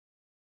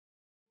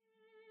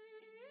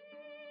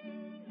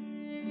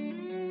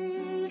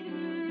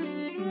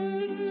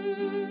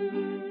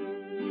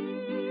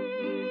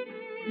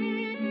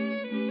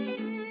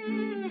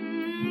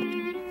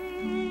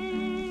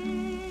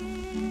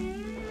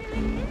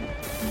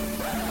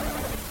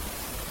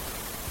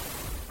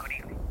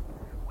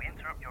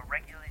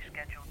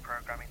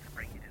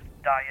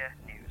dire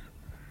news.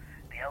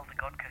 The elder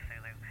god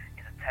Cthulhu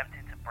is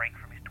attempting to break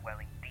from his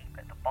dwelling deep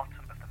at the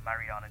bottom of the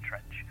Mariana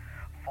Trench.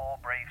 4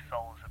 brave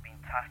souls have been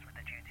tasked with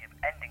the duty of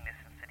ending this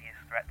insidious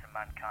threat to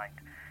mankind,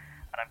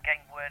 and I'm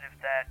getting word of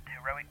their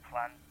heroic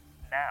plan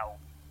now.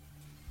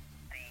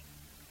 The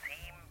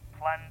team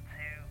plan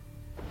to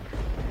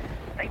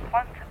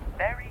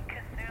bury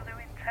Cthulhu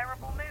in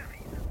terrible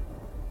movies.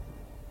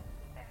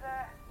 Is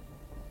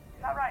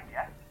that right,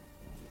 Jeff?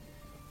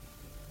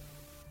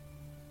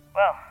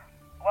 Well,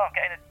 I'm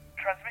getting a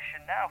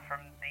transmission now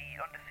from the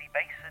undersea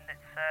basin.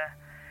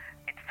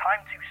 It's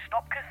time to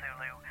stop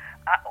Cthulhu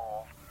at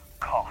all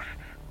costs.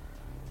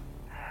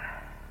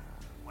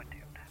 We're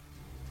doomed.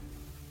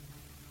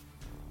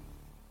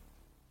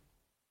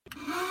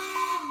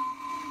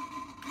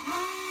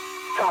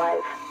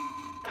 Five,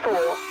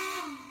 4,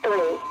 3,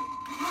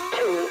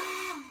 2,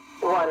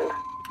 1,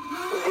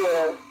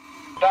 0.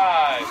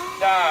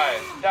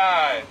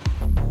 Dive.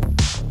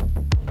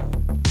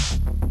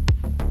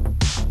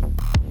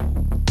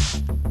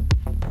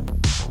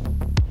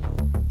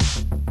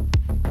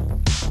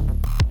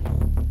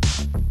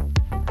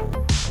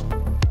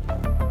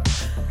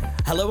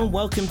 Hello and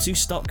welcome to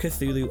Stop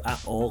Cthulhu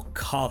at All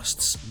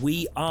Costs.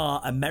 We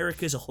are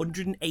America's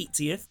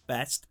 180th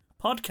best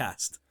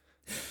podcast.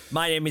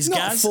 My name is It's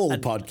Gaz. not a full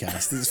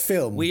podcast, it's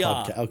film. We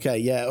podcast. are. Okay,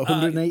 yeah,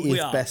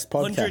 180th best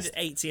podcast.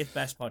 180th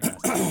best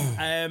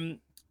podcast.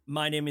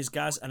 My name is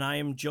Gaz, and I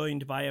am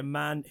joined by a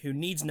man who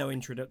needs no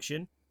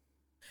introduction.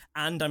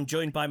 And I'm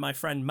joined by my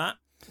friend Matt.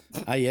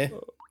 Ah, yeah.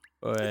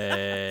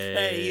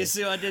 Hey, you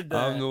see what I did there?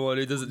 I'm the one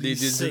who doesn't need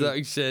the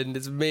introduction.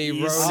 It's me, You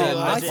Ronan. see what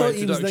I I did? thought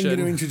he was then going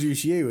to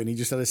introduce you, and he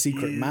just had a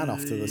secret man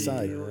off to the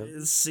side.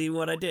 See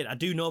what I did? I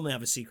do normally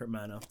have a secret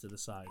man off to the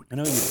side. I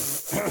know you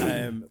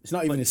do. It's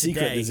not even but a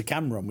secret. today- There's a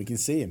camera on. We can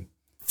see him.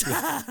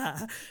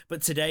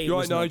 But today, You it right,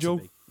 was meant to Nigel?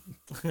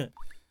 be.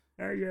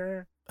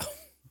 Yeah.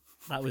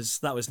 That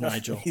was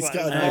Nigel. He's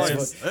got a nice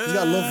voice. He's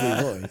got a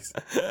lovely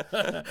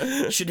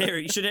voice. You should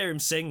hear him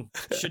sing.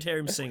 It's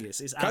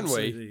Can we?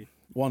 absolutely.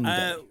 One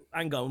day.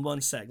 Hang on,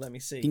 one sec. Let me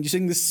see. Can you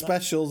sing the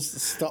specials,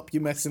 Stop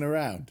You Messing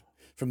Around,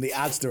 from the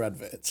Asda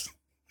adverts?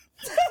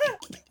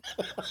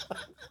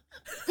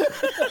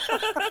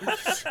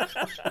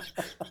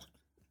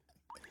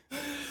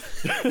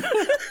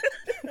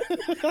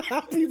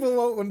 People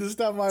won't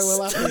understand why we're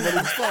laughing, but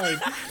it's fine.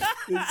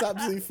 It's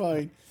absolutely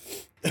fine.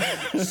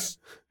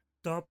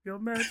 Stop your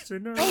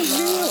messing around.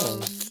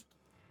 Oh,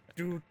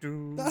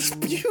 Neil. That's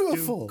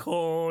beautiful.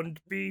 Corned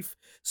beef.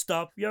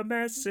 Stop your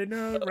messing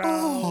around.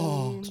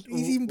 Oh,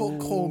 he's even bought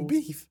corned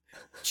beef.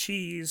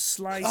 Cheese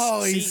slice.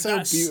 Oh, See, he's so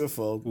that's-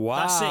 beautiful.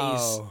 Wow.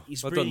 That's it.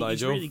 He's Well really, done,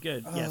 he's Nigel. really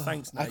good. Yeah,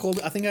 thanks, Nigel.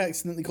 I think I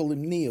accidentally called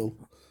him Neil.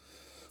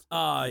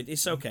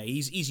 It's okay.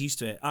 He's used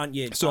to it, aren't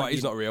you? So aren't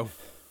he's you, not real.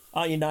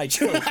 Aren't you,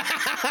 Nigel?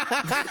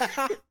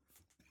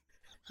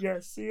 Yeah.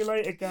 See you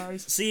later,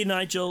 guys. See you,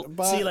 Nigel.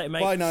 See you later,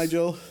 mate. Bye,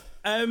 Nigel.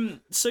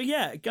 So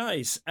yeah,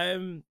 guys.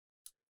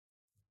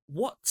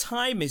 What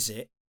time is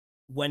it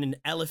when an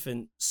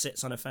elephant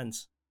sits on a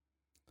fence?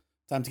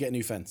 Time to get a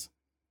new fence.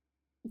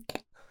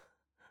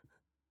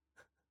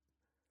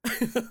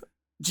 Do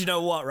you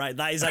know what? Right,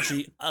 that is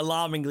actually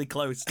alarmingly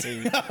close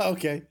to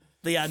Okay.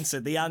 the answer.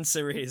 The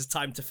answer is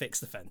time to fix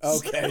the fence.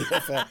 Okay.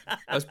 Fair.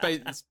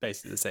 It's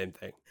basically the same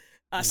thing.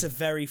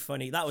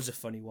 That was a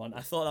funny one.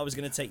 I thought that was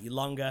going to take you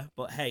longer,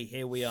 but hey,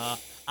 here we are.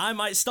 I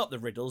might stop the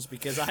riddles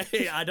because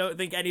I don't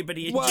think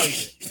anybody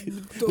enjoys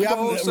it. We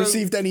haven't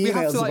received any we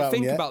have emails to, like, about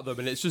think them yet. about them,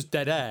 and it's just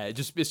dead air.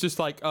 It's just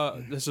like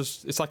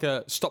it's like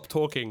a stop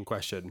talking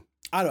question.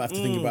 I don't have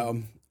to think about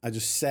them. I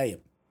just say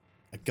them.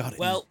 I got it.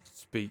 Well,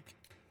 Speak.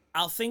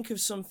 I'll think of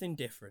something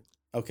different.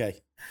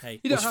 Okay. Hey,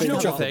 You don't What's have to your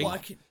have a chocolate thing. bar?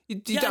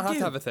 You Yeah, don't I have do.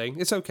 to have a thing.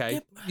 It's okay. Yeah,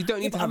 You don't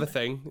need to but have a I'm-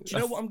 thing. do you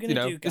know what I'm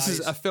gonna do, This is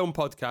guys? a film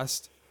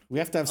podcast. We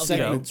have to have Okay.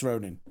 segments,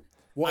 Ronan.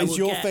 What I is will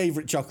your get-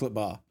 favourite chocolate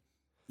bar?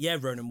 Yeah,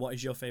 Ronan, what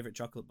is your favourite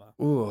chocolate bar?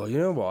 Oh, you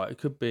know what? It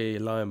could be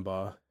Lion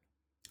Bar.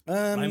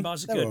 Lion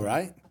bars are they're good. all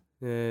right.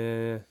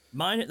 Yeah.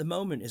 Mine at the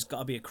moment has got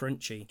to be a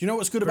crunchy. Do you know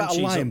what's good about a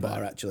Crunchy's lion up bar,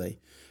 there. actually?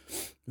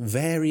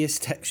 Various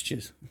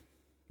textures.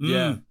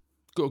 Yeah.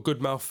 Got a good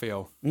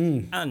mouthfeel.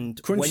 And when you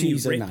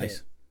Crunchies are rip nice.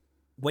 it,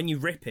 when you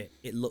rip it,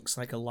 it looks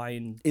like a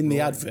lion. In the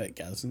roaring. advert,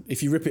 Gaz.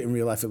 If you rip it in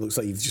real life, it looks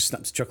like you've just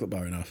snapped a chocolate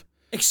bar in half.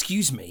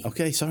 Excuse me.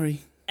 Okay, sorry.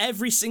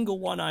 Every single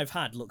one I've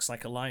had looks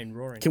like a lion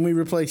roaring. Can we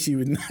replace you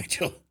with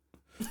Nigel?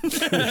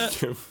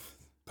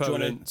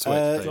 Permanent switch.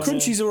 uh, please.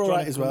 Crunchies are all Do you right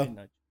wanna as come well. in,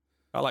 Nigel?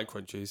 I like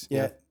crunchies.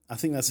 Yeah, I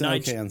think that's an Nige-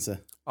 okay answer.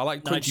 I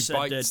like Nigel crunchy said,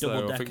 bites though. I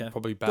double-decker. think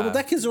probably bad. Double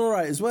deckers are all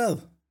right as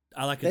well.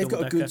 I like a They've double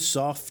got a decker. good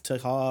soft to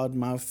hard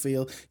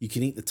mouthfeel. You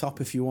can eat the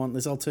top if you want.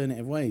 There's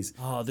alternative ways.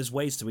 Oh, there's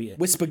ways to eat it.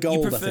 Whisper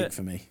Gold, prefer- I think,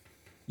 for me.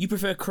 You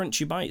prefer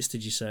crunchy bites?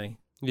 Did you say?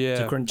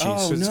 Yeah. To crunchies.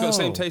 Oh, So it's got the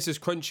same no. taste as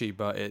crunchy,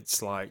 but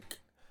it's like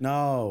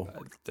No.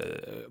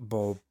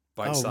 more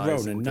bite Oh, size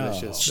Ronan, and no.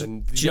 delicious.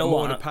 And Do you you know get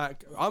more in a what?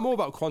 pack. I'm all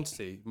about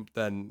quantity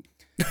than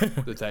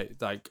the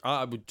taste. Like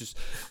I would just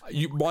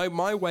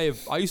my way of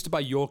I used to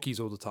buy Yorkies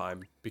all the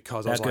time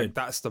because I was They're like, good.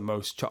 that's the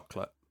most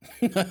chocolate.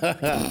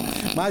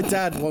 My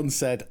dad once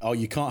said, "Oh,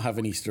 you can't have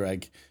an Easter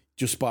egg.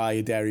 just buy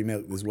a dairy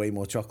milk. There's way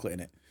more chocolate in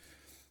it.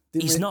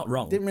 He's not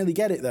wrong. Didn't really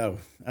get it though.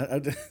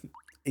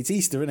 It's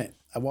Easter, isn't it?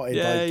 I wanted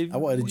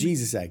a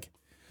Jesus egg.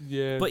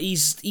 Yeah. But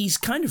he's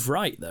kind of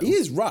right though. He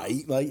is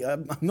right. Like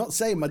I'm not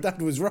saying my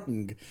dad was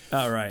wrong.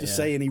 Oh right. Just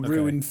saying he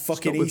ruined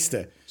fucking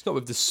Easter. It's not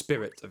with the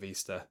spirit of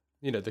Easter.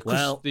 You know,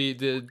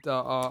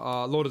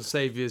 our Lord and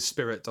Saviour's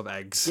spirit of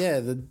eggs.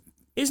 Yeah,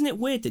 Isn't it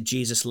weird that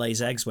Jesus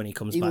lays eggs when he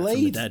comes he back from the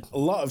laid dead? a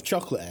lot of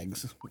chocolate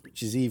eggs,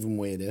 which is even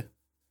weirder.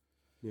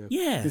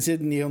 Yeah.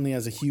 Considering he only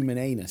has a human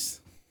anus.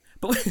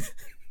 But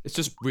It's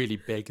just really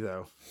big,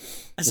 though.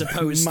 as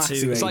opposed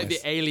Massive to It's like the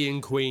alien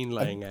queen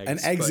laying eggs. And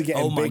eggs are but-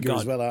 getting oh my bigger God.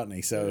 as well, aren't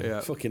they? So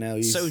Yeah. fucking hell,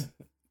 he's So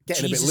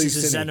getting Jesus a bit loose,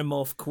 is a isn't he?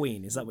 xenomorph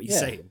queen. Is that what you're Yeah.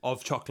 saying?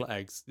 Of chocolate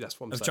eggs. That's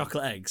what I'm Of saying.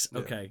 chocolate eggs.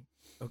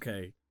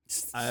 Okay.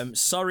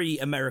 Sorry,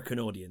 American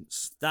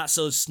audience. That's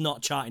us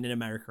not charting in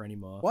America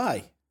anymore.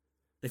 Why?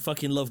 They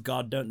fucking love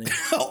God, don't they?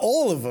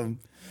 All of them.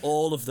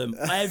 All of them.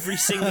 Every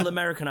single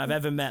American I've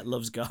ever met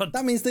loves God.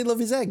 That means they love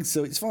his eggs,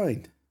 so it's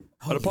fine.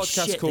 On a Holy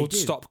podcast shit, called they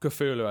do. Stop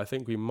Cthulhu, I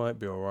think we might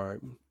be all right.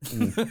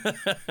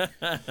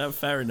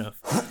 Fair enough.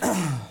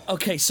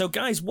 Okay, so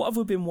guys, what have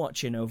we been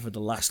watching over the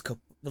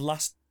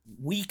last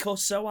week or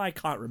so? I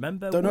can't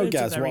remember. Don't know, Words are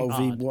Gaz. very What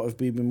hard. have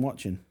we been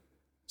watching?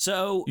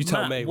 So You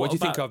tell Matt, me. What do you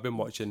think about- I've been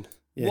watching?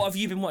 Yeah. What have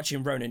you been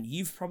watching, Ronan?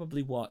 You've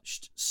probably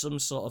watched some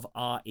sort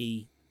of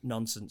RE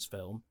nonsense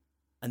film,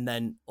 and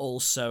then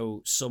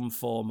also some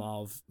form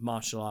of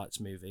martial arts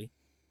movie.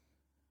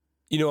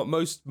 You know what?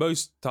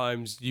 Most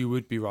times you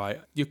would be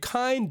right. You're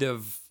kind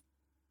of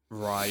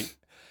right.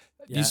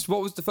 Yeah.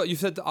 What was the first? You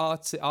said the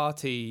arty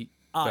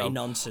RE film.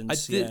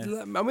 nonsense. I did.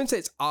 Yeah. I wouldn't say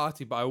it's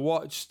arty, but I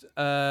watched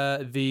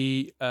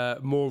the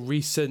more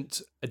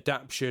recent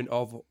adaptation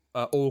of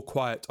All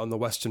Quiet on the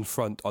Western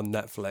Front on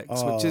Netflix,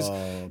 which is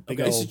big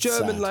it's a old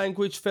German sad.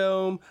 language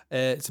film.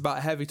 It's about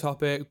a heavy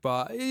topic,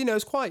 but you know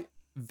it's quite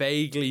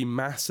vaguely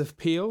mass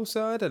appeal.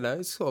 So I don't know.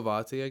 It's sort of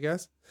arty, I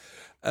guess.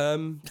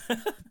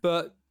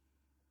 But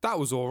that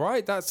was all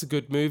right. That's a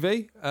good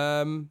movie.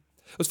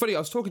 It was funny. I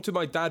was talking to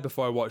my dad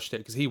before I watched it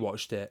because he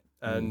watched it,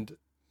 and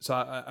so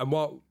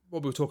what we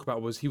were talking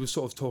about was he was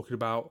sort of talking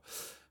about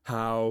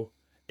how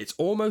it's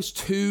almost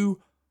too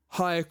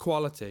higher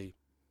quality.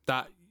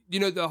 That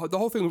you know the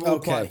whole thing with All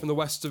Okay. Quiet from the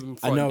Western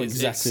I Front. know is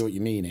exactly what you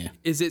mean here.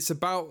 it's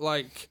about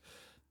like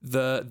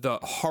the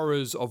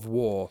horrors of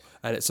war,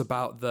 and it's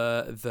about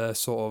the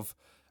sort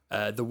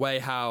of the way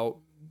how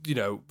you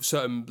know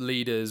certain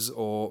leaders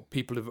or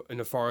people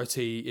in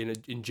authority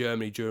in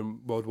Germany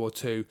during World War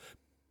II.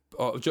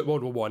 Or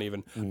World War One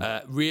even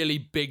really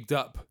bigged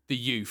up the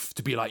youth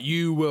to be like,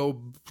 you will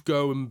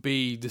go and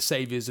be the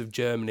saviors of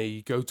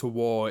Germany, go to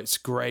war, it's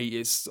great,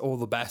 it's all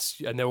the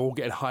best, and they're all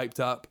getting hyped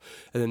up,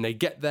 and then they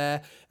get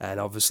there, and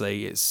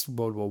obviously it's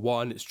World War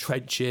One, it's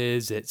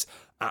trenches, it's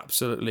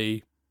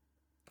absolutely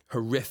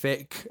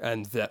horrific,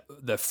 and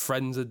their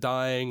friends are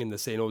dying, and they're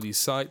seeing all these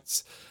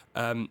sights,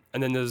 and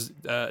then there's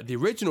the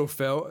original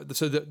film.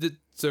 So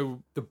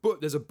the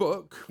book, there's a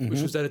book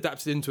which was then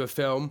adapted into a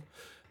film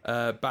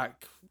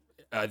back.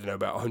 I don't know,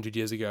 about 100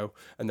 years ago,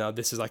 and now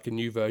this is like a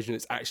new version.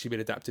 It's actually been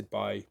adapted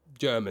by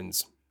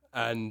Germans,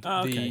 and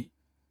okay.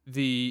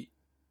 the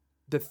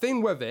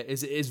thing with it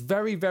is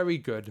very, very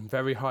good and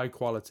very high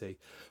quality,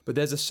 but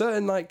there's a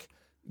certain like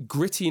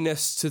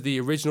grittiness to the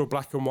original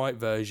black and white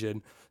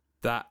version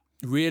that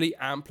really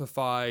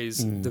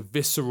amplifies the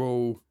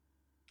visceral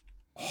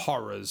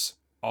horrors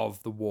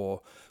of the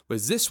war.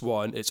 Whereas this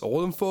one, it's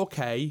all in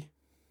 4K.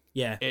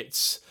 Yeah.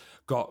 It's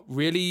got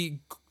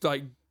really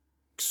like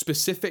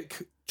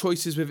specific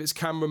choices with its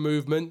camera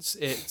movements.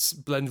 It's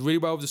blends really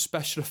well with the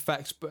special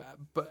effects, but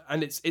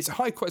it's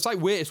high. It's like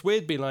weird. It's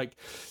weird being like,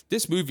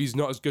 this movie's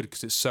not as good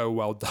because it's so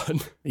well done.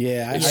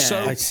 Yeah, It's so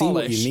I see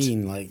what you polished.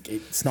 mean. Like,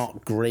 it's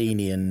not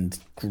grainy and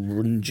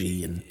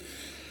grungy and...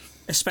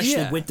 Especially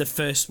Yeah. with the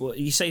first.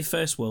 You say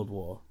First World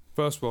War.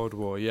 First World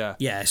War, yeah,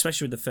 Yeah,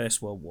 especially with the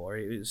First World War,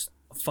 it was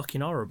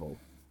fucking horrible.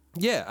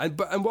 yeah. And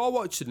while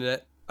watching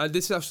it, and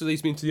this actually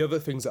leads me into the other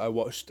things that I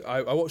watched.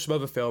 I watched some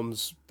other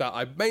films that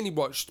I mainly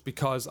watched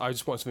because I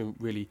just wanted something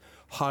really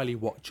highly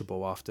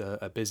watchable after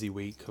a busy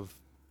week of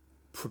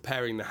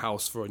preparing the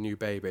house for a new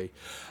baby.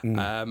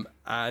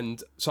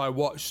 And so I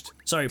watched.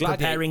 Sorry, Gladiator.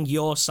 preparing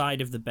your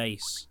side of the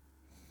base.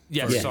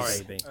 Yes, Yes.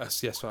 sorry. Baby.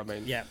 Yes, what I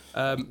mean. Yeah.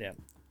 Yeah.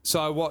 So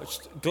I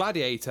watched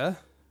Gladiator.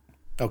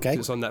 Okay.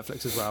 It's on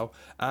Netflix as well,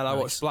 and I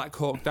watched Black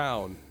Hawk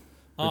Down.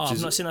 Oh, I've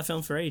is- not seen that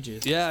film for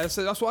ages. Yeah,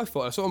 so that's what I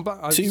thought. I saw it on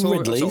Black. Two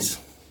Ridleys.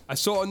 I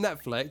saw it on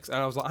Netflix, and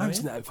I was like, I haven't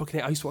seen that.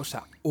 Fucking, I used to watch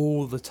that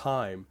all the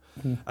time,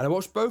 and I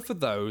watched both of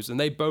those, and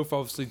they both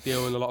obviously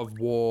deal in a lot of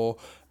war,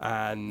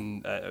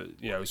 and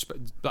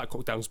Black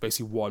Hawk Down is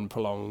basically one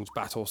prolonged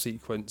battle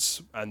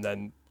sequence, and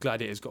then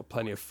Gladiator's got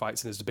plenty of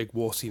fights, and there's a big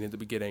war scene at the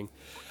beginning,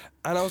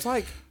 and I was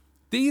like,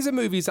 these are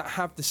movies that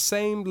have the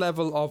same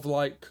level of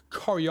like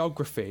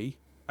choreography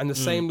and the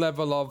same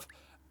level of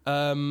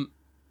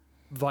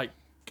like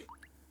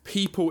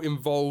people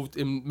involved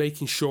in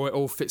making sure it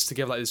all fits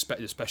together. Like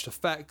there's special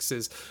effects,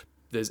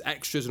 there's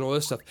extras and all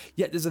this stuff.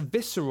 Yet there's a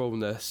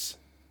visceralness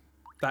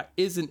that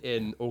isn't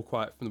in All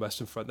Quiet from the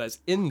Western Front, that's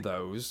in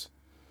those,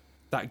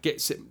 that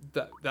gets it,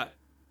 that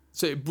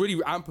so it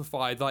really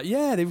amplified, like,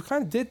 yeah, they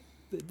kind of did,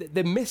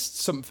 they missed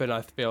something,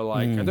 I feel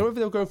like. I don't know if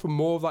they were going for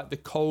more of like the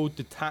cold,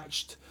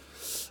 detached,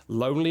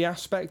 lonely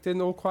aspect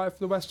in All Quiet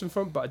from the Western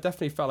Front, but I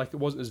definitely felt like it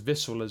wasn't as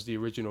visceral as the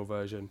original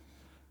version.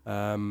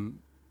 But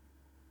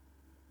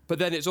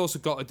then it's also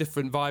got a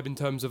different vibe in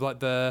terms of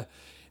like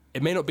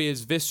it may not be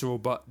as visceral,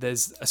 but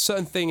there's a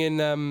certain thing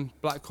in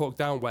Black Hawk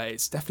Down where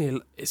it's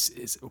definitely,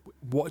 it's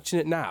watching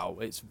it now,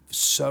 it's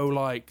so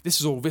like, this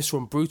is all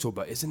visceral and brutal,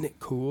 but isn't it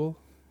cool?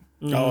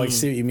 Oh, I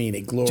see what you mean.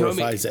 It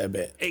glorifies it a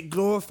bit. It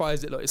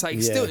glorifies it. Look, it's like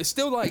it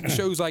still like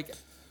shows like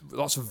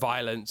lots of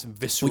violence and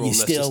visceralness. But you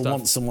still and stuff.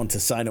 want someone to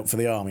sign up for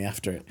the army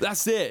after it.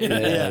 That's it.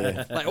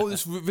 Yeah. Like all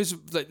this,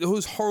 like all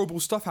this horrible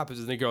stuff happens,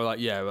 and they go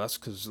like, "Yeah, well, that's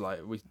because like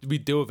we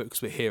deal with it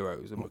because we're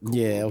heroes and we're cool."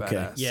 Yeah, and okay.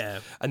 badass." Yeah.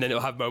 And then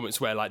it'll have moments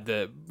where like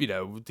the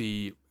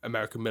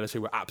American military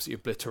will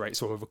absolutely obliterate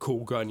someone with a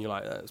cool gun. You're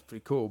like, that's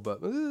pretty cool,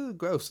 but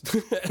gross.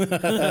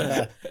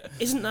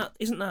 Isn't that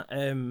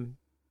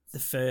the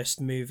first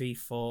movie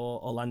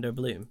for Orlando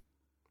Bloom?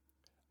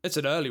 It's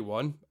an early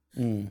one.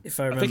 If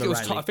I remember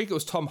rightly. I think it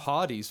was Tom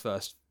Hardy's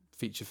first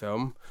feature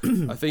film.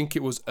 I think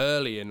it was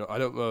early in. I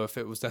don't know if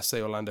it was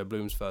necessarily Orlando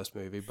Bloom's first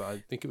movie, but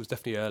I think it was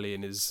definitely early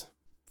in his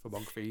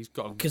filmography. He's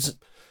got because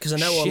I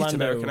know shit Orlando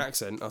American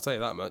accent. I'll tell you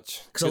that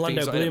much. Because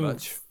Orlando Bloom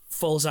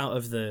falls out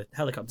of the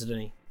helicopter,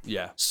 doesn't he?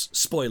 Yeah.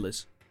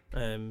 Spoilers.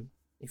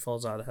 He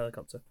falls out of the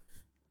helicopter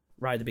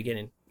right at the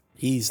beginning.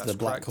 He's That's the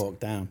Black correct. Hawk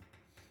Down.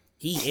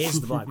 He is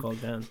the Black Hawk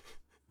Down.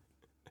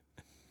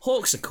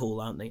 Hawks are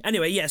cool, aren't they?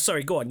 Anyway, yeah.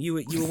 Sorry, go on. You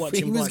were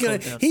watching Black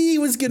Hawk Down. He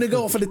was gonna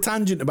go off on a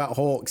tangent about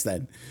Hawks.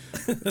 Then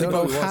don't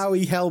know how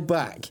he held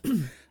back.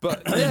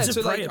 But yeah, It's a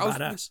so like, pretty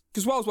badass.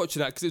 because while I was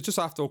watching that, because it was just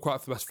after All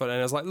Quiet from the Western Front, and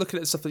I was like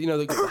looking at stuff that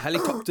the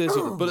helicopters,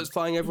 the bullets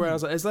flying everywhere. I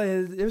was like,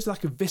 there's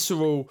like a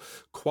visceral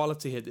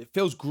quality here. It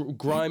feels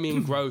grimy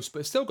and gross, but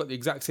it's still got the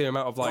exact same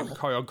amount of like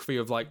choreography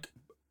of like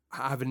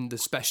having the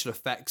special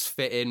effects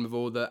fit in with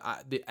all the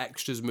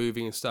extras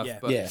moving and stuff. Yeah.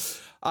 But Yeah.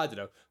 I don't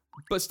know.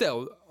 But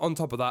still, on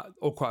top of that,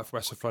 All Quiet from the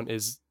Western Front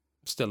is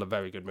still a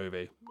very good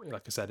movie.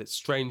 Like I said, it's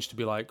strange to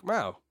be like,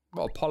 wow,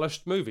 what a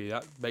polished movie.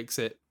 That makes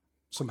it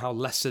somehow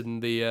lessen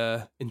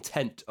the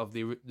intent of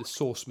the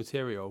source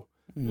material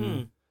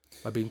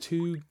by being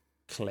too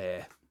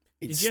clear.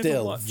 It's Did you ever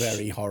still watch-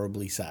 very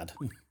horribly sad.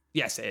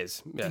 Yes, it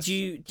is. Yes, Did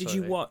you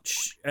totally.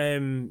 watch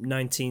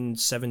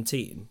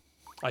 1917?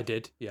 I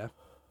did, yeah.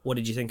 What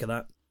did you think of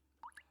that?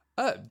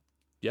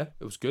 Yeah,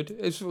 it was good.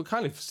 It's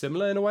kind of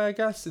similar in a way, I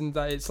guess, in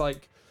that it's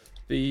like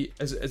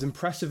as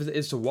impressive as it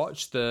is to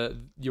watch,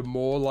 you're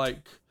more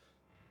like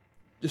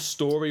the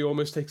story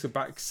almost takes a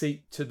back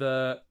seat to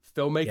the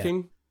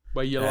filmmaking,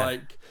 where you're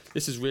like,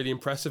 this is really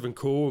impressive and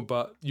cool,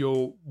 but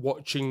you're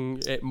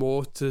watching it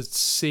more to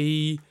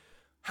see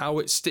how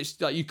it's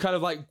stitched. Like you kind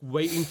of like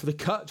waiting for the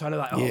cut, trying to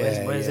like,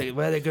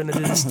 where are they going to do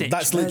the stitch?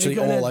 That's Where are they literally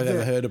gonna all I've do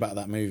ever it? heard about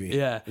that movie.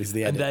 Yeah, is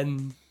the edit.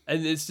 and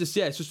it's just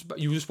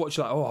you just watch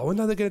like, oh, I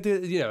wonder how they're gonna do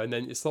it, and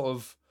then it's sort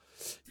of.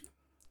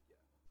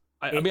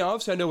 I mean,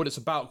 obviously I know what it's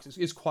about because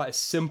it's quite a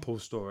simple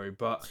story,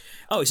 but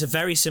It's a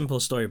very simple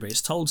story, but it's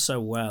told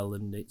so well,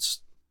 and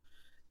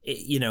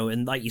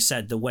and like you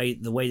said, the way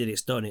that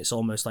it's done, it's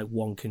almost like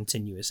one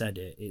continuous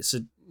edit.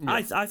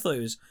 I thought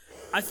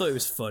it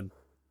was fun.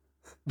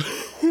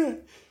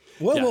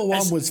 World War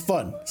One was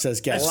fun,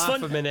 says Gaz. laugh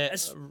fun- a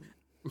minute.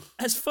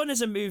 As fun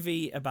as a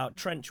movie about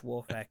trench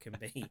warfare can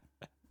be,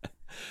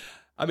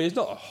 I mean, there's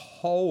not a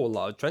whole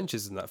lot of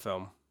trenches in that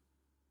film.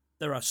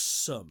 there are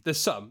some. There's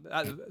some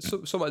at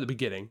the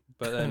beginning,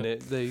 but then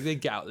they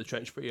get out of the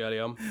trench pretty early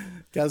on.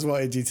 Gaz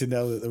wanted you to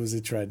know that there was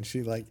a trench.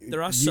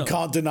 There are you some.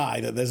 can't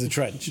deny that there's a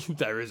trench.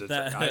 There is a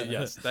trench.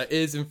 Yes, there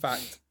is. In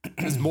fact,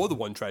 there's more than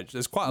one trench.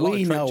 There's quite a lot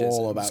We of know trenches.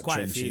 all about quite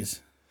a few.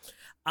 trenches.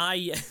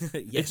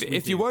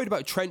 If you're worried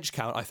about trench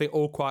count, I think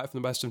All Quiet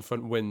from the Western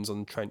Front wins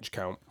on trench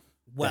count.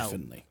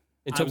 Definitely.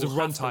 In I terms of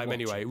will have to runtime, watch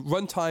anyway.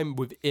 Runtime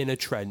within a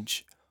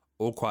trench,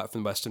 All Quiet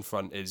from the Western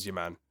Front is your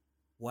man.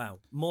 Wow,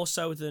 more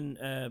so than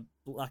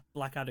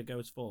Blackadder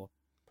Goes 4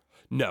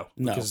 No,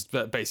 No. because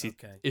that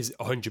basically Okay. is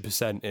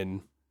 100%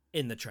 in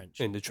in the trench.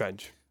 the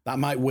trench. That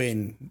might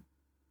win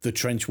the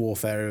trench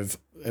warfare of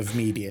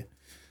media.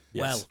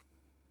 Yes.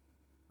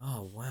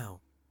 Oh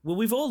wow. Well,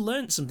 we've all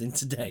learnt something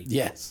today.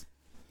 Yes.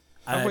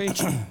 Have we?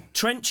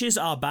 Trenches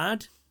are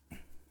bad,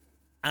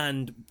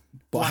 and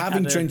But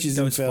having Blackadder trenches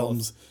in Goes Forth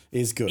films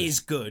is good. is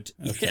good.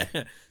 Okay.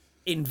 Yeah.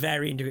 In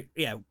varying degree.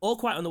 Yeah, All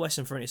Quiet on the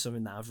Western Front is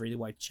something that I've really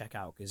wanted to check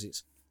out because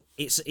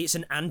it's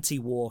an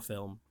anti-war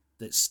film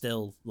that's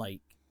still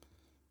like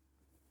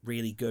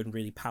really good and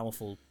really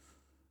powerful.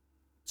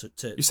 To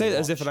You say to that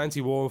as if watch. an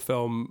anti-war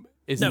film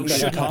isn't. No,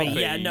 shouldn't can't be.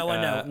 Yeah, no,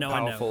 I know. No, I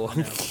know. powerful. I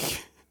know.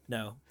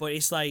 No, but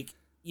it's like,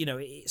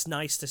 it's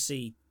nice to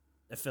see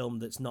a film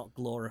that's not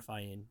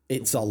glorifying.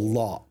 It's a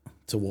lot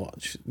to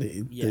watch.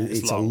 Yeah,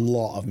 It's a long.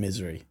 lot of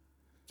misery.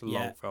 It's a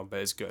long film, but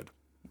it's good.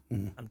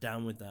 I'm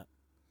down with that.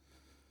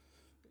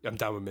 I'm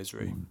down with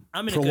misery.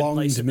 I'm in a good place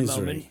Prolonged at the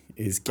moment. misery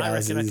is I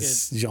reckon I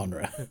Gaz's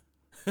genre.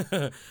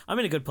 I'm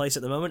in a good place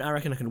at the moment. I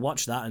reckon I can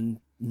watch that and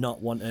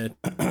not want to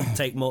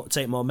take more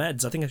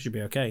meds. I think I should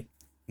be okay.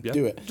 Yeah.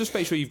 Do it. Just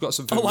make sure you've got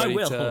something Oh, I ready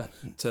will.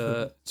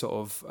 to sort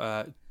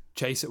of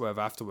chase it with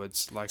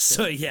afterwards. Like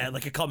So yeah,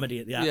 like a comedy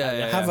at the end.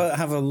 Yeah.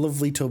 Have a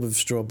lovely tub of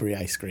strawberry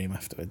ice cream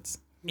afterwards.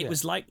 It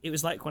was like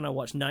when I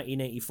watched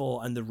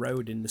 1984 and The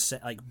Road in the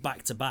set, like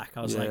back to back.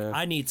 I was like, Yeah.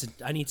 I need to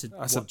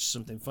watch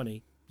something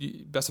funny.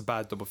 that's a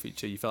bad double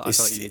feature. I felt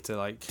like you need to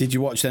like. Did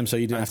you watch them so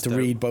you didn't have to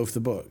read both the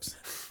books?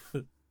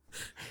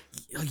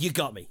 You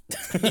got me.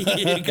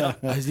 You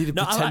got me. I just need to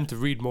No, pretend to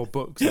read more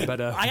books. And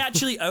better. I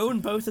actually own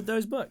both of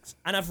those books,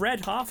 and I've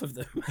read half of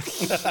them.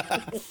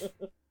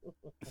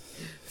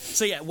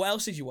 So yeah, what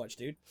else did you watch,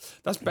 dude?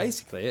 That's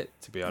basically it.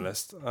 To be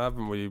honest, I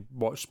haven't really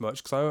watched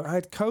much because I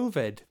had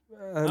COVID.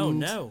 Oh and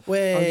no.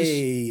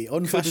 Way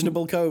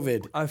unfashionable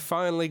COVID. I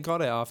finally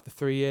got it after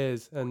 3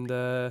 years, and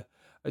I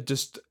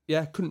just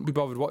couldn't be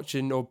bothered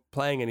watching or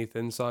playing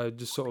anything, so I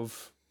just sort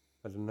of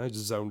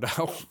just zoned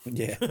out.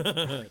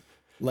 Yeah.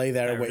 Lay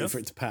there Fair and wait enough. for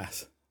it to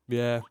pass.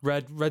 Yeah,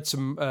 read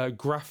some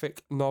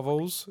graphic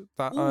novels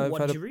that Ooh, I've what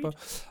had. did you read?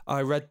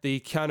 I read the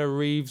Keanu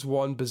Reeves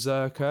one,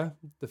 Berserker,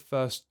 the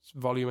first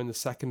volume and the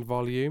second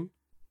volume.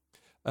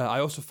 I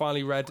also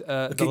finally read Look The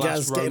at Last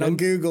Gaz getting Ronin. on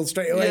Google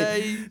straight away.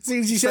 Yeah, As soon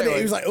as you said straight it,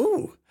 he was away. like,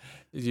 "Ooh."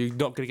 You're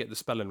not going to get the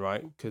spelling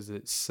right because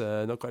it's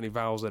not got any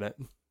vowels in it.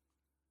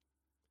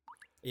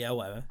 Yeah,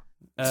 whatever.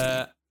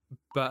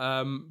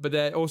 But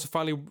they also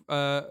finally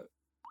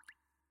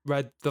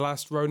read The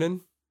Last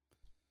Ronin.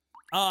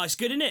 Oh, it's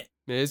good, isn't it?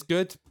 It is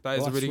good. That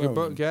is a Last really good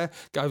book. Ronin.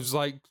 Yeah, I was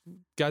like,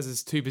 Gaz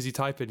is too busy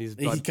typing. He's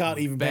He like, can't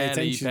even pay barely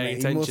attention. paying Mate. He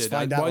attention. must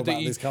find And out why about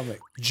don't you this comic.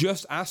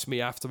 just ask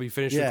me after we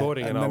finish Yeah,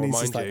 recording, and I'll then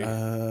he's remind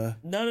just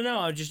you.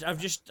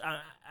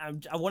 No.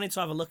 I wanted to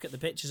have a look at the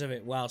pictures of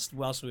it whilst we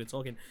were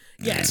talking.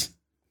 Yes,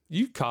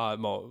 You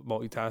can't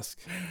multitask.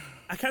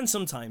 I can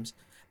sometimes.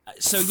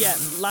 So yeah,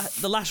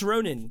 The Last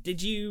Ronin.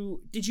 Did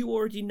you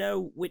already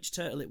know which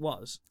turtle it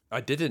was? I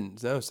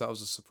didn't. No, so that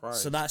was a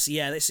surprise. So that's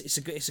it's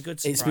a good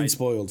surprise. It's been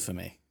spoiled for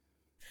me.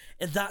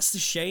 And that's the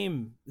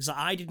shame, is that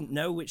I didn't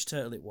know which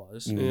turtle it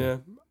was. yeah,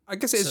 I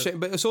guess it's a So- shame,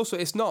 but it's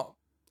not.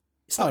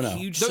 It's not Oh, no.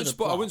 huge. Don't to the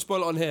spoil. I plot. wouldn't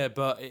spoil it on here,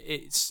 but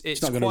it's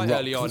not gonna quite rock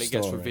early the on. It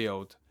gets story.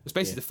 revealed. It's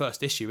basically the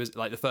first issue, is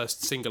like the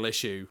first single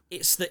issue.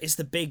 It's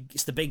the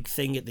big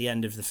thing at the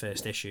end of the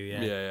first issue.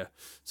 Yeah. Yeah.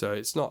 So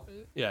it's not.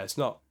 Yeah, it's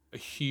not a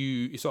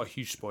huge. It's not a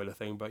huge spoiler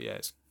thing, but yeah,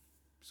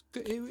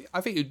 I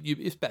think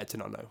it's better to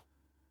not know.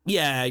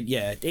 Yeah.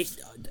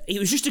 It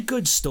was just a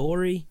good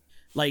story,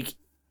 like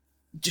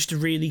just a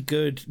really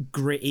good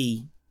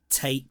gritty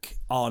take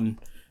on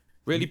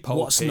Really pulpy.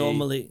 What's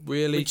normally-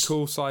 really which-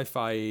 cool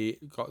sci-fi.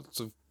 Got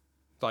sort of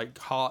like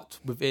heart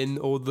within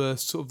all the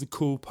sort of the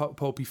cool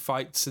pulpy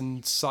fights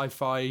and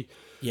sci-fi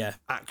yeah.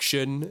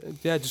 action.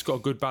 Yeah, just got a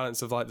good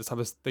balance of like the type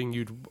of thing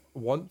you'd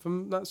want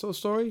from that sort of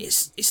story.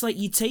 It's like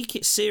you take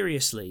it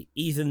seriously,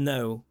 even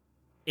though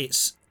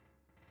it's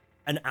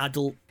an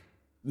adult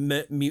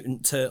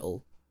mutant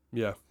turtle.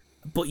 Yeah.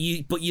 But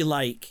you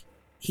like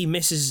he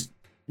misses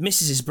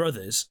his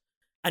brothers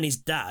and his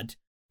dad,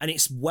 and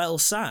it's well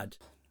sad.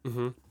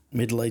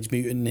 Middle-aged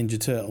mutant ninja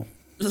turtle.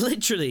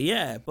 Literally,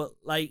 yeah. But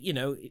like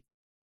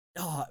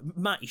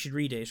Matt, you should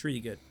read it. It's really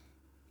good.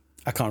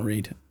 I can't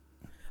read.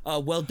 Oh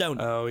well,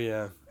 don't. Oh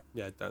yeah.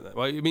 Yeah, don't know.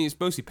 Well, I mean, it's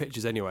mostly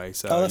pictures anyway,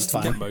 so Oh, that's you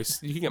can fine.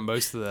 you can get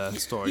most of the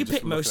story. You just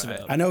pick from most looking of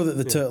at it. I know that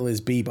the turtle is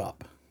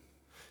Bebop.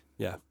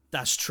 Yeah.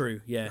 That's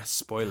true. Yeah.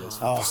 Spoilers.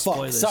 Oh fuck!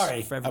 Spoilers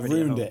Sorry, for I've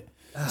everybody at ruined home.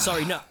 it.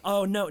 Sorry, no.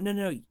 Oh no.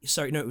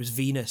 Sorry, no. It was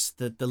Venus,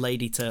 the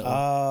lady turtle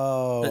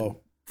Oh,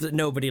 that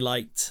nobody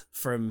liked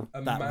from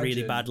that really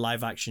Imagine. bad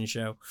live action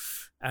show.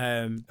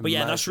 But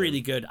yeah, that's Imagine.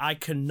 really good. I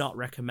cannot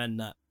recommend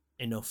that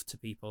enough to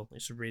people.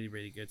 It's a really,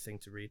 really good thing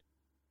to read.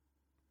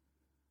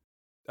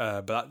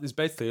 But that is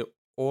basically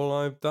all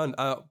I've done.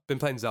 I've been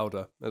playing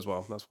Zelda as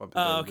well. That's what I've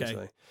been doing Oh, okay.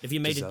 recently. Have you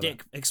made Just a Zelda.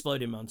 dick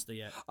exploding monster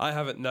yet? I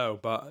haven't, no,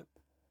 but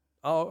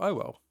I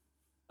will.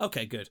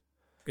 Okay, good.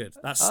 Good.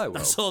 That's I will.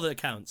 that's all that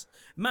counts.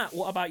 Matt,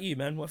 what about you,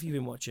 man? What have you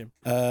been watching?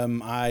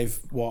 I've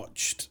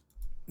watched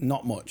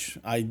not much.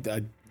 I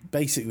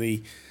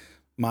basically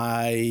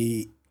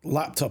my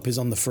laptop is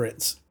on the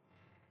fritz,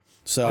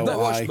 so I've not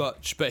watched I,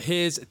 much, but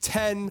here's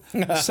 10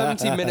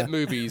 70-minute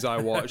movies I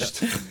watched.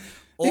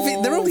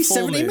 they're only full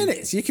 70 moon.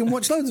 minutes. You can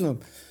watch loads of them.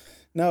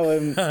 No,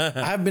 I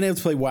haven't been able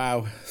to play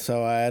WoW,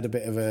 so I had a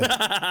bit of a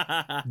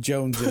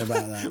jonesing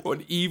about that. What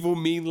an evil,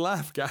 mean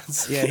laugh,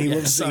 Gaz. Yeah, he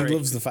sorry.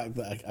 loves the fact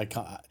that I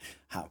can't.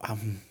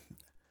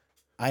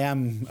 I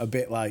am a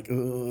bit like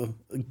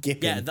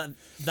gipping. Yeah,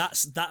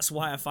 that's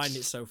why I find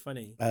it so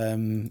funny.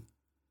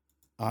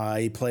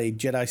 I played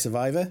Jedi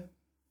Survivor.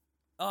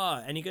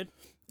 Oh, any good?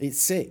 It's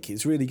sick.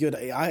 It's really good.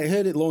 I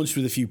heard it launched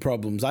with a few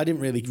problems. I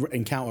didn't really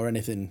encounter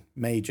anything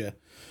major.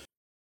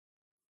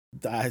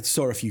 I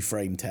saw a few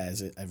frame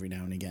tears every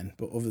now and again,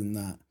 but other than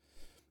that,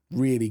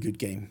 really good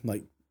game.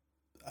 Like,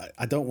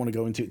 I don't want to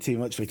go into it too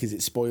much because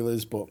it's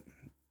spoilers, but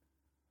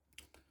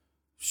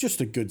it's just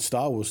a good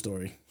Star Wars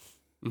story.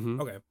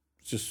 Mm-hmm. Okay.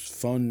 It's just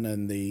fun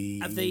and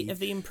Have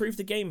they improved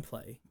the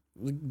gameplay?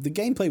 the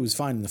gameplay was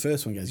fine in the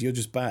first one, guys. You're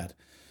just bad.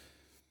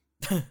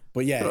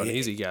 But yeah, Put on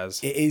easy,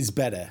 guys. it is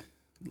better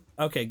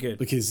Okay, good.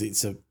 because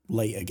it's a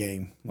later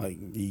game. Like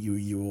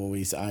you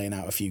always iron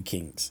out a few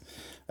kinks.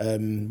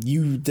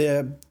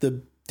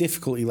 The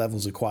difficulty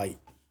levels are quite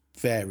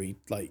varied.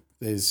 Like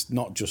there's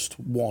not just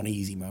one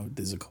easy mode.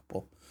 There's a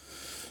couple.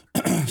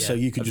 So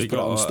you could Have just put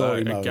it on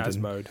story mode. Gaz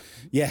and- mode.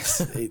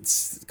 Yes,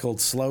 it's called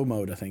slow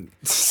mode, I think.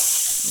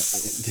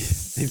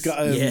 They've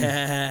got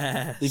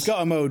Yeah. they've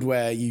got a mode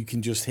where you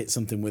can just hit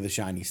something with a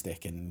shiny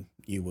stick and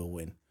you will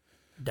win.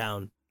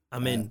 Down.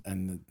 I'm in.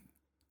 And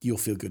you'll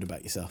feel good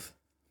about yourself.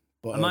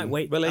 But I might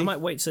wait. Willie? I might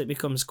wait till it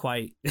becomes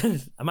quite.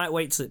 I might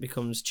wait till it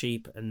becomes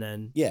cheap and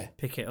then Yeah,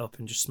 pick it up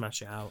and just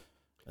smash it out.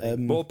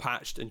 More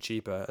patched and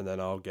cheaper, and then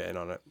I'll get in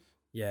on it.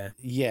 Yeah.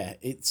 yeah,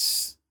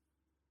 it's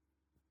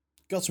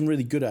got some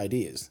really good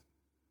ideas,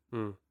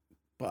 Hmm.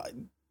 but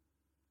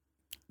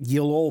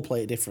you'll all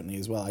play it differently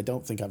as well. I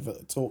don't think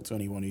I've talked to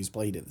anyone who's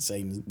played it the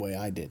same way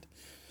I did.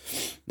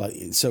 Like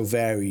it's so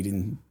varied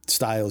in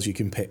styles you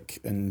can pick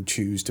and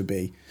choose to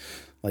be.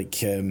 Like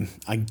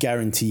I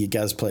guarantee you,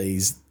 Gaz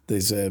plays.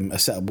 There's a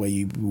setup where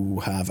you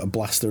will have a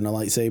blaster and a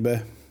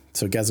lightsaber.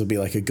 So Gaz will be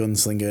like a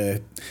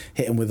gunslinger,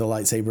 hit him with a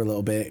lightsaber a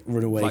little bit,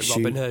 run away, Like shoot.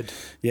 Robin Hood.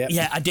 Yeah,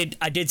 Yeah,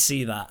 I did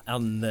see that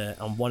on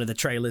one of the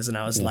trailers, and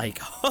I was like,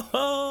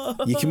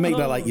 you can make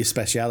that like your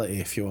speciality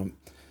if you want.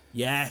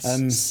 yes,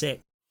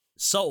 sick,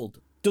 sold.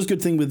 Does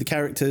good thing with the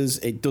characters.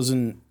 It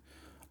doesn't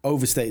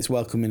overstay its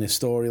welcome in a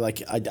story.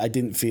 Like I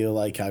didn't feel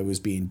like I was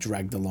being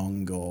dragged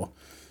along or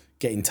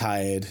getting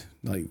tired.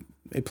 Like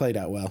it played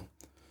out well.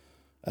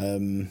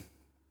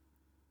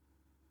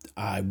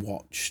 I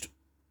watched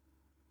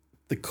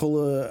The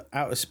Colour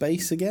Out of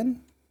Space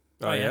again.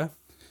 Oh, yeah?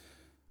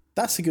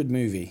 That's a good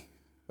movie.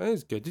 That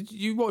is good. Did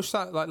you watch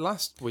that like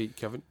last week,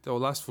 Kevin? Or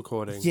last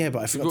recording? Yeah, but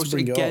I You forgot to watched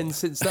bring it it again up.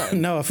 since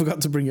then? No, I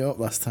forgot to bring it up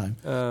last time.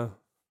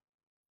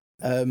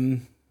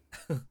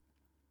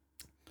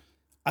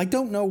 I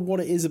don't know what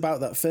it is about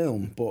that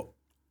film, but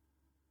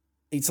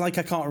it's like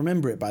I can't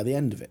remember it by the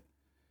end of it.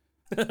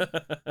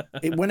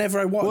 Whenever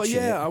I watch Well, it,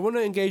 yeah, I want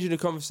to engage in a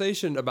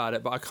conversation about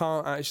it, but I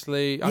can't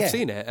actually. I've Yeah.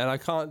 seen it, and I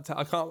can't.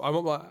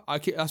 I'm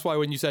like, that's why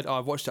when you said, "Oh,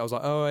 I've watched it," I was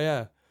like, "Oh,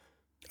 yeah."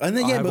 and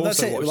then I yeah, have but that's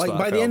also it. watched Like that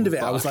by the end of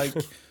film, it, I but- was like,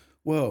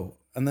 "Whoa!"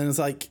 And then it's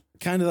like,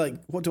 kind of like,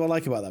 "What do I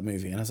like about that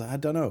movie?" And I was like, "I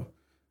don't know."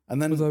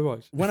 And then What did I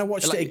watch? when I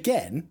watched Like- it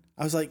again,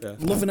 I was like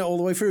loving it all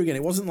the way through again.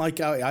 It wasn't like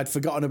I'd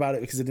forgotten about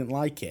it because I didn't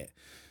like it.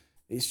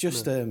 It's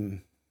just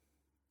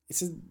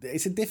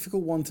it's a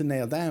difficult one to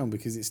nail down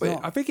because it's But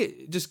not. I think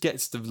it just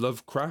gets the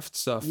Lovecraft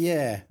stuff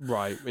Yeah,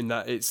 right in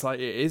that it's like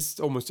it is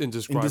almost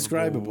indescribable.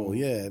 indescribable.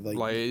 Yeah,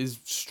 Like it is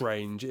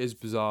strange, it is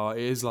bizarre,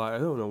 it is like I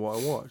don't know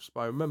what I watched,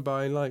 but I remember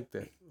I liked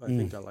it. I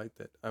think I liked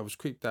it. I was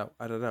creeped out.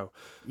 I don't know.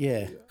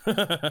 yeah.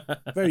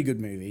 Very good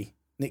movie.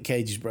 Nick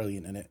Cage is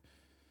brilliant in it,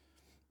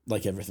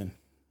 like everything.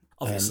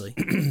 Obviously,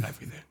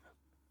 Everything.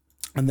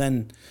 And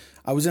then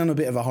I was on a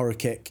bit of a horror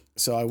kick,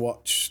 so I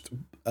watched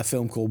a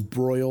film called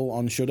Broil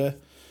on Shudder.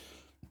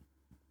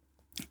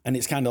 And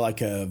it's kind of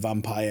like a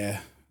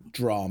vampire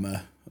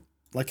drama,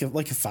 like a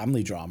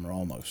family drama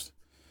almost,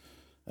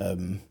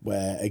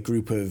 where a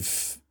group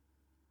of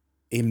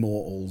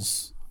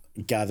immortals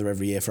gather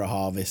every year for a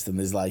harvest, and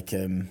there's like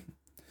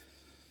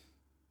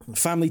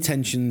family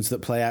tensions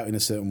that play out in a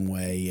certain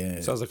way.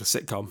 Sounds like a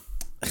sitcom.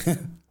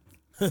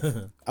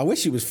 I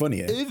wish it was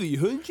funnier. Every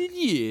 100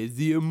 years,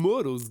 the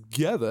immortals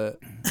gather.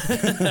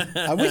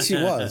 I wish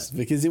it was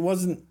because it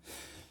wasn't.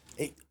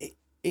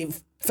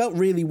 It felt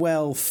really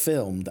well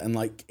filmed and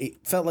like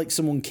it felt like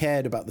someone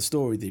cared about the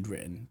story they'd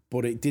written,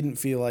 but it didn't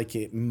feel like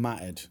it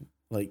mattered.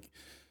 Like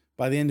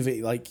by the end of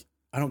it, like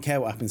I don't care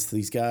what happens to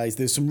these guys.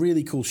 There's some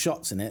really cool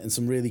shots in it and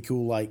some really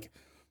cool like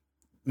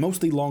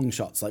mostly long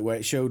shots, like where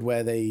it showed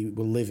where they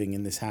were living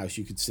in this house.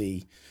 You could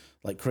see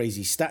like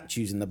crazy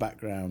statues in the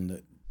background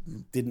that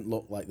didn't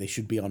look like they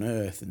should be on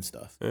Earth and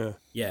stuff. Yeah.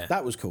 yeah.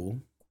 That was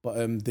cool, but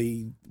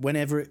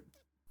whenever it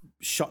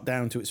shot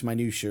down to its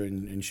minutiae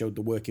and showed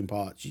the working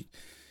parts, you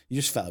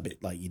just felt a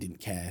bit like you didn't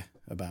care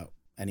about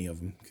any of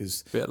them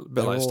because Bit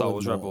like Star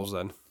Wars Rebels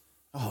then.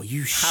 Oh,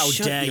 you! How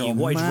shut dare you? your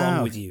What is wrong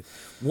mouth. with you?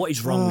 What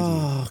is wrong with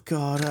Oh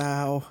God,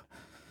 ow!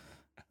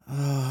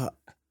 you?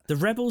 The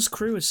Rebels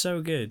crew is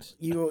so good.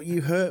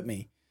 You hurt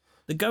me.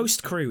 The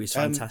Ghost crew is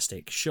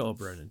fantastic. Shut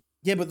up, Ronan.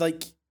 Yeah, but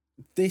like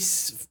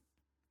this,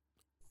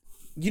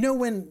 you know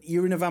when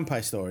you're in a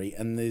vampire story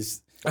and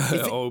there's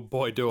Oh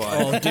boy, do I.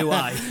 Oh, do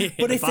I?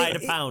 But if if I it-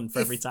 had a pound for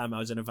if every time I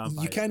was in a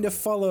vampire, you kind of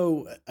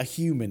follow a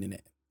human in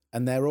it,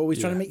 and they're always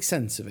trying to Yeah. make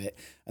sense of it,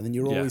 and then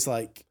you're Yeah. always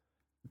like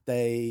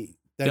they're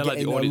They're like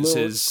the getting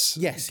audience's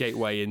Yes.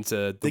 gateway into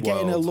the they're world.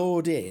 getting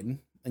allured in,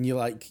 and you're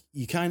like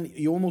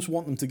you almost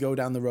want them to go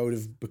down the road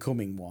of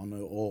becoming one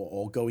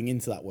or going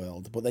into that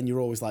world, but then you're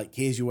always like,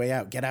 here's your way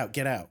out, get out.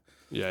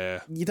 Yeah.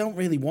 You don't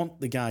really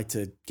want the guy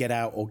to get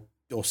out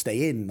or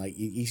stay in. Like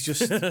he's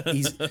just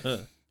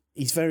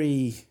he's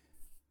very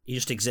he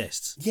just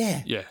exists.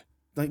 yeah.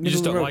 Like You middle just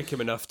of the don't road. like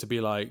him enough to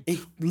be like, It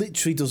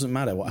literally doesn't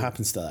matter what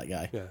happens to that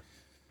guy.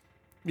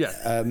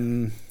 yeah.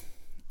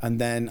 And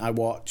then I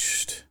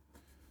watched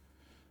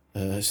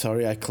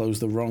Sorry, I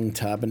closed the wrong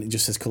tab and it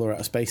just says Colour Out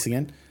of Space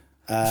again.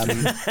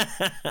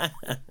 A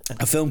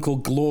film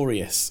called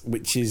Glorious,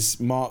 which is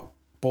Mark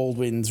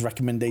Baldwin's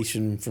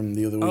recommendation from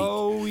the other week.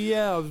 Oh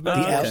yeah, I was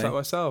meant to watch that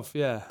myself.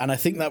 Yeah, And I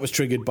think that was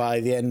triggered by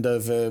the end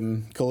of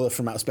Colour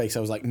from Outer Space. I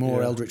was like,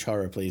 more Eldritch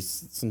horror,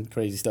 please. Some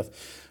crazy stuff.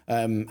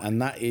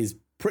 And that is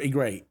pretty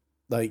great.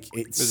 Like,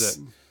 it's is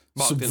it?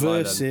 Mark didn't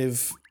like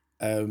subversive,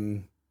 a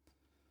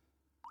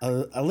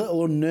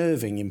little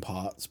unnerving in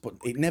parts, but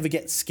it never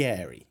gets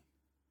scary.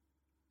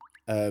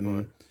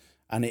 Right.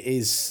 And it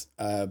is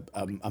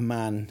a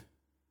man.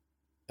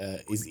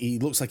 He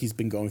looks like he's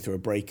been going through a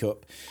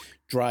breakup.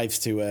 Drives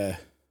to a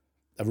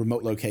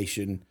remote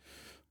location,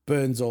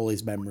 burns all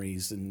his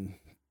memories and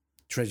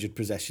treasured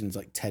possessions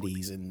like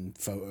teddies and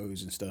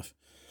photos and stuff.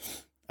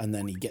 And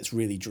then he gets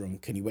really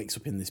drunk and he wakes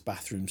up in this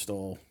bathroom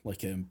stall,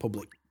 like a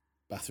public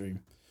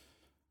bathroom.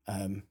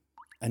 And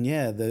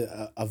yeah,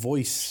 a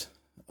voice.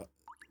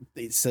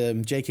 It's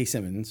J.K.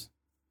 Simmons.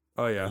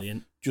 Oh yeah.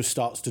 Brilliant. Just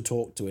starts to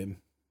talk to him,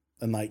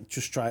 and like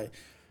just try.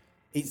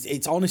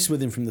 It's honest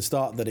with him from the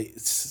start that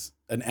it's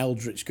an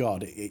eldritch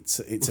god. It's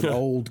an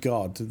old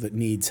god that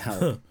needs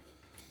help.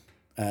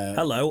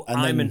 Hello, and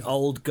I'm then- an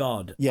old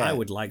god. Yeah. I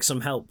would like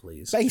some help,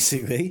 please.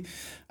 Basically,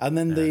 and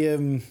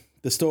then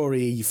the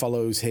story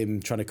follows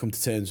him trying to come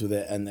to terms with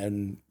it, and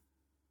then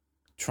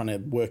trying to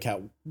work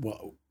out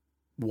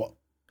what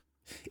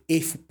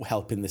if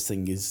helping this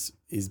thing is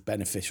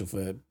beneficial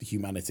for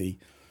humanity,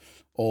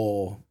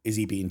 or is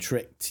he being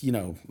tricked? You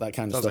know, that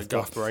kind of Sounds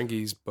stuff. like Garth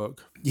Marenghi's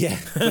book. Yeah,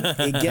 but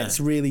it gets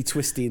really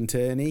twisty and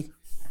turny.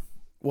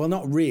 Well,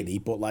 not really,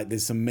 but like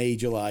there's some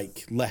major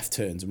like left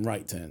turns and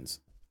right turns,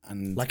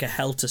 and Like a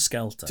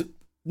helter-skelter.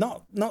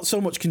 not so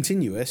much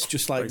continuous,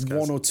 just like Thanks, guys.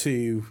 one or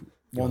two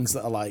ones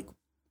that are like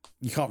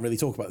you can't really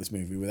talk about this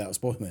movie without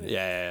spoiling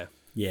it.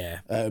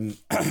 Yeah.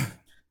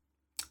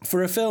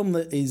 For a film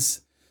that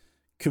is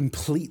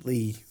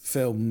completely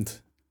filmed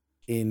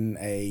in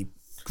a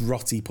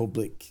grotty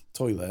public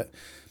toilet,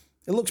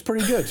 it looks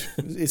pretty good.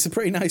 It's a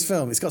pretty nice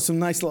film. It's got some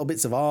nice little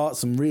bits of art,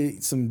 some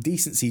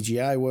decent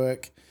CGI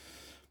work.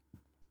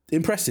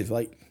 Impressive,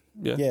 like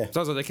yeah.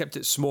 Sounds like they kept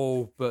it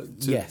small,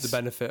 but to Yes. the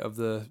benefit of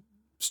the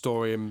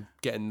story and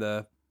getting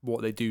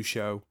what they do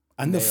show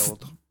And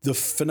nailed. the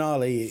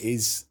finale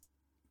is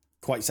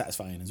quite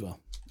satisfying as well.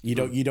 You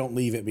don't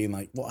leave it being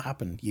like, what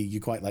happened? You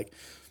quite like,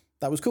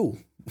 that was cool.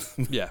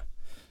 Yeah,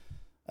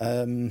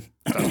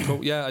 that's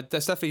cool. Yeah,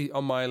 that's definitely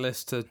on my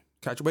list to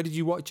catch. Where did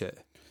you watch it?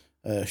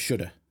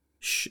 Shudder.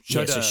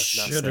 Yeah, it's a that's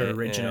Shudder it.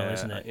 original, Yeah,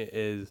 isn't it? It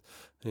is.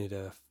 I need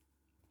to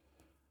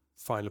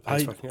find a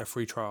place where I can get a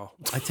free trial.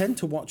 I tend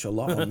to watch a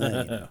lot on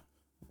there. You know?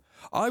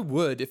 I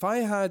would if I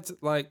had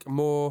like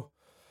more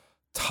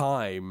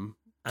time.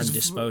 And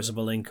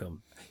disposable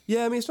income.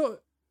 Yeah, I mean it's not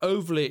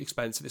overly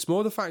expensive. It's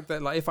more the fact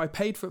that like if I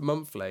paid for it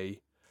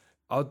monthly,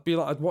 I'd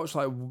watch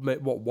like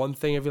one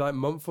thing every like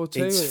month or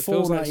two. It's and it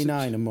feels like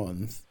 $4.99 a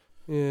month.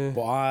 Yeah.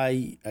 But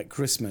I at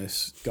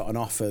Christmas got an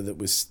offer that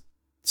was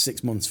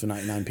 6 months for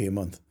 99p a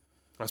month.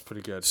 That's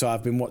pretty good. So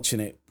I've been watching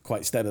it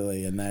quite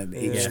steadily, and then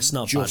it's it's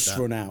not just bad,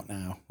 that. run out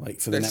now. Like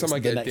for the Next next, time I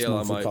get a the next deal, I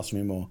month will might- cost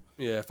me more.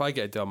 Yeah, if I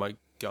get a deal, I might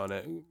get on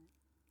it.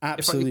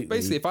 Absolutely.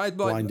 Basically, if I had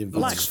like blinding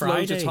Black value.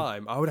 loads of Friday.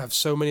 time, I would have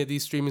so many of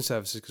these streaming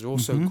services because they're all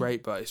so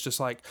great. But it's just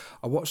like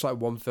I watch like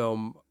one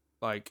film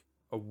like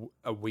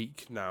a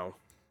week now,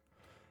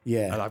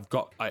 Yeah. and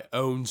I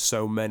own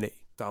so many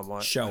that I'm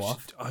like Show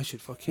off. I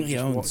should fucking He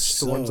just owns watch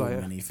so the ones I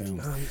own. many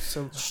films.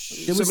 So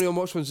many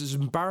unwatched ones. It's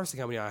embarrassing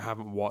how many I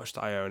haven't watched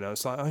that I own. And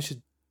it's like I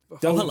should.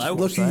 Don't hello.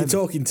 look who you're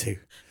talking to.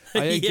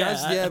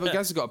 Gaz, but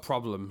Gaz has got a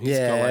problem. He's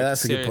Yeah, got, like,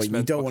 that's a good serious point. You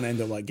mental- don't want to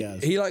end up like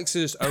Gaz. He likes to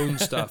just own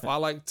stuff. I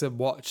like to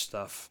watch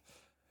stuff.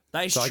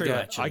 That is So true,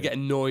 I actually. get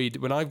annoyed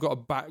when I've got a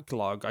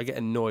backlog. I get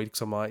annoyed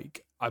because I'm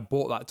like, I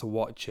bought that to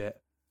watch it.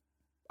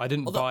 I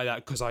didn't buy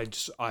that because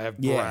I have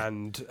Yeah.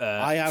 brand.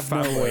 I have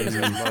no fanboys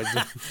way. and,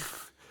 like,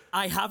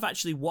 I have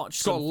actually watched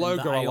it's got a something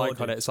logo that I like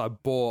ordered. on it, so I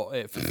bought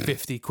it for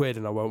 50 quid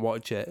and I won't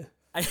watch it.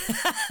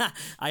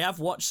 I have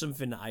watched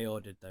something that I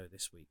ordered, though,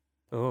 this week.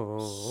 Oh,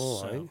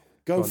 all right.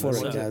 Go Go on for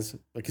then. it, Gaz,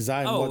 because I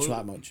haven't Oh. watched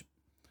that much.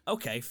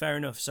 Okay, fair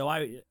enough. So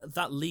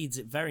that leads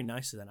it very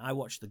nicely then. I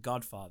watched The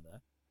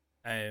Godfather,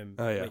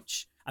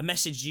 which I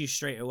messaged you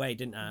straight away,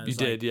 didn't I? I You was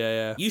did, like,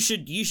 yeah. You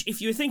should,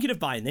 if you were thinking of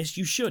buying this,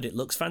 you should. It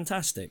looks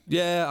fantastic.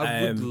 Yeah,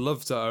 I would Um,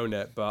 love to own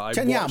it, but I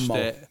Can you watched Mo?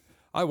 it.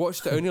 I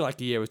watched it only like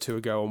a year or two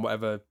ago on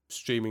whatever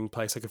streaming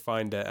place I could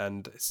find it,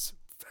 and it's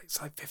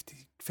like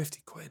 50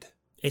 quid.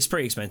 It's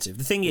pretty expensive.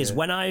 The thing is,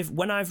 when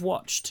I've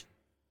watched,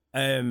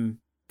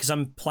 because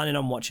I'm planning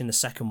on watching the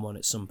second one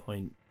at some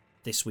point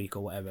this week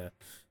or whatever.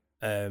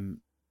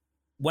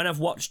 When I've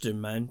watched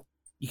them, man,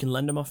 you can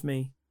lend them off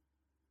me.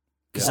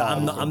 Because Oh.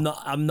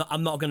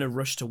 I'm not gonna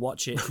rush to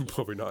watch it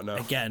Probably not now.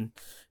 again.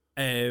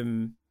 So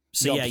You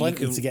got yeah, you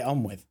plenty can. to get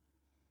on with.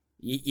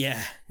 Yeah,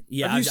 Have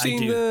you I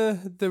seen do.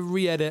 the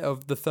re-edit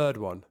of the third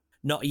one?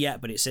 Not yet,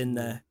 but it's in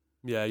there.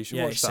 Yeah, you should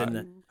Yeah, watch it's that. in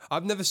there.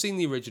 I've never seen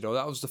the original.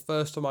 That was the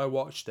first time I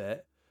watched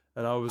it,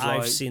 and I was I've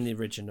like, seen the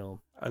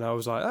original. that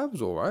was all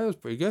right. It was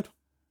pretty good.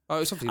 Oh,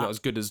 it's obviously not as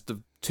good as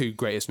the two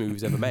greatest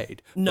movies ever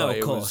made. No, But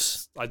of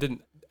course. I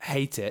didn't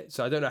hate it,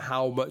 so I don't know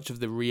how much of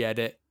the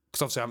re-edit,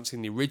 because obviously I haven't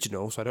seen the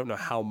original, so I don't know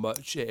how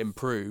much it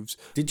improves.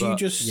 Did you but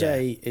just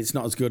say it's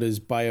not as good as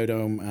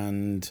Biodome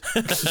and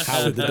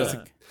Howard the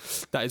Duck?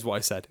 That is what I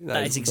said.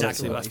 That is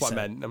exactly what that's he what I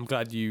said. meant. I'm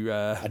glad you.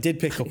 I did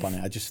pick up on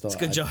it. I just thought It's a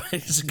good job.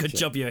 It's a good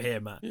job you're here,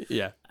 Matt.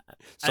 Yeah.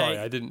 Sorry,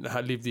 I- I didn't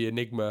leave the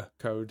Enigma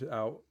code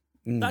out.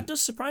 That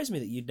does surprise me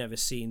that you'd never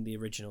seen the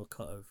original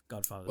cut of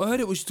Godfather. I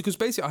heard it was because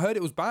basically I heard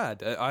it was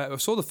bad. I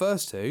saw the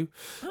first two.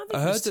 I don't think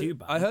I it heard was too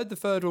bad. I heard the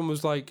third one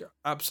was like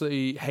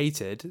absolutely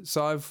hated.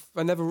 So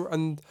I never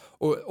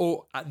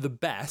or at the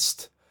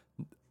best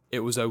it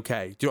was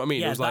okay. Do you know what I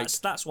mean? Yeah, It was like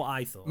that's what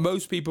I thought.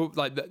 most people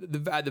like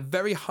at the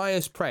very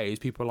highest praise.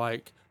 People are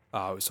like,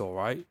 oh, it's all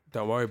right.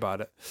 Don't worry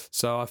about it.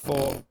 So I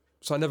thought.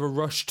 So I never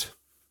rushed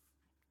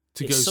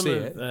to It's go some see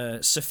of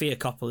it. Sophia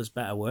Coppola's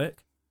better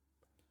work.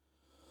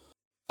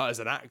 As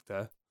an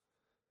actor.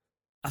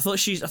 I thought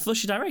she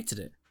directed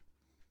it.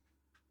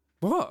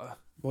 What?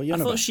 Well, you're I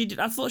not thought she did.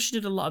 I thought she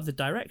did a lot of the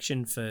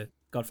direction for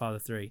Godfather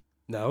 3.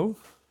 No.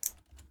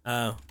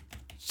 Oh,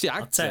 She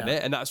acted take in that-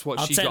 it, and that's what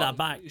I'll she take got. that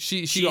back.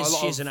 She She got is, a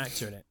lot she's of an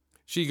actor in it.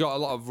 she got a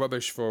lot of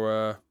rubbish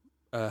for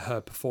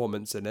her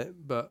performance in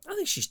it, but I don't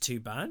think she's too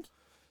bad.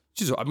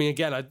 I mean,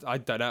 again, I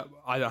don't know.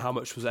 I don't know how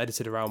much was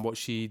edited around what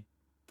she'd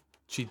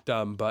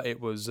done, but it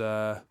was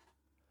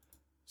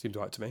seemed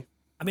right to me.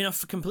 I mean,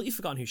 I've completely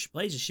forgotten who she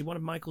plays. Is she one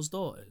of Michael's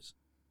daughters?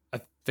 I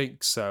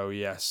think so.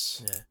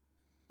 Yes.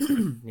 Yeah.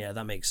 Yeah,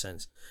 that makes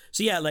sense.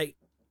 So yeah, like,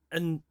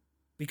 and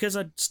because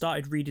I'd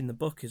started reading the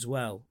book as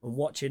well and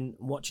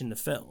watching the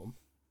film,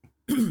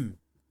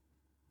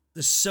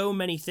 there's so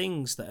many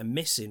things that are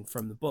missing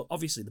from the book.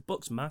 Obviously, the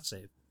book's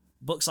massive.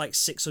 The book's like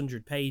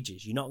 600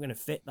 pages. You're not going to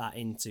fit that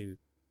into,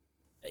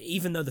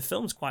 even though the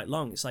film's quite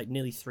long. It's like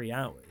nearly 3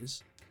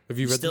 hours. Have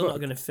you read Still the not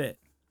book? going to fit.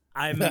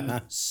 I'm Or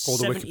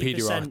the Wikipedia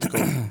 70%.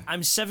 article?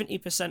 I'm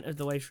 70% of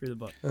the way through the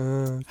book.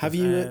 Have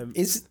you? Um,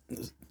 Is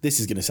this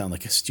is going to sound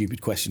like a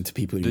stupid question to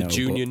people who The know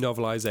junior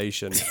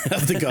novelization.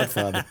 of The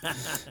Godfather?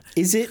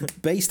 Is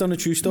it based on a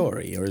true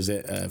story or is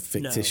it a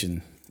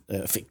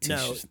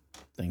fictitious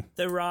thing?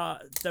 There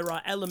are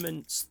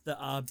elements that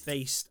are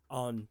based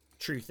on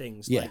true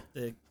things. Yeah.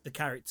 Like the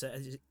character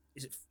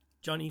is it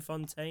Johnny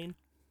Fontaine?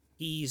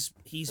 He's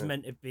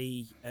meant to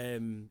be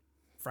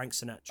Frank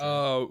Sinatra.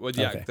 Oh, well,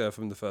 the Okay. actor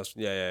from the first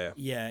one. Yeah.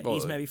 Yeah, Well,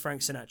 he's maybe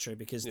Frank Sinatra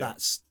because yeah.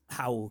 that's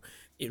how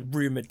it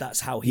rumored. That's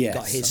how he Yes,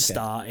 got his okay.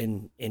 start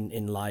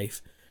in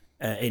life,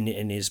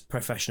 in his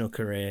professional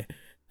career.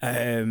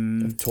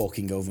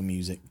 Talking over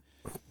music.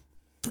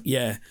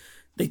 Yeah,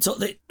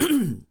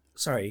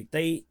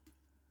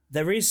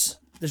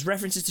 there's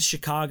references to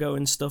Chicago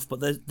and stuff, but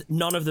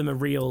none of them are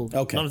real.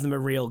 Okay. None of them are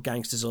real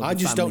gangsters. Or I the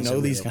just don't families know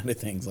are these real. kind of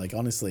things. Like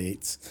honestly,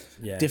 it's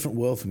Yeah. different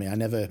world for me. I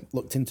never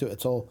looked into it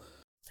at all.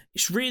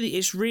 It's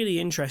really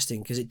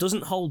interesting because it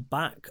doesn't hold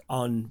back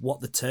on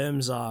what the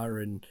terms are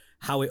and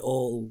how it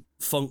all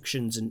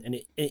functions, and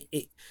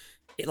it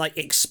like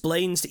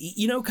explains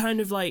kind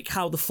of like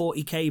how the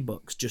 40K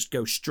books just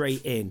go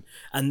straight in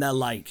and they're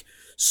like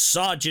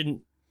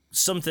Sergeant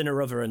something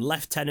or other and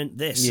Lieutenant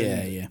this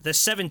and Yeah. the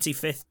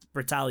 75th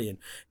Battalion.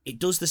 It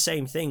does the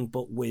same thing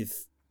but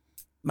with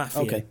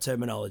mafia Okay.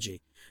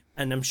 terminology,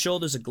 and I'm sure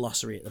there's a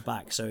glossary at the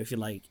back. So if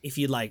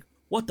you're like,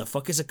 what the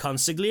fuck is a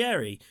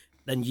consigliere?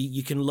 Then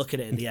you can look at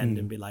it at the end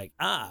and be like,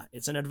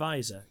 it's an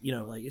advisor.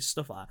 Like it's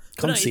stuff like that.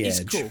 But no, it's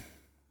Concierge. cool.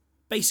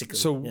 Basically.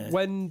 So yeah.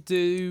 when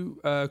do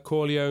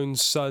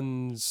Corleone's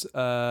sons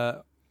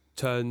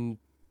turn?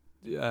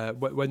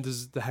 When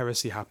does the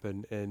heresy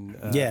happen in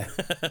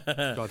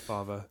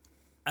Godfather?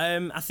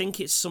 I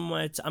think it's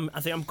somewhere. I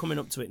think I'm coming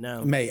up to it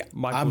now. Mate,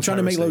 Michael's I'm trying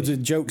to make heresy. loads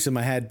of jokes in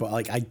my head, but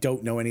like I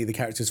don't know any of the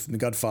characters from The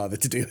Godfather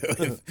to do it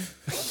with.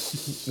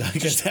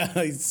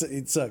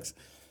 It sucks.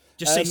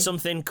 Just say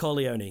something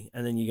Corleone,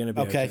 and then you're gonna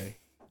be okay.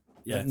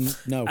 Yeah.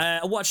 No.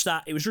 I watched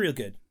that. It was real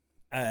good.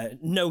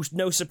 No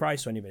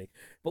surprise to anybody.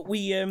 But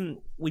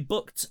we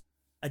booked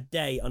a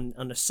day on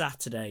a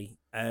Saturday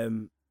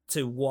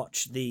to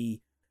watch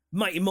the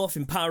Mighty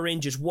Morphin Power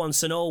Rangers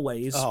Once and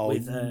Always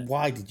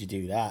why did you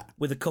do that?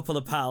 with a couple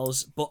of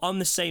pals. But on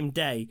the same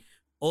day,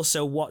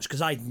 also watch,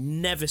 because I'd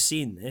never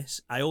seen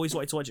this. I always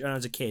wanted to watch it when I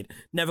was a kid.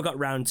 Never got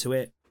round to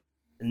it,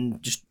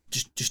 and just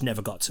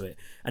never got to it.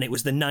 And it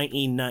was the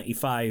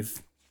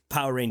 1995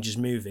 Power Rangers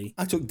movie.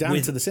 I took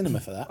Dan to the cinema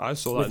for that. I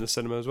saw that in the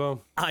cinema as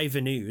well.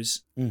 Ivan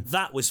Ooze.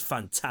 That was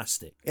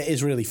fantastic. It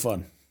is really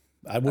fun.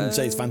 I wouldn't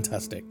say it's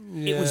fantastic.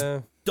 It was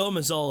dumb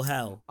as all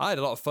hell. I had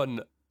a lot of fun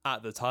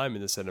at the time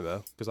in the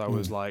cinema because I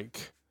was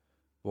like,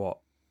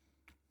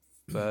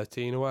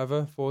 13 or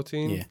whatever,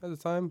 14 Yeah. at the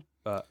time.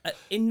 But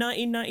In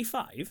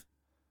 1995?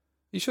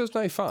 you sure it's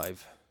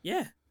 95?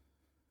 Yeah.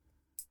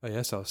 Oh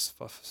yes, I was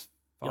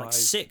You're like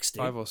 6,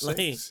 dude. 5 or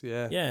 6.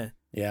 Like, yeah.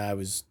 Yeah, I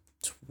was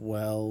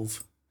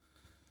 12.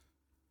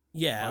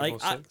 Yeah, 5 like or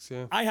 6,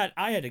 yeah. I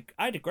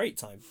had a great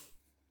time.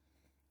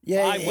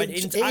 Yeah, I went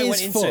into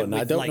it fun. with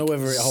I don't like know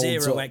whether it holds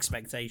zero up.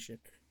 expectation.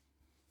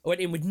 I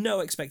went in with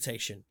no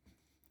expectation.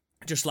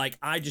 Just like,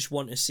 I just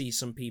want to see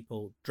some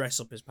people dress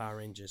up as Power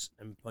Rangers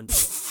and punch.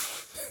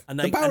 And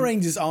The Power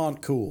Rangers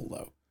aren't cool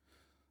though.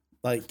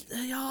 Like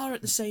they are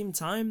at the same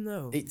time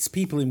though. it's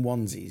people in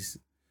onesies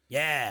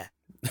Yeah.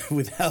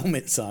 with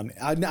helmets on.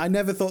 I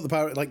never thought the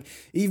Power like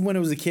even when I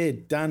was a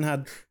kid, Dan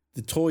had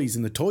the toys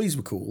and the toys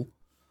were cool.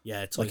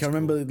 Yeah, it's Like I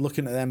remember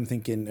looking at them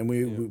thinking, and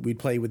we'd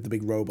play with the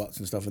big robots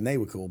and stuff, and they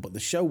were cool. But the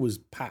show was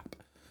pap.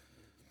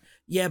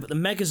 Yeah, but the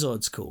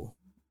Megazord's cool.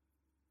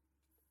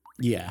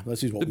 Yeah,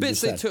 that's just what The we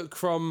bits just they said. took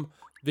from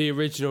the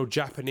original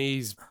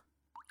Japanese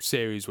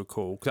series were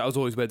cool because that was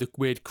always where the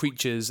weird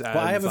creatures and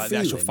I have a like, the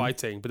actual feeling-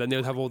 fighting. But then they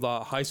would have all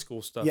that high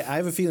school stuff. Yeah, I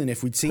have a feeling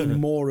if we'd seen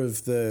more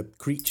of the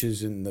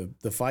creatures and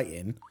the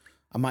fighting,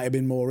 I might have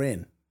been more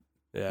in.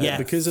 Yeah.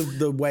 Because of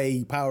the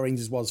way Power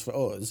Rangers was for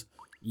us,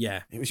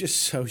 Yeah. it was just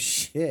so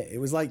shit. It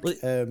was like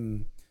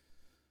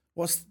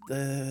what's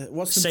the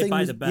Saved thing by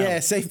with- the Bell. Yeah,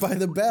 Saved by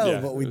the Bell,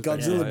 Yeah, but with it was like-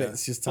 Godzilla yeah.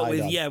 bits just But tied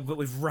with on. but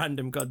with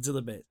random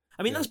Godzilla bits.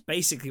 I mean, that's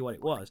basically what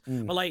it was.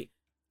 But like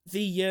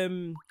the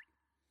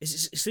I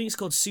think it's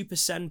called Super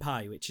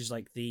Senpai, which is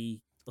like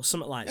or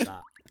something like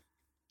that.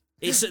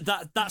 It's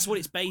that's what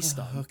it's based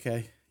on.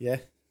 Okay, yeah.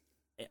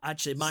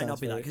 Actually, it might Sounds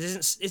not be that very-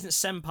 because isn't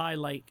senpai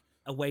like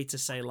a way to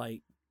say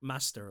like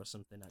master or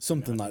something? Actually?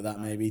 Something No, like that,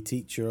 no. maybe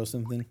teacher or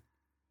something.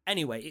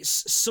 Anyway,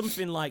 it's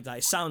something like that.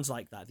 It sounds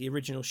like that. The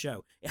original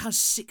show. It has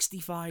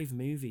 65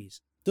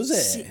 movies. Does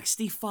it?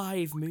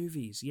 65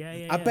 movies.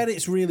 Yeah. I bet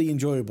it's really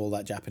enjoyable,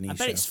 that Japanese I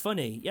bet show. it's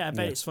funny. Yeah, I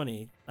bet Yeah. it's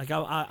funny. Like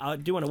I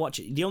do want to watch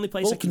it. The only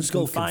place Bulk I can and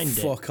Skull find can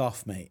it, fuck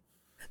off, mate.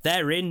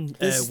 they're in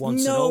There's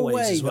Once no and Always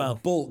way as well.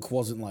 that Bulk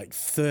wasn't like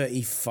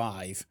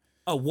 35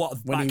 Oh,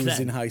 what when back he was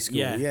then? in high school.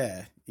 Yeah.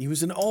 Yeah. He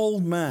was an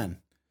old man.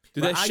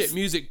 Did But their shit I've-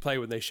 music play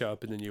when they show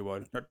up in the new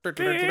one? Well,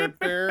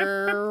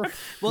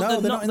 No,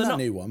 they're not in that not,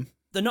 new one.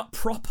 They're not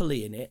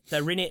properly in it.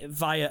 They're in it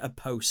via a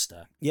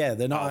poster. Yeah,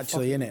 they're not Oh,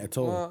 actually in it at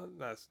all. Well,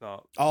 that's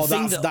not. Oh, The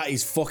thing that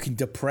is fucking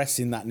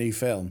depressing, that new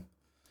film.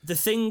 The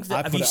thing that I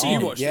have put you it seen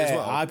on. it? watched it Yeah, as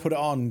well? I put it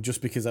on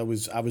just because I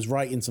was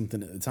writing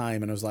something at the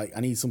time and I was like,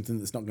 I need something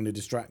that's not going to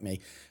distract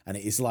me. And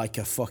it is like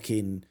a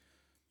fucking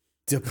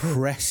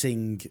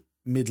depressing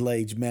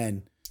middle-aged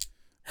men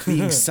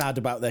being sad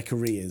about their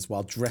careers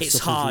while dressed It's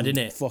up hard, as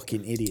innit?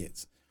 fucking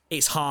idiots.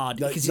 It's hard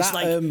Like, because that it's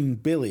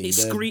like Billy, it,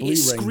 the Blue it Ranger,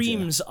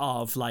 screams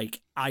of like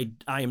I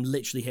am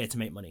literally here to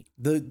make money.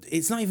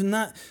 it's not even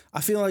that.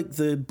 I feel like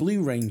the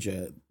Blue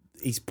Ranger,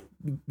 he's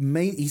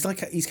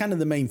kind of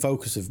the main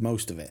focus of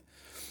most of it.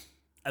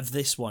 Of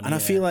this one, And I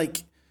yeah. feel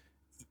like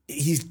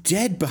he's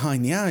dead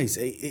behind the eyes.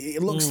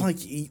 It looks like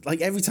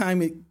like every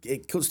time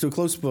it cuts to a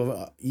close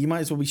up, you might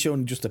as well be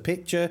showing just a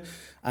picture,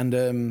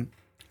 and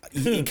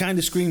it kind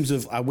of screams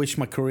of I wish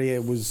my career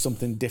was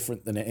something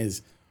different than it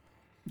is.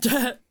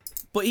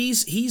 But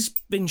he's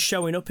been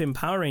showing up in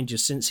Power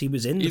Rangers since he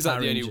was in the He's Power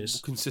like the only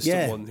Rangers. consistent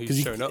Yeah, one because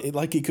who's shown up.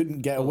 he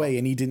couldn't get away,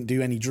 and he didn't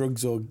do any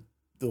drugs or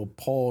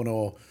porn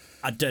or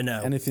I don't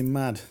know. anything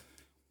mad.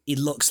 He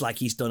looks like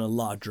he's done a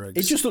lot of drugs.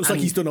 It just looks like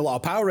And he's done a lot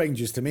of Power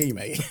Rangers to me,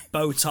 mate.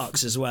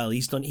 Botox as well.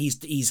 He's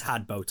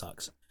had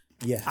Botox.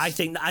 Yes, I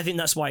think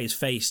that's why his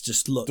face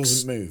just looks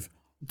doesn't move.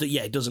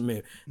 Yeah, it doesn't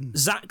move.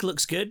 Zach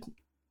looks good.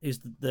 Who's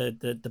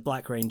the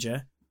Black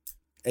Ranger?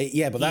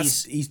 Yeah, but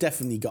he's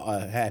definitely got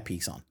a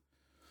hairpiece on.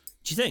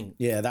 Do you think?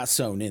 Yeah, that's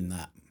sewn in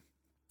that.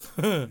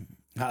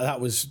 That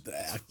was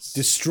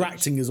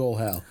distracting as all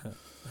hell.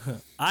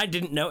 I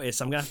didn't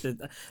notice. I'm gonna have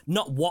to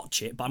not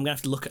watch it, but I'm gonna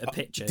have to look at a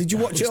picture. Did you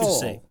watch just it to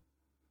see. all?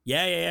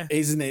 Yeah.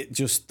 Isn't it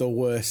just the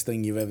worst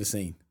thing you've ever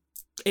seen?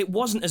 It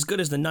wasn't as good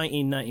as the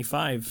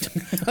 1995.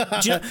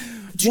 do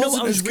you know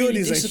what I was as really good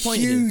is a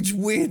disappointed in? huge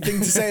weird thing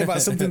to say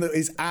about something that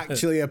is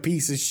actually a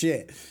piece of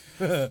shit.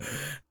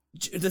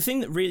 The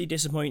thing that really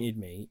disappointed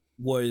me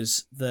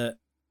was that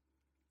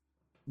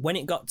when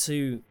it got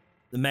to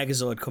the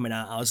Megazord coming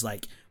out, I was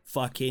like,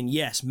 "Fucking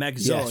yes,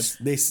 Megazord!"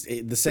 Yes,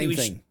 the same was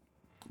thing.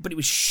 But it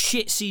was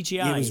shit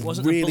CGI. It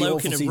wasn't really a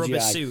bloke in awful a rubber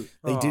CGI. suit.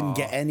 They didn't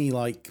get any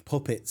like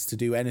puppets to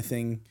do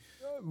anything.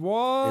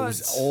 What? It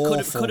was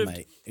awful,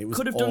 mate. It was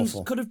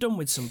awful. Could have done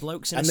with some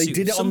blokes in And a they suit.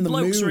 did it some on the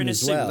blokes moon are in a as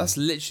suit. well. That's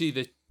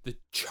literally the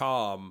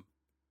charm.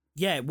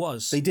 Yeah, it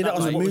was. They did That it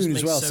on was the what moon as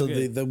makes well, it so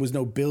good. there was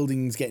no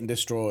buildings getting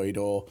destroyed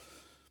or,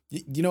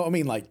 you know what I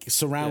mean? Like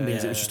surroundings,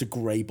 Yeah. it was just a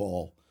grey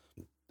ball,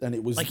 and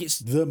it was Like, it's-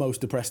 the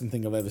most depressing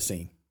thing I've ever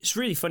seen. It's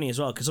really funny as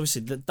well because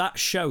obviously that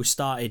show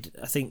started.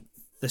 I think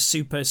the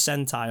Super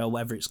Sentai or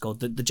whatever it's called,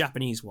 the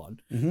Japanese one,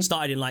 Mm-hmm.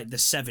 started in like the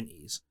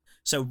 70s.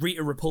 So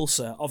Rita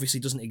Repulsa obviously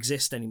doesn't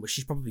exist anymore.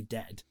 She's probably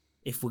dead.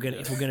 If we're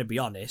gonna be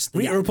honest,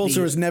 Rita The- Repulsa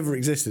the- has never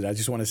existed. I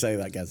just want to say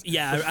that, guys.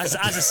 yeah, as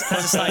I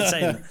started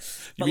saying, that. You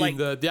but mean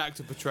like, the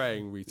actor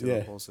portraying Rita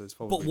Yeah. Repulsa is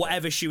probably but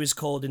whatever she was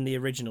called in the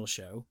original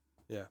show,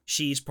 Yeah.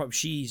 she's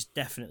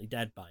definitely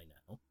dead by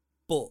now.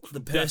 But the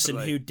person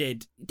Definitely. who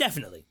did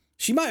definitely.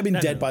 She might have been No,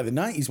 dead no. by the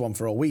 90s one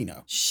for all we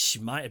know. She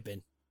might have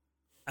been.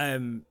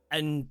 And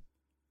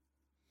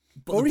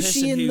but Or the is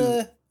she person in who,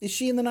 the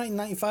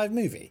 1995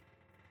 movie?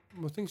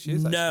 Well, I think she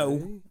is.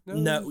 No,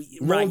 actually. no,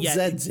 right? Lord Yeah,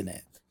 Zed's in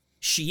it.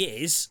 she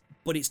is,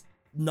 but it's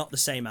not the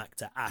same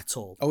actor at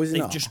all. Oh, is it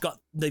they've not?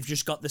 They've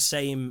just got the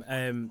same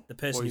the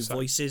person Voice who actor.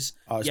 voices.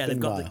 Oh, it's yeah, they've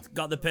been a got while.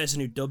 got the person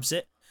who dubs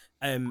it.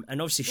 And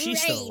obviously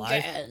she's still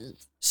alive.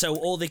 So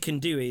all they can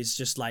do is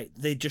just like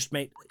they just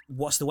make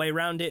what's the way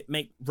around it?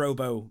 Make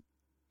Robo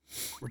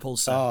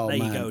Repulsor. Oh there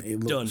man, you go. it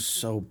looks Done.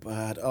 so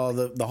bad. Oh,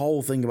 the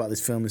whole thing about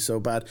this film is so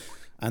bad,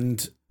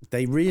 and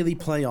they really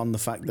play on the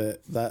fact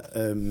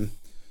that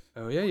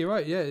Oh yeah, you're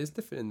right. Yeah, it's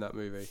different in that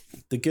movie.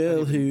 the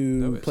girl who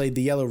notice. played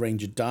the Yellow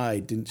Ranger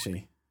died, didn't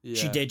she? Yeah.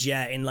 She did,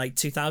 yeah, in like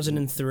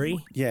 2003.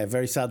 Yeah,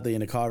 very sadly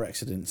in a car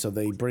accident. So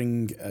they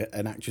bring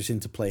an actress in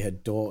to play her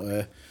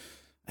daughter.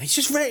 It's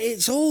just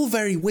it's all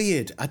very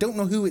weird. I don't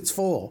know who it's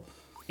for.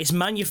 It's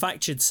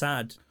manufactured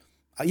sad.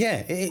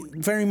 Yeah,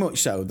 very much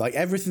so. Like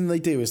everything they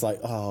do is like,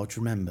 oh, do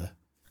you remember?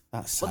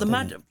 That's sad,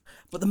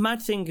 But the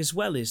mad thing as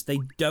well is they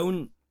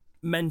don't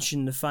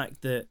mention the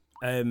fact that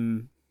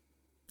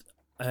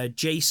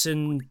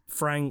Jason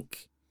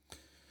Frank,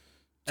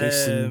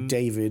 Jason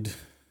David.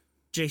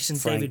 Jason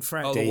Frank. David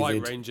Frank. Oh, the White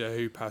David. Ranger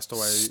who passed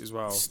away as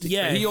well.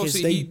 Yeah, But he 'cause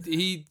also he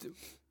just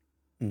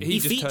turned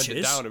it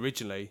features. down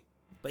originally.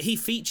 But he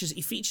features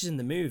in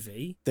the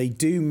movie. They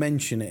do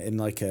mention it in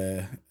like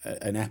an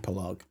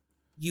epilogue.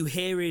 You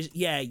hear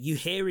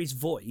his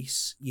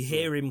voice. You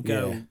hear him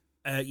go.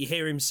 You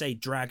hear him say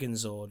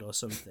Dragonzord or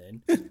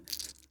something.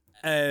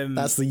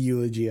 That's the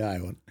eulogy I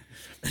want.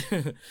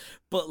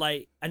 But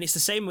like, and it's the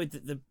same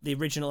with the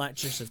original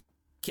actress of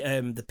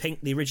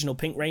the original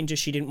Pink Ranger.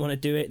 She didn't want to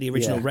do it. The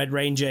original Yeah. Red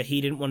Ranger,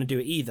 he didn't want to do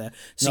it either.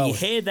 So No, you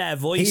hear their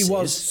voices. He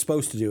was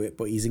supposed to do it,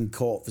 but he's in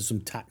court for some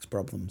tax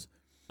problems.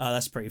 Oh,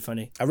 that's pretty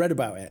funny. I read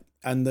about it,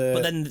 and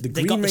But then the they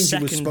Green got the Ranger was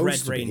second supposed Red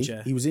to be.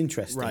 Ranger. He was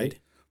interested, Right.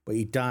 but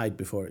he died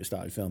before it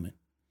started filming,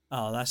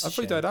 Oh, that's a I thought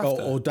he shame. died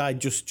after. or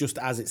died just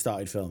as it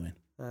started filming.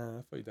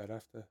 I thought he died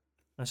after.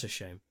 That's a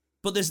shame.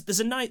 But there's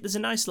a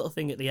nice little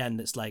thing at the end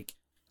that's like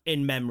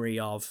in memory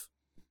of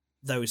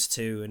those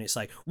two, and it's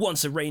like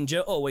once a Ranger,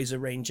 always a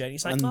Ranger. And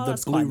it's like, And oh, the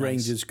that's Blue quite nice.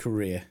 Ranger's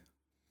career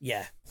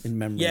Yeah, in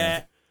memory. yeah.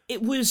 of.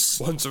 It was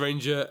Once a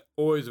Ranger,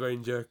 always a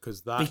Ranger,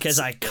 because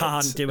I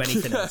can't do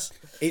anything else.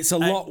 It's a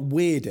lot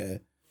weirder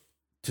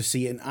to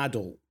see an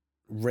adult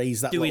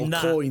raise that Doing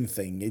little that. coin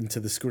thing into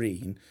the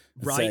screen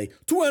and Right. say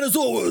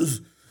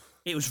 "Tyrannosaurus."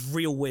 It was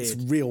real It's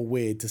weird. real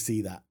weird to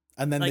see that,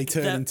 and then they Like,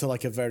 turn that- into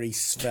like a very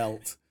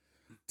svelte,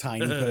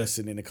 tiny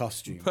person in a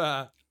costume.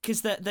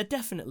 Because they're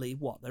definitely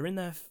what they're in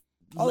their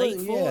Oh, late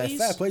yeah, 40s.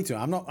 fair play to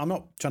them. I'm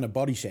not trying to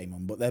body shame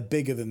them, but they're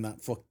bigger than that.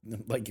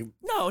 Like,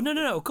 No,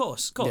 of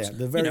course. yeah,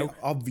 they're very You know,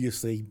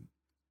 obviously.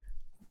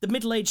 the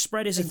middle age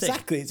spread is a thing.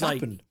 Exactly, it's Like-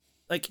 happened.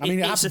 Like I mean,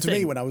 it it's a happened to me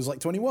thing. when I was like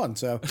 21.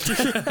 So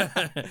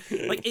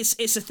Like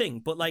it's a thing,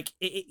 but like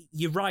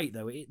you're right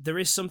though. There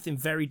is something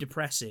very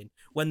depressing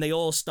when they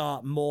all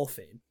start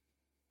morphing,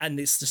 and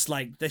it's just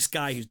like this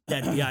guy who's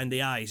dead behind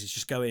the eyes is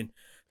just going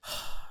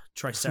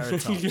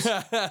Triceratops.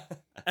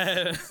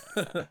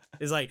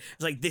 It's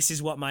like this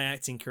is what my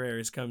acting career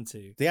has come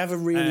to. they have a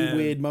really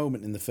weird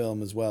moment in the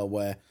film as well,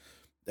 where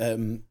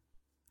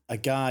a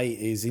guy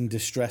is in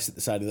distress at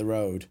the side of the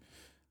road,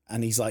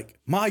 and he's like,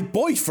 "My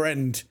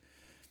boyfriend,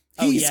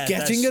 he's yeah,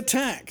 getting that's-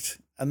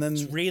 attacked," and then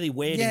It's really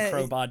weird and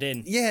crowbarred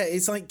in. Yeah,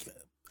 it's like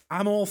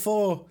I'm all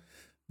for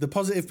the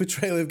positive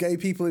portrayal of gay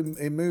people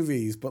in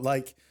movies, but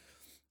like,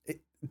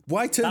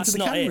 why turn That's to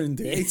the not camera it. and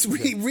do it? It's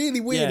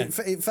really weird.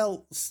 Yeah. It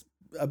felt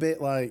a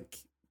bit like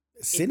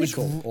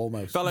cynical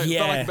almost. Felt like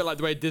Yeah. a bit like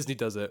the way Disney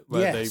does it,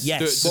 where Yes. they do it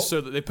Yes. just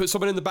so that they put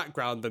someone in the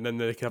background and then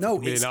they can have No, like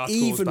a million it's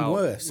articles even about.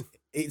 worse.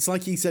 It's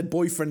like he said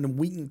boyfriend and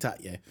winked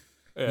at you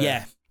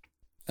Yeah.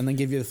 and then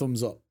give you the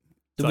thumbs up.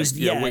 There was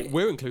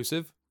we're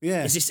inclusive,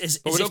 Yeah. Is this as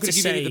but we're not if going to to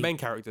give you any say of the main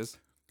characters.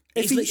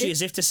 it's If he- literally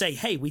as if to say,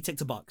 hey, we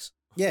ticked a box.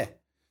 Yeah.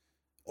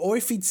 Or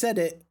if he'd said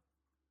it,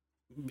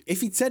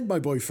 if he'd said my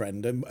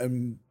boyfriend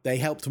and they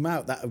helped him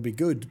out, that would be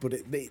good. But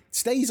it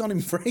stays on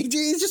him for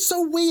ages. It's just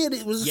so weird.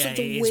 It was Yeah, such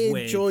it a is weird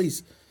weird.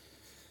 choice.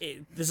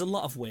 There's a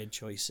lot of weird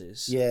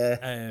choices. Yeah.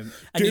 And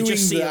Doing you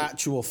just see the it-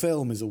 actual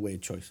film is a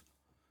weird choice.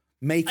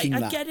 Making I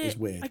that get is it.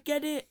 weird. I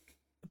get it.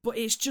 But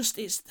it's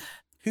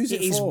Who's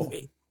it is- for?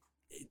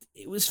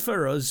 It was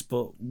for us,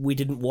 but we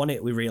didn't want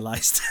it, we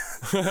realised.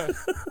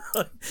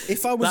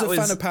 If I was that a fan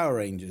was- of Power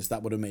Rangers,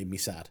 that would have made me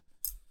sad.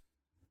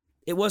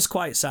 It was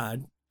quite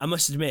sad, I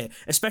must admit,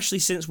 especially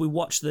since we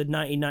watched the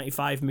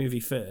 1995 movie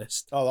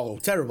first. Oh,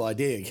 terrible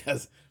idea,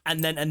 guys.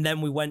 And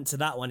then we went to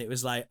that one. It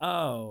was like,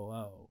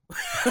 oh.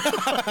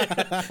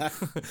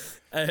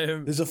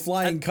 There's a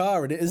flying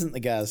car in it, isn't there,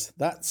 Gaz?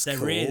 That's There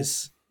cool.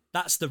 is.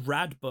 That's the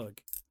rad bug.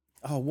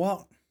 Oh,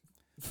 what?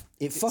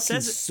 It fucking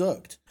says it-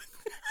 sucked.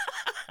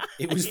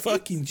 It was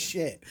fucking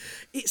shit.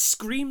 It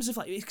screams of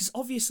like, because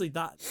obviously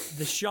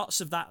the shots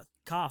of that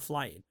car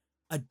flying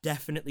are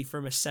definitely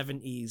from a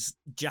 70s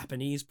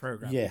Japanese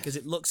program Yeah. because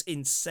it looks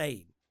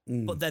insane.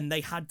 But then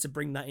they had to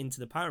bring that into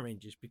the Power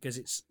Rangers because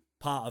it's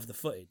part of the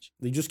footage.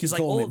 They just keep It's like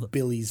calling all the- it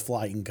Billy's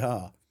flying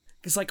car.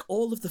 Because like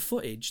all of the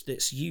footage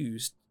that's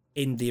used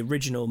in the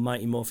original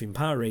Mighty Morphin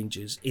Power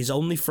Rangers is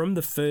only from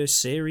the first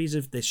series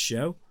of this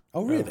show.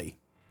 Oh, really?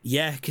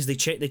 Yeah, because they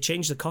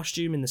changed the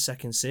costume in the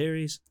second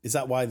series. Is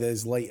that why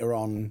there's later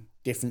on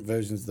different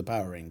versions of the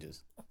Power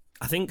Rangers?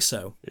 I think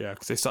so. Yeah,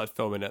 because they started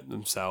filming it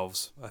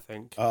themselves, I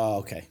think. Oh,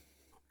 okay.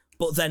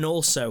 But then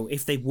also,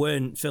 if they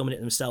weren't filming it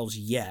themselves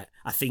yet,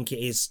 I think it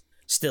is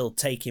still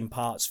taking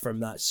parts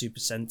from that Super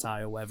Sentai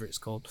or whatever it's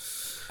called.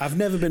 I've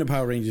never been a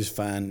Power Rangers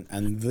fan,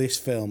 and this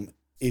film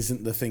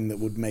isn't the thing that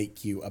would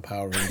make you a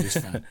Power Rangers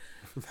fan.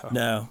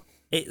 No.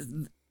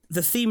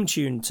 The theme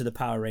tune to the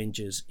Power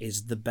Rangers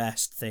is the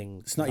best thing.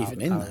 It's not about even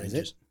the in Power there, is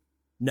Rangers. it?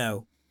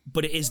 No,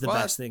 but it is the What?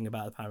 best thing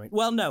about the Power Rangers.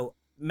 Well, no,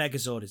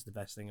 Megazord is the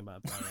best thing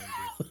about Power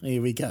Rangers.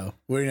 Here we go.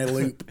 We're in a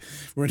loop.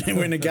 we're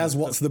in a Gaz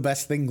what's the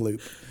best thing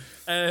loop.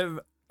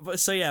 But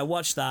so yeah,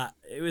 watch that.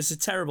 It was a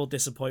terrible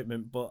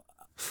disappointment, but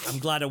I'm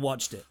glad I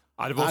watched it.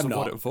 I'd have also I'm bought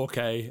not. it in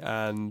 4K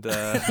and Even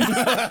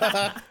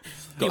I'm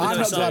though not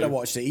it's glad I on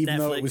watched it, even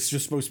though it Netflix. was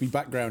just supposed to be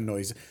background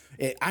noise.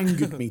 It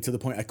angered me to the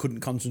point I couldn't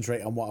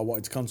concentrate on what I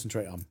wanted to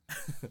concentrate on.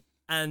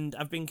 And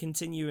I've been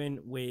continuing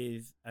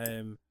with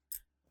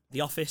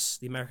The Office,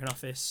 The American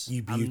Office.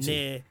 You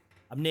beauty.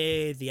 I'm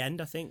near the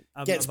end, I think.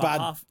 I'm Gets about bad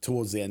half.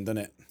 towards the end, doesn't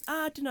it?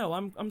 I don't know.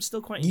 I'm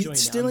still quite enjoying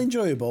It's it. still I'm-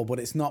 enjoyable, but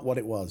it's not what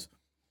it was.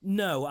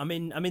 No, I'm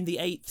in the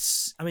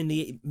eighth. I'm in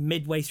the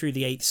midway through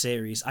the 8th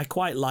series. I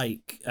quite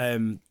like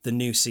the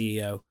new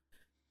CEO.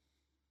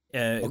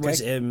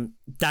 Was it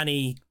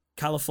Danny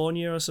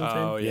California or something?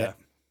 oh yeah.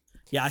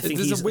 Yeah, I think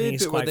There's he's, a weird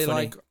he's bit where quite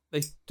they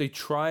funny. they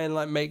try and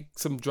like make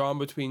some drama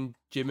between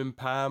Jim and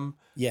Pam,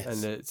 Yes.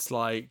 and it's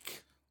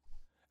like,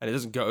 and it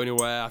doesn't go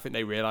anywhere. I think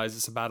they realize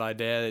it's a bad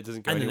idea. And it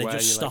doesn't go And then they anywhere.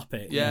 just and you're stop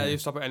like, it. Yeah, you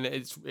stop it, and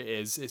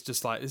it's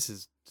just like this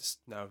is just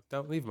no,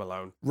 don't leave him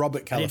alone.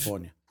 Robert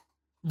California.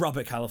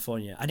 Robert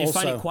California. I did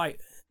find Also- it quite.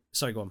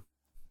 Sorry, go on.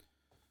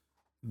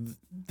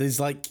 There's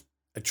like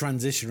a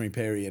transitionary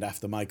period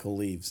after Michael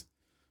leaves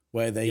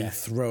where they Yeah.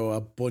 throw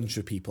a bunch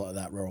of people at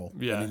that role.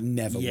 Yeah. And it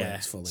never Yeah.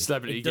 works fully.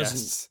 Celebrity It doesn't-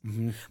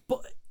 guests.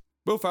 But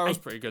Will Ferrell's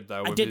I- pretty good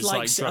though. I With did his, like. like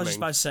I was drumming. just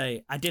about to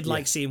say. I did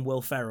like seeing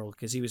Will Ferrell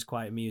because he was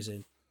quite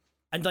amusing.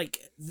 And like,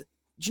 do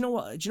you know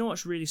what? Do you know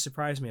what's really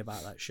surprised me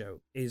about that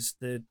show is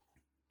the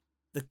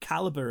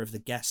caliber of the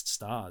guest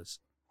stars.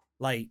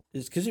 Like,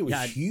 It's because it was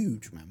Yeah.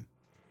 huge, man.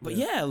 but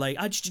yeah, like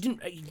I just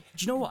didn't. Do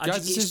you know what? I Guys,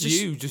 just, this it's is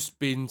just, you just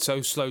being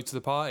so slow to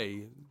the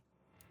party.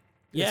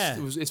 Yeah,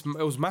 it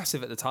was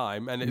massive at the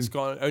time, and it's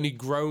gone only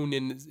grown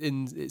in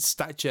its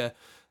stature.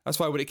 That's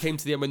why when it came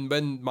to the end,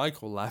 when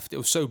Michael left, it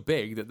was so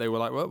big that they were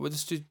like, "Well, we'll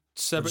just do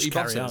celebrity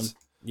carry bosses."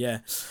 on. Yeah,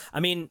 I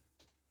mean,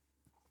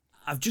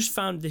 I've just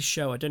found this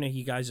show. I don't know if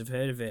you guys have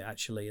heard of it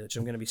actually, which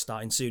I'm going to be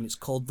starting soon. It's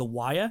called The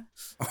Wire.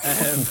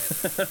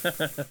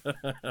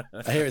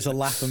 I hear it's a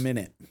laugh a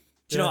minute. Do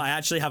you know what? I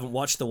actually haven't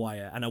watched The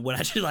Wire, and I would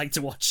actually like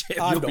to watch it.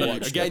 I've not Be-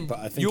 watched again, it, but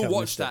I think you'll I've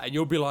watch missed that it. and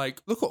you'll be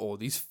like, "Look at all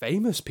these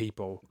famous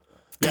people."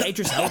 Yeah,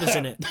 Idris Elba's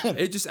in it.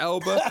 Idris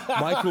Elba,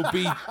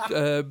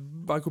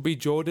 Michael B.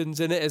 Jordan's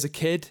in it as a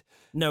kid.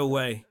 No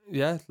way.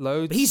 Yeah,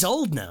 loads. But he's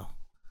old now.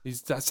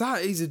 He's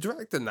a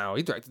director now.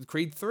 He directed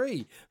Creed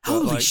 3. But,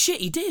 Holy like,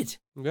 shit, he did.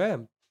 Yeah,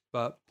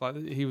 but like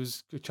he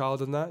was a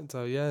child in that.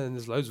 So yeah, and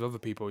there's loads of other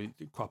people who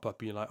crop up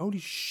and you're like, holy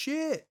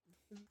shit.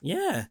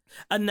 Yeah,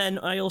 and then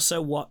I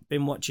also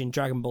been watching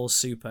Dragon Ball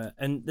Super,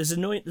 and there's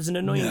an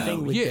annoying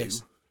thing with you?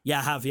 this. Yeah,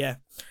 I have. Yeah,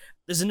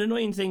 there's an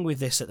annoying thing with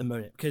this at the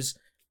moment because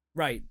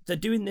they're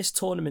doing this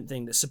tournament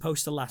thing that's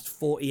supposed to last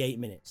 48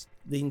 minutes.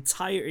 The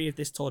entirety of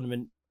this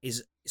tournament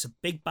it's a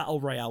big battle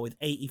royale with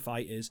 80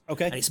 fighters.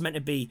 Okay. and it's meant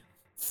to be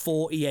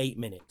 48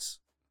 minutes.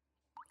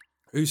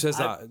 Who says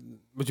that?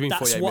 What do you mean?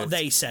 That's 48 what minutes?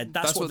 they said.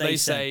 That's what they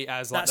say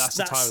as like that's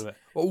the time limit.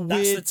 What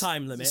that's the weird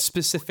time limit.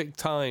 Specific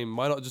time.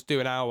 Why not just do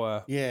an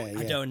hour? Yeah,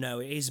 I don't know.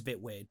 It is a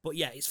bit weird, but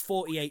yeah, it's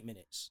 48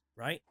 minutes,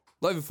 right?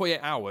 Not even 48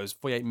 hours.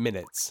 48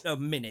 minutes. No,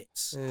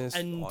 minutes. It's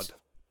and odd.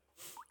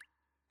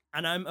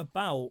 and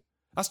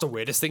That's the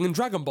weirdest thing in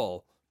Dragon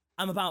Ball.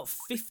 I'm about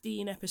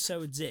 15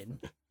 episodes in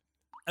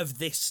of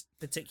this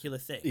particular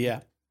thing,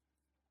 Yeah.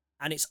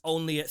 and it's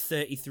only at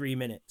 33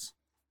 minutes.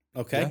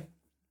 Okay. Yeah.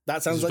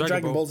 That sounds This is like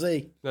Dragon Dragon Ball. Ball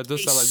Z. That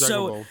does sound like It's Dragon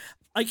so- Ball.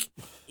 Like,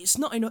 it's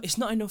not enough. It's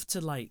not enough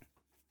to like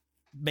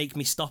make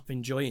me stop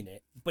enjoying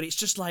it, but it's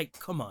just like,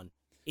 come on,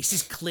 this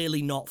is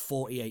clearly not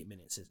 48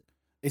 minutes, is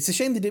It's a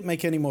shame they didn't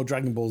make any more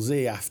Dragon Ball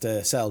Z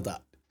after Cell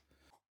died.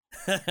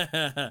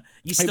 it?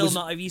 You still was,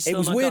 not? Have you still it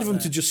was not weird got of them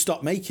there? to just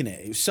stop making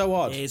it. It was so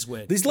odd. It is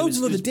weird. There's It loads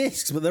was- of it other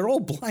discs, but they're all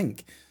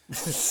blank.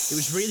 It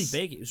was really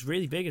big. It was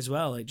really big as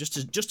well. Like just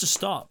to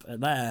stop at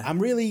there. I'm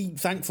really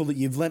thankful that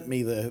you've lent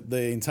me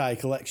the entire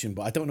collection,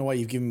 but I don't know why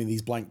you've given me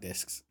these blank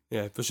discs.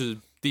 Yeah, versus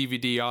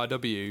DVD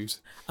RWs.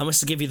 I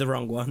must have give you the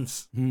wrong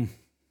ones.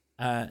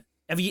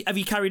 Have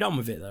you carried on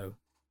with it though?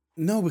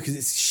 No, because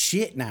it's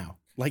shit now.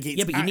 Like it's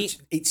Yeah, but you need-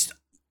 it's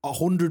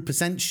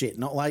 100% shit,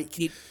 not like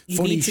You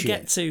funny need to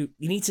shit.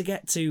 you need to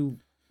get to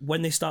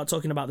when they start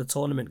talking about the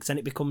tournament, because then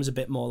it becomes a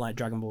bit more like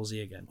Dragon Ball Z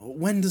again.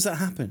 When does that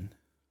happen?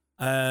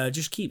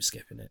 Just keep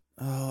skipping it.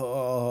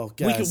 Oh,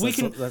 guys,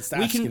 that's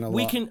asking a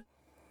lot.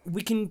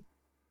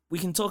 we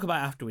can talk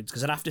about it afterwards,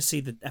 because I'd have to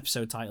see the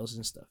episode titles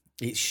and stuff.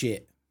 It's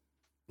shit.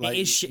 It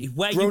is shit.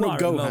 Where you Grown are Up at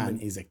the Gohan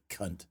moment. is a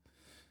cunt.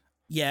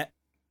 Yeah,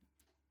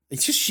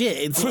 It's just shit.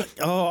 It's like,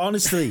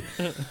 honestly,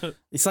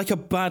 it's like a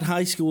bad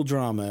high school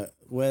drama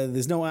where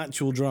there's no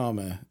actual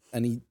drama,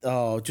 and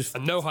just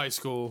And no high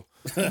school.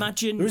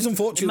 imagine there is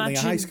unfortunately a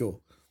high imagine-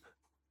 school.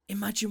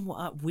 Imagine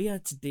what we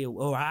had to deal,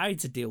 or I had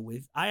to deal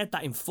with. I had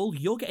that in full.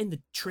 You're getting the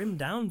trimmed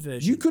down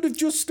version. You could have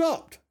just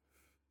stopped.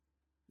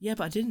 Yeah,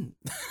 but I didn't.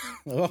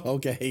 Oh,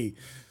 okay.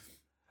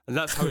 And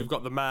that's how we've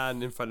got the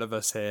man in front of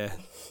us here.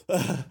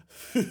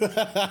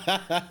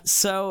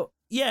 So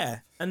yeah,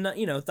 and that,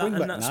 that, Bring and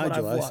back that's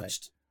Nigel, what I've I say.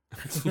 watched.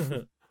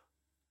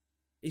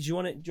 Do you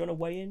want to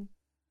weigh in?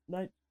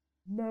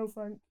 No,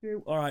 thank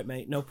you. All right,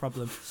 mate, no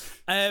problem.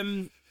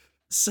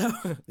 So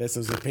There's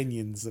those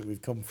opinions that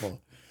we've come for.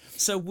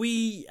 so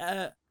we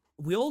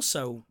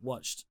also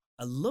watched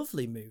a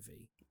lovely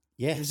movie.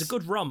 Yes. It was a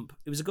good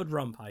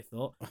romp. I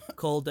thought,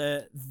 called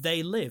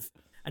They Live.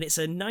 And it's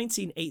a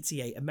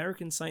 1988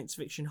 American science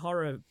fiction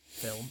horror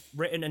film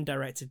written and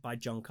directed by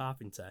John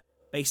Carpenter,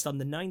 based on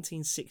the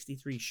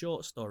 1963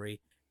 short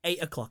story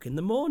 8 O'Clock in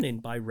the Morning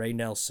by Ray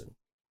Nelson.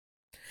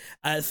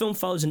 The film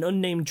follows an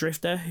unnamed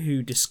drifter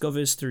who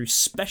discovers through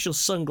special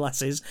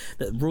sunglasses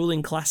that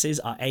ruling classes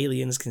are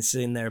aliens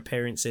concealing their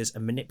appearances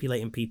and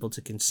manipulating people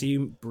to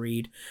consume,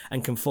 breed,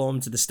 and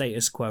conform to the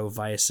status quo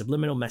via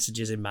subliminal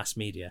messages in mass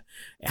media.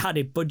 It had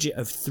a budget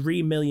of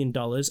 $3 million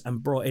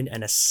and brought in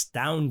an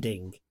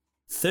astounding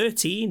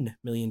 $13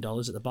 million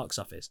at the box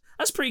office.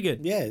 That's pretty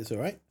good. Yeah, it's all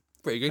right.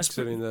 Pretty good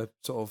considering the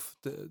sort of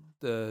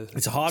the.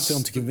 It's a hard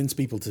film to convince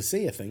people to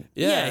see, I think.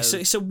 Yeah, so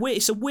it's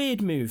a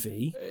weird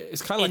movie.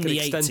 It's kind of like in an the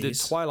extended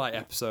 80s. Twilight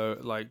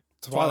episode, like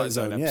Twilight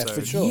Zone, yeah, episode.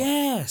 for sure.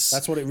 Yes,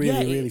 That's what it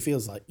really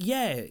feels like.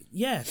 Yeah,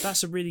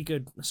 that's a really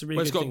good. That's a really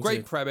Well, it's good got thing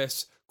great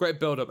premise, great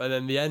build up, and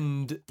then the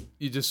end,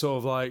 you just sort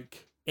of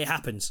like It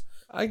happens.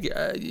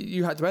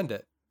 you had to end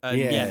it. And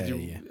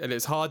Yeah. and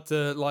it's hard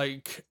to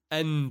like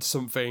end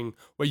something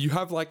where you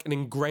have like an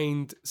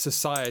ingrained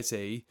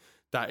society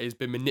that has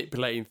been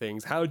manipulating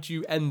things. How do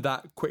you end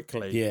that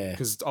quickly? Yeah.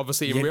 Because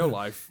obviously in Yeah, real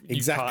life you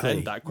exactly. can't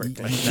end that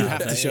quickly. You have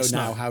to No, show it's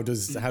now not. how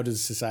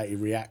does society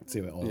react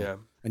to it all. Yeah.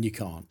 And you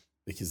can't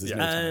because there's Yeah.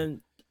 no time.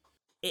 And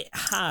it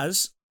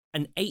has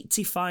an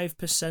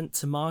 85%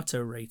 tomato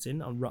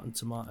rating on Rotten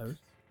Tomatoes.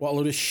 What a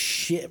load of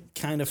shit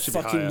kind of be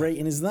fucking higher.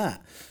 rating is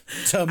that?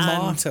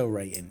 Tomato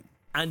rating.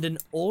 And an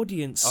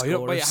audience Oh, you score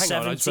don't, wait, of hang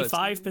on. I just realised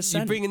 75%.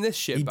 You're bringing this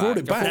shit He back. brought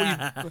it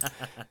I thought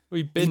back.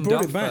 we binned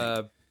brought off, it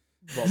back.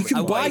 what You we- can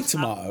I buy wanted-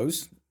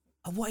 tomatoes.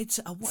 I wanted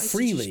to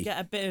Freely. just get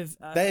a bit of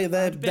They're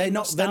not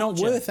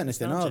nostalgia. worth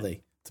anything, are Nostalgia.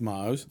 they?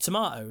 Tomatoes.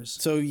 Tomatoes.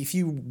 So if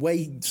you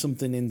weigh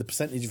something in the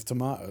percentage of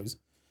tomatoes,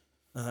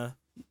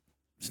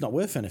 it's not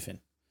worth anything.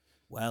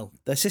 Well,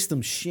 Their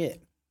system's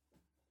shit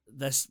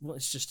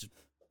it's just an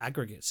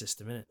aggregate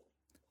system, isn't it?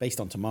 based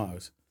on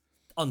tomatoes.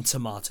 On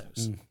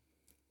tomatoes.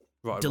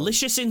 Right,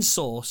 Delicious in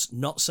sauce,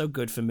 not so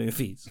good for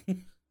movies.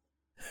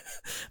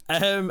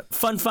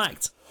 Fun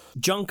fact: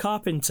 John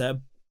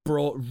Carpenter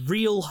brought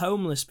real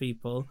homeless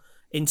people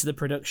into the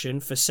production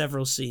for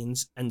several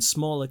scenes and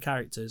smaller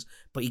characters,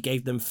 but he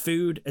gave them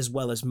food as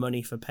well as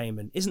money for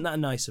payment. Isn't that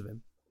nice of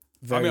him?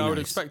 Very I would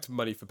nice. expect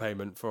money for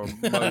payment from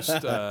most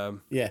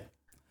Yeah.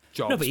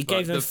 jobs. No, but he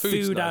gave them the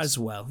food's food nice. as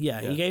well.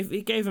 Yeah, Yeah.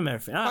 he gave them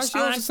everything.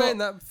 Actually, I was saying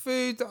that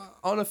food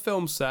on a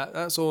film set,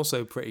 that's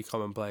also pretty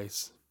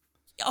commonplace.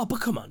 Oh,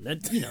 but come on,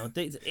 it's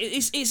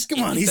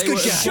Come on, he's They good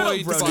were guy. Shut up,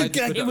 employed Brody. by Good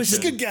guy. the It was a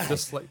production. good guy.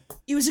 Just like,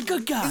 He was a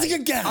good guy. He's a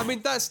good guy. I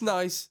mean, that's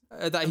nice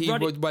that he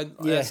Roddy- went,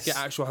 Yes. let's get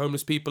actual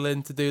homeless people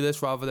in to do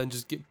this rather than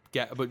just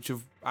get a bunch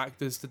of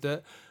actors to do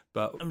it.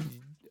 But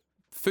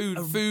food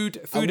and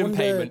wonder-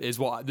 payment is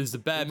what there's the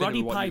bare minimum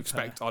Roddy what you Piper.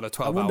 expect on a I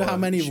 12-hour wonder how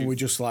many of them shoot. were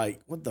just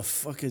like, what the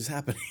fuck is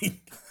happening?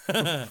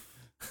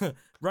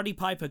 Roddy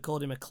Piper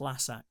called him a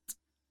class act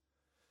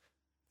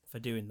for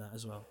doing that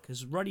as well,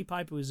 because Roddy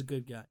Piper was a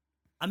good guy.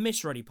 I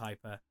miss Roddy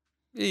Piper.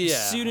 Yeah,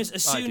 As soon I as do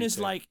too.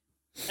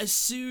 as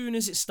soon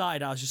as it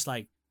started, I was just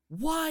like,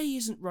 why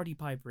isn't Roddy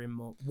Piper in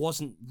more?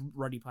 Wasn't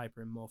Roddy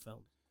Piper in more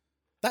films?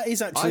 That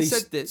is actually I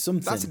said this.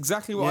 something. That's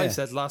exactly what I Yeah.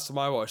 said last time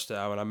I watched it.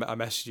 When I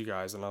messaged you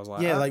guys and I was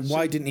like, Yeah, like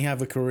why actually, didn't he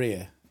have a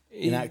career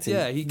in acting?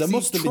 Yeah, there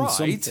must have been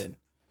tried. something.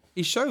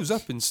 He shows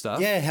up in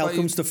stuff. Yeah, Hell Like,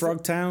 Comes to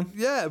Frogtown.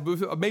 Yeah,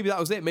 but maybe that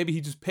was it. Maybe he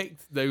just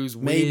picked those.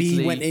 Maybe he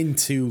weirdly- went in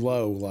too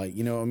low, like,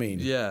 you know what I mean?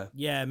 Yeah,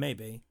 Yeah,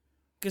 maybe.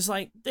 Because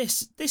like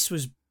this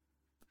was,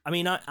 I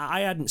mean, I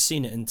hadn't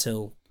seen it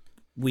until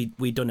we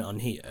done it on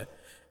here,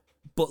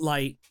 but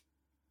like,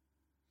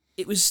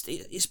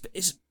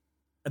 it's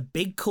a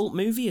big cult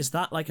movie. Is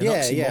that like an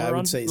Yeah, oxymoron? yeah, I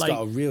would say it's like,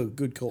 got a real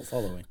good cult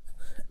following.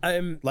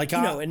 Like,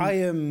 you know,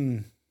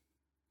 and-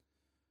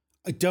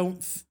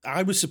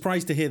 I was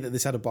surprised to hear that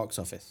this had a box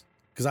office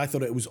because I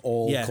thought it was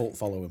all Yeah. cult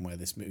following where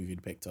this movie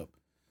had picked up.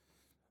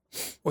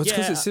 well, it's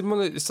because Yeah. it's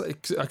similar. It's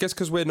like, I guess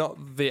because we're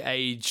not the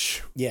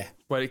age Yeah,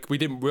 where we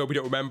don't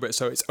remember it,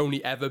 so it's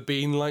only ever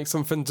been like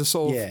something to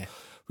sort of yeah.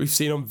 we've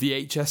seen on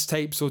VHS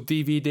tapes or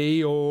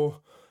DVD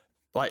or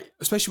like,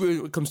 especially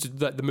when it comes to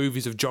the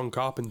movies of John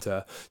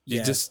Carpenter.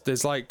 Yeah.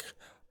 There's like,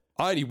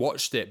 I only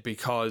watched it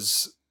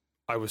because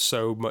I was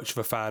so much of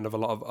a fan of a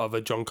lot of other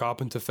John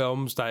Carpenter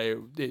films that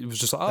it was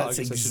just like, oh, That's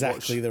I guess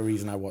exactly the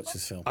reason I watched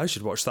this film. I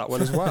should watch that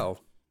one as well.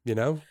 You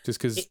know, just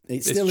because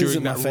It still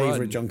isn't my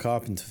favourite John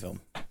Carpenter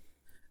film.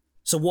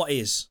 So what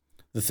is?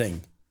 The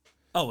Thing.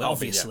 Oh,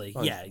 obviously,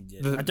 Like, yeah.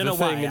 The, I don't know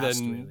why I Thing and asked,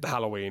 then really.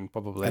 Halloween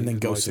probably, And then my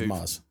Ghosts of two.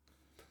 Mars.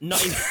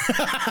 Not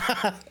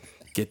even,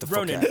 Get the fuck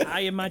Ronan, out.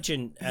 I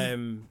imagine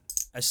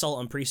Assault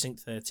on Precinct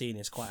 13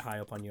 is quite high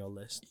up on your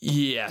list.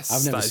 Yes,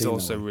 I've never that is seen that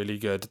also one. really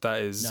good.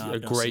 That is No, a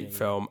I've not seen great it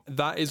film.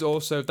 That is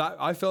also that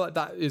I feel like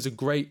that is a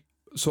great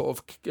sort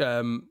of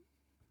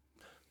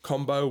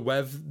combo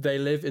where they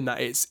live in that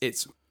it's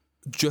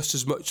just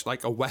as much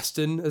like a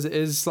western as it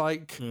is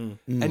like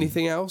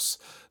anything else.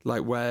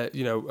 Like where,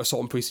 you know,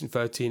 Assault on Precinct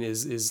 13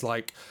 is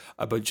like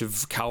a bunch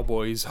of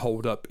cowboys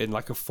holed up in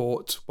like a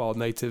fort while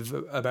Native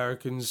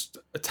Americans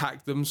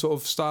attack them, sort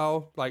of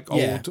style, like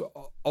Yeah.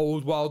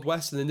 old Wild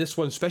West. And in this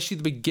one, especially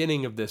the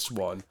beginning of this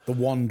one, The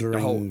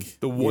wandering.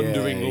 the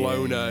wandering Yeah, yeah,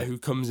 loner yeah. who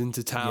comes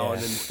into town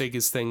Yeah. and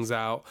figures things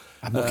out.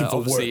 I'm looking for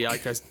obviously,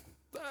 work.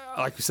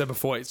 like we said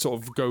before, it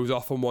sort of goes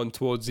off on one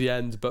towards the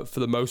end, but for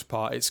the most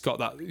part, it's got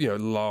that, you know,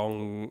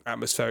 long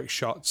atmospheric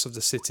shots of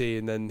the city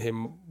and then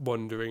him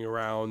wandering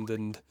around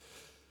and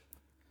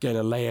getting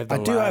a lay of the I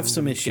do land have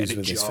some and issues getting a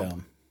with this job.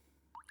 film.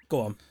 Go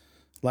on.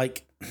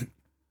 Like,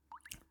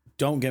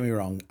 don't get me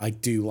wrong, I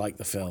do like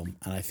the film,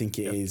 and I think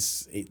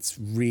it's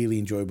really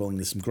enjoyable, and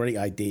there's some great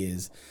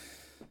ideas.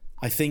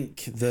 I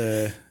think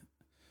the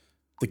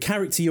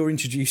character you're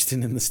introduced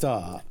in the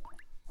start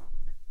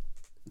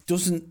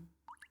doesn't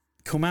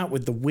come out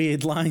with the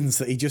weird lines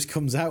that he just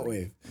comes out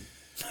with.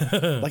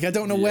 Like, I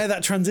don't know where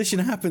that transition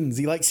happens.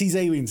 He like sees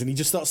aliens and he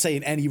just starts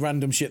saying any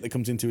random shit that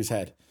comes into his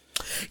head.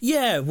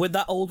 Yeah, with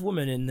that old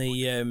woman in the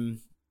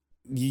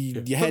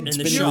Your head's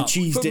In the been in shop.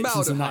 cheese Put dips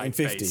since the Formaldehyde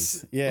 1950s.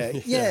 face.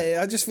 Yeah.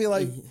 I just feel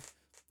like,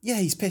 yeah,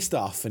 he's pissed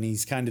off and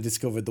he's kind of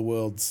discovered the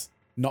world's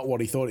not what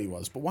he thought he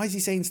was. But why is he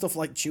saying stuff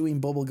like chewing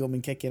bubblegum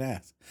and kicking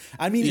ass?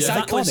 I mean, it's Yeah.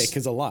 That iconic was-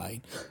 as a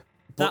line.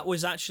 that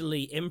was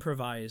actually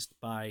improvised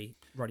by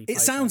Roddy Piper.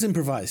 It sounds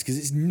improvised because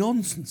it's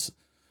nonsense.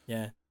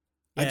 Yeah.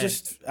 I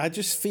Yeah.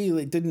 just feel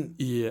it didn't.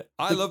 Yeah,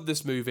 I love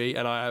this movie,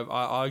 and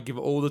I give it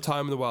all the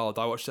time in the world.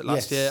 I watched it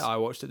last Yes. year. I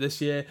watched it this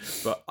year,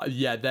 but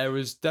yeah, there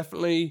was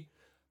definitely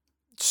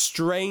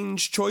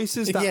strange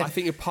choices that Yeah. I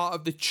think are part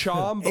of the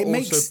charm, but It also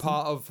makes-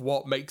 part of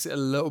what makes it a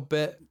little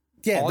bit.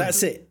 Yeah, odd.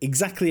 that's it.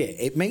 Exactly it.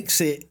 It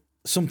makes it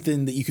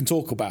something that you can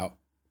talk about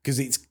because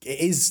it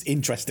is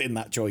interesting,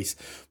 that choice.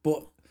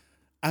 But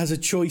as a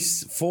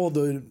choice for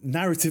the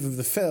narrative of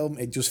the film,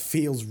 it just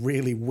feels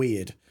really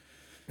weird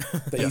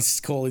that he's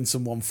calling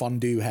someone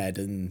fondue head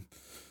and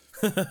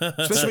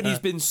Especially when he's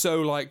been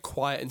so like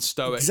quiet and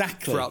stoic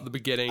Exactly. throughout the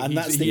beginning. And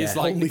that's the he's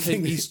like only Clint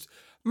thing that- East.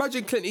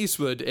 Imagine Clint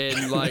Eastwood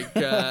in like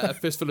A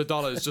Fistful of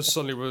Dollars just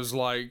suddenly was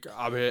like,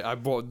 I'm here, I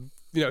bought,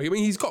 you know, I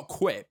mean, he's got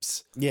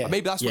quips. Yeah.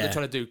 Maybe that's what Yeah. they're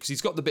trying to do because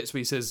he's got the bits where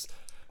he says,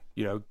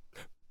 you know,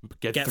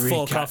 get Get 3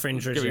 4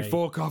 coffins Get me ready.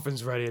 4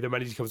 coffins ready. And then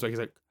when he comes back, he's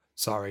like,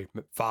 sorry,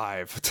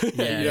 5. Yeah,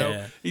 you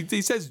know, yeah.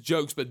 He says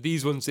jokes, but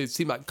these ones, it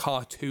seem like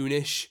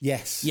cartoonish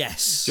yes.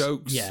 Yes.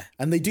 jokes. Yeah.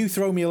 And they do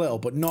throw me a little,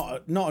 but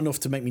not enough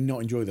to make me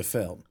not enjoy the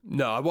film.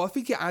 No, well, I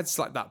think it adds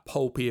like that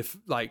pulpy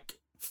like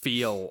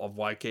feel of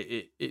like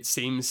it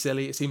seems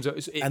silly. It seems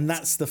And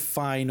that's the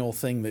final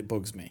thing that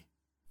bugs me.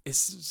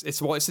 it's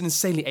an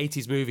insanely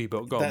 80s movie,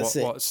 but go on, That's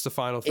it. what's the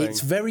final thing? It's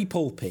very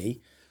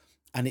pulpy,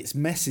 and its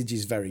message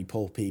is very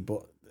pulpy,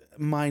 but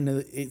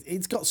minor.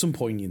 It's got some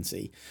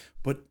poignancy,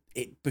 but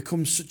it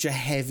becomes such a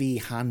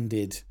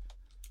heavy-handed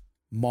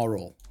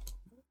moral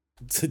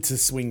to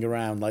swing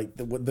around, like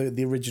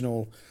the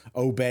original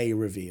Obey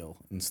reveal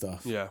and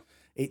stuff. Yeah.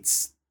 It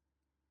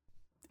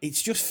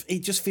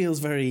just feels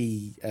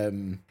very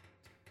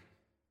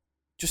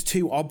just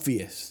too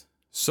obvious.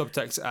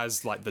 Subtext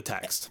as like the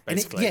text, And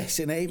basically.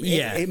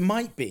 it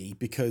might be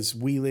because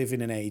we live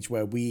in an age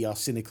where we are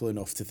cynical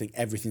enough to think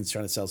everything's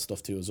trying to sell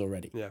stuff to us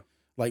already. Yeah.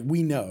 Like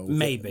we know that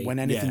Maybe. when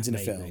anything's Yeah,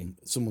 in a maybe. film,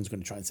 someone's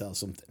going to try and sell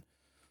something.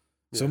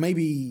 So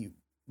maybe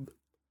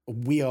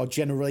we are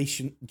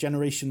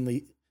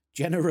generationally,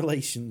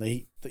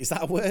 is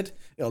that a word?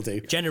 It'll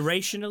do.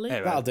 Generationally?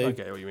 Anyway, That'll do. I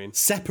get what you mean.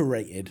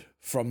 Separated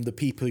from the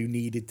people who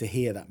needed to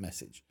hear that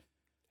message.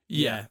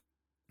 Yeah.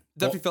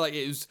 Definitely feel like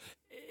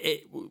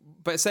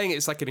but saying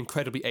it's like an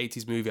incredibly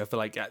 80s movie, I feel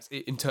like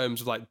in terms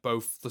of like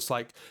both just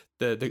like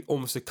the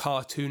almost the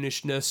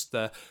cartoonishness,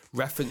 the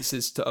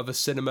references to other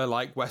cinema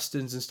like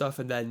westerns and stuff,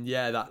 and then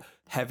that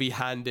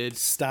heavy-handed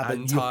Stab at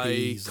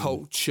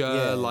anti-culture,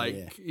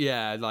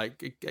 yuppies and-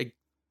 like a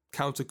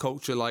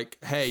counterculture, like,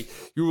 hey,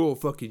 you're all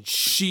fucking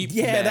sheep.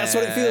 Yeah, that's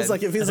what it feels man.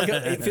 like.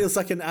 It feels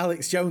like an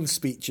Alex Jones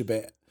speech a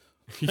bit.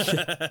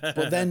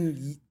 But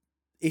then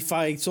if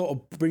I sort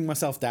of bring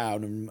myself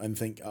down and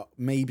think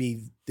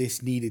maybe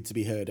this needed to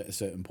be heard at a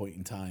certain point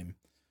in time,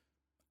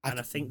 And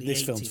I think the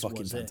this film's 80s fucking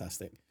was it.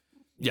 fantastic.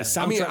 Yeah, The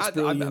I mean, soundtrack's I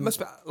brilliant. must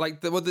be,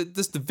 like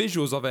just the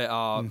visuals of it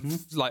are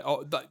like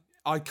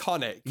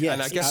iconic, Yes,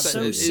 and I guess it's that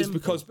so is simple.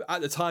 because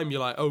at the time you're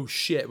like, oh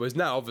shit. Whereas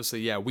now,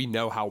 obviously, we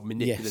know how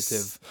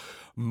manipulative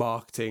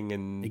marketing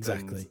and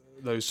Exactly.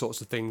 and those sorts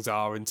of things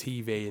are, and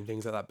TV and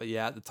things like that. But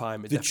at the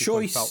time, it The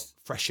definitely choice- felt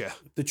fresher.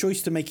 The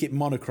choice to make it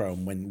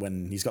monochrome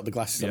when he's got the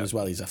glasses on Yeah. as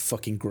well is a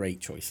fucking great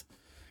choice.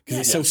 because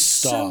it's so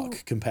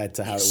stark compared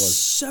to how it was.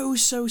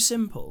 So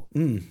simple.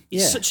 Yeah.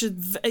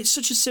 It's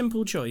such a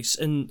simple choice,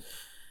 and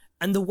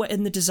the way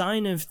and the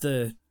design of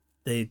the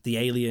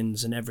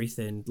aliens and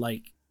everything,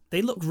 like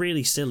they look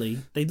really silly.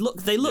 They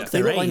look They look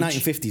their like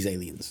age. 1950s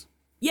aliens.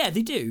 Yeah,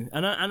 they do,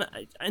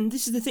 and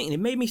this is the thing. It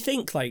made me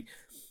think like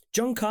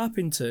John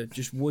Carpenter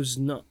just was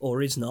not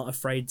or is not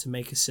afraid to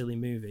make a silly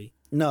movie.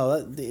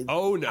 No,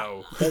 Oh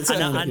no. that's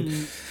And I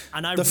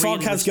the really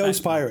Fog has respect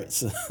ghost that.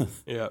 pirates.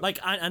 Yeah. Like,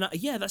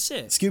 yeah, that's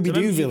it. Scooby-Doo I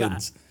remember you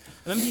villains.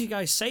 I remember you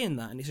guys saying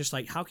that, and it's just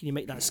like, how can you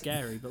make that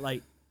scary? But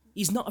like,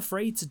 he's not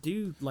afraid to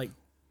do like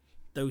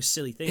those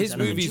silly things. His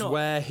And I mean, movies you know what?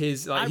 where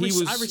his like I he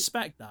was I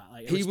respect that.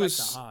 Like, I he respect was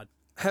that hard.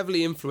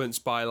 heavily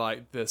influenced by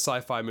like the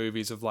sci-fi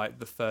movies of like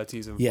the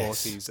 30s and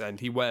Yes. 40s, and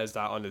he wears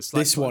that on his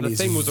sleeve. This one the is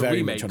thing was a very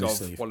remake much on his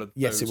of sleeve. one of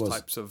Yes, those it was.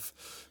 types of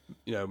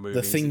movies.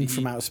 The Thing He-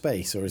 from Outer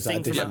Space, or is that a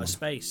Thing from different outer one?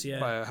 space, yeah.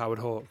 by Howard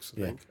Hawks, I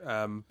Yeah.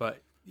 think.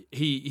 But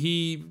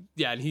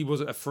and he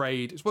wasn't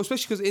afraid, well,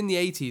 especially because in the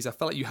 80s, I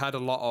felt like you had a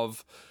lot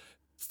of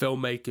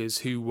filmmakers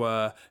who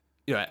were,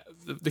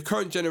 the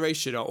current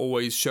generation are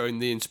always showing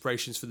the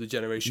inspirations for the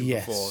generation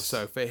Yes. before.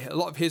 So for a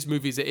lot of his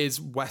movies, it is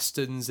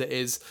westerns, it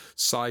is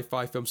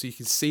sci-fi films. So you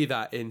can see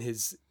that in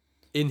his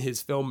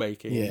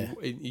filmmaking. Yeah.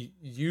 He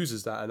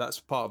uses that, and that's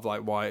part of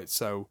like why it's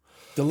so.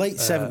 The late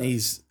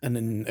 70s and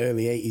then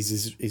early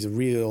 80s is a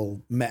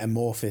real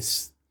metamorphic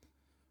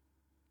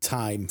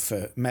time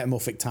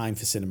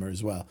for cinema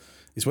as well.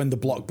 It's when the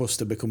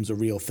blockbuster becomes a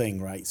real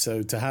thing, right?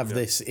 So to have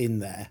this in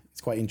there,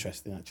 it's quite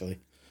interesting actually.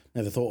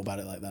 Never thought about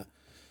it like that.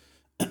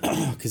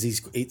 Because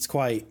it's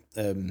quite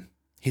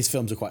his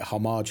films are quite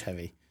homage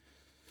heavy.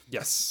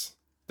 Yes.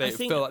 I They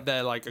think- feel like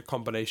they're like a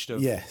combination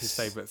of Yes. his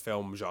favourite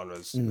film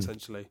genres, Mm.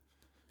 essentially.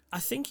 I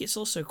think it's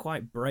also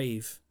quite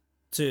brave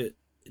to,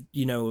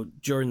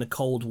 during the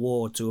Cold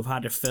War, to have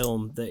had a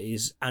film that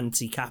is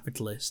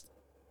anti-capitalist.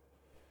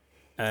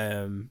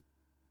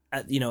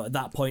 At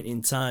that point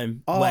in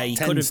time, Art where he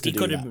could tends have, to he do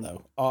could that have,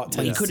 though. Art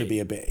Well, he tends to could- be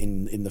a bit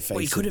in the face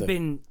he could of have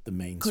been the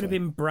main. could have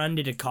been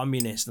branded a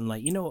communist and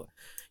like,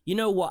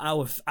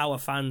 what our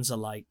fans are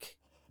like.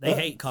 They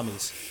hate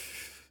commies.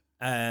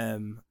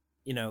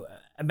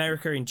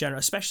 America in general,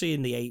 especially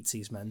in the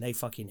 80s, man, they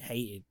fucking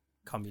hated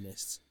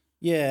communists.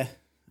 Yeah,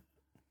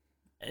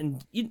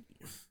 And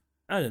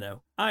I don't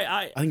know.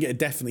 I I think it had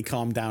definitely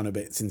calmed down a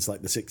bit since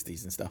like the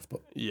 60s and stuff.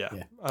 But Yeah.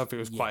 Yeah. I don't think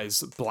it was quite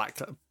as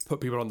put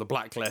people on the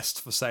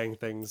blacklist for saying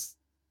things.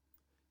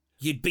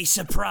 You'd be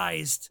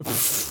surprised.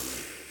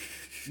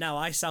 Now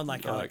I sound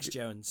like Like- Alex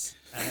Jones.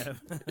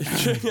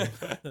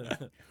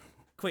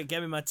 Quick,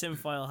 get me my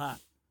tinfoil hat.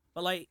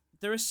 But like,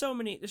 there are so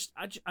many.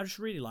 I just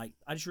really like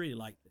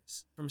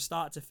this from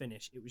start to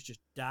finish. It was just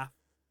daft,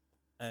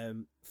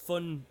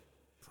 fun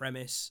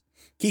premise.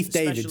 Keith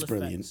special David's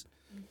brilliant. effects.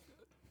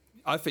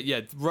 I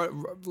think,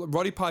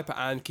 Roddy Piper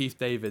and Keith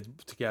David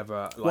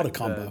together. Like, What a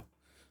combo.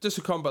 Just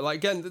a combo. Like,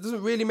 again, it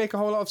doesn't really make a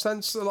whole lot of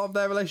sense, a lot of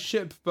their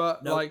relationship,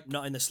 but No, like,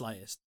 not in the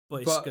slightest.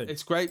 But it's but good.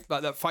 it's great.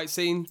 Like that fight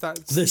scene.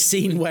 That's The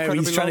scene where he's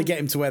incredibly trying long. to get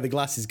him to wear the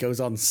glasses goes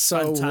on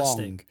so Fantastic.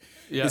 long.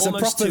 Yeah. It's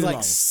Almost a proper too like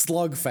long.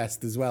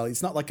 slugfest as well.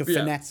 It's not like a Yeah.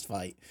 finesse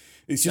fight.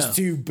 It's just No.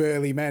 two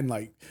burly men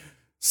like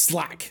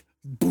slack,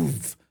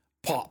 boof,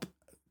 pop,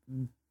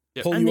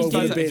 Yeah. pull And you they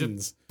over do- the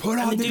bins. Put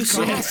And on they do these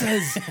some-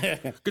 glasses.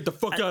 Get the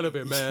fuck out of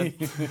here, man.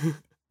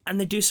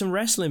 And they do some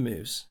wrestling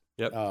moves.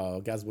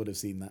 Oh, Gaz would have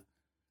seen that.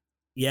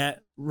 Yeah,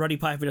 Roddy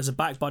Piper does a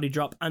back body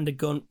drop and a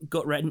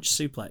gut wrench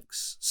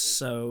suplex.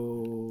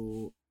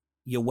 So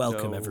you're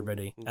welcome, No.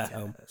 everybody at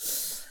home.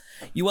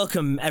 You're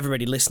welcome,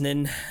 everybody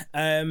listening.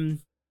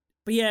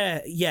 But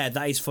yeah,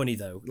 that is funny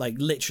though. Like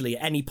literally,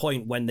 at any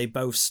point when they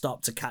both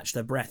stop to catch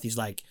their breath, he's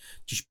like,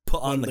 "Just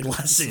put on the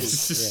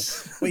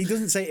glasses." Yeah. Well, he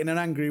doesn't say it in an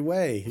angry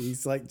way.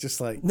 He's like,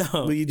 just like, No,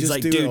 will you he's just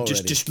like, do it dude,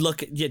 already? just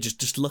look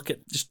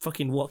at just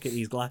fucking walk at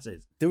these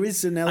glasses. There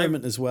is an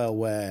element as well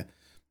where,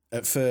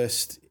 at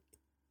first,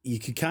 you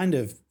could kind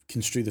of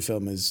construe the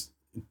film as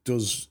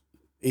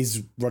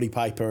is Roddy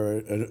Piper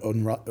an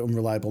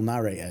unreliable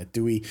narrator?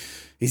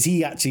 Is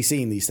he actually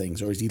seeing these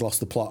things, or has he lost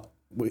the plot?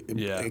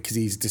 Yeah. Because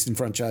he's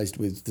disenfranchised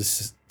with the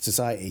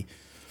society.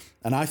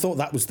 And I thought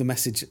that was the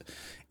message.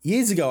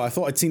 Years ago, I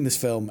thought I'd seen this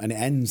film and it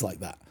ends like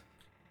that.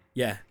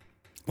 Yeah,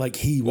 Like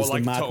he was Well,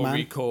 like the Total madman.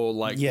 Recall,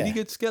 like Yeah. he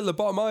gets get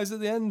lobotomized at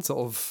the end.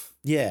 Sort of.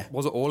 Yeah,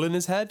 Was it all in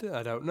his head?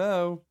 I don't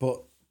know.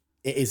 but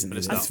it isn't.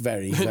 it's It's, not.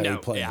 very, very no,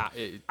 plain. yeah.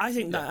 I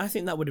think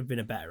that would have been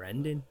a better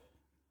ending.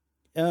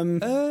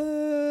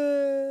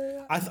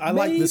 I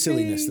like the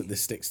silliness maybe. that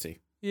this sticks to.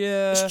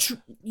 Yeah.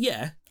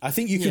 Yeah, I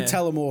think you could Yeah.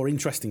 tell a more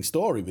interesting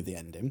story with the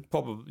ending.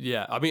 Probably,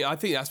 yeah. I mean, I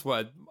think that's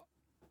where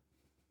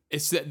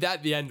it's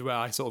at the end where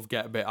I sort of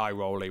get a bit eye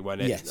rolly when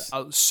it's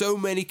Yes. so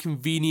many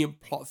convenient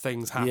plot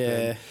things happen.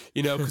 Yeah.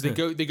 You know, because they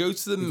go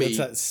to the Go meet. to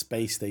that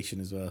space station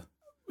as well.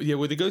 Yeah,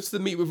 where they go to the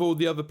meet with all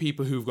the other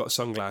people who've got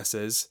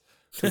sunglasses,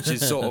 which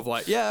is sort of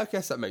like, yeah, I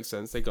guess that makes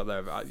sense. They got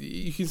there.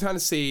 You can kind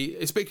of see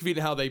it's a bit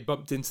convenient how they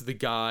bumped into the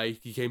guy.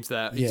 He came to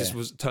their, he Yeah. just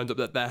was turned up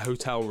at their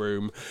hotel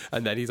room,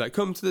 and then he's like,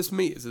 "Come to this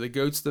meet." So they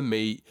go to the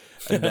meet,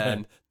 and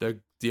then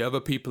the other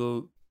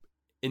people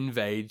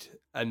invade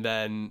and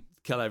then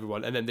kill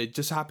everyone, and then it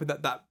just happened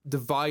that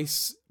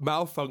device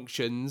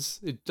malfunctions.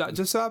 That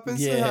just happens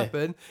to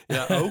happen.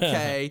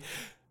 Okay,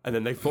 and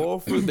then they fall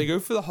through. They go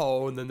through the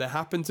hole, and then they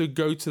happen to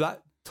go to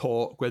that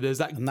talk where there's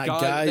that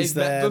guy's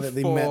there that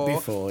they met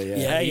before.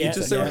 He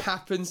just so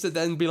happens to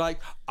then be like,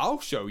 "I'll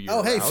show you."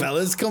 Oh, hey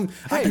fellas, come!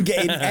 I can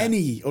get in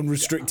any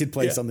unrestricted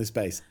place on this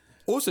base.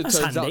 Also, That's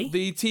turns handy. out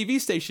the TV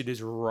station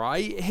is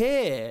right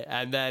here,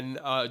 and then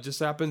it just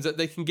happens that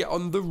they can get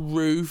on the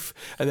roof,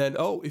 and then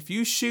if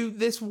you shoot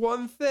this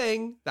one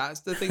thing,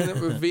 that's the thing that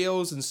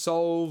reveals and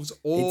solves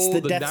all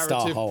the the Death Star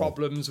narrative hole.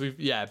 problems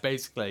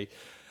basically.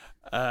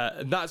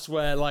 And that's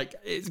where, like,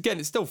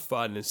 it's still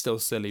fun and still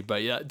silly,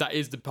 but yeah, that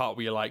is the part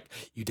where you're like,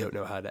 you don't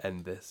know how to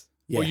end this.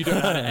 Or you don't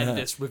know how to end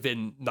this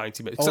within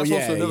 90 minutes. 'Cause that's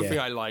also another thing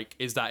I like,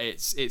 is that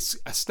it's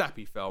a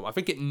snappy film. I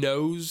think it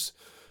knows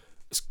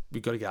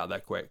we've got to get out there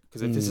quick,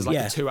 because if this is like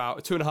a 2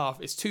 hour, 2.5,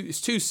 it's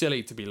too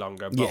silly to be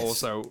longer, but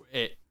also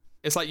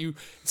it's like you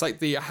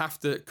have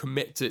to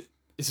commit to,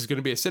 this is going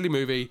to be a silly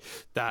movie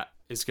that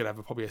is going to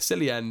have probably a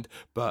silly end,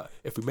 but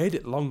if we made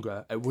it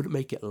longer, it wouldn't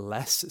make it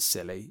less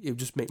silly. It would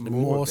just make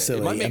more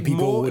silly, it might make and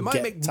people more, would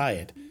get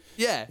tired.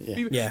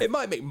 It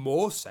might make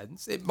more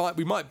sense.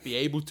 We might be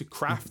able to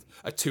craft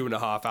a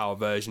 2.5 hour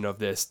version of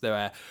this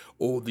where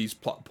all these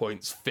plot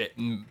points fit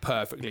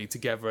perfectly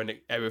together and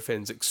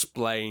everything's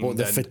explained. But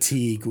the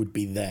fatigue would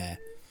be there.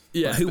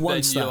 Yeah, but who but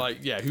wants then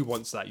that? you're like, who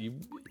wants that?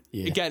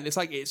 Again, it's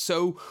like, it's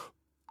so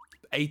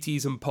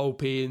 80s and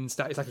pulpy and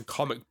that it's like a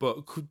comic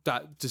book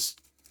that just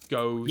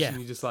goes, and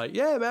you're just like,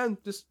 yeah, man,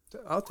 just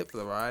I'll take for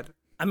the ride.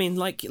 I mean,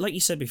 like you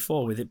said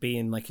before, with it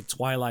being like a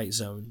Twilight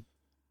Zone,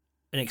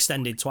 an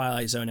extended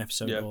Twilight Zone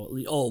episode,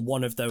 or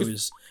one of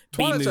those B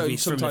Twilight Zone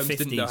movies from the sometimes 50s.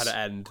 didn't know how to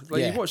end.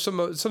 Like you watch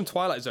some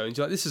Twilight Zones,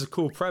 you're like, this is a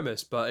cool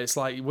premise, but it's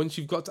like once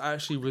you've got to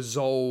actually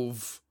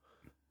resolve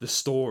the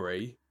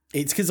story.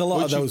 It's because a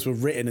lot of those were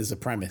written as a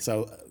premise.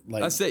 So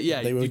like, that's it.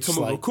 Yeah, they were you just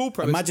come up with a cool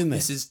premise. Imagine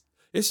this.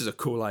 This is a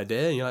cool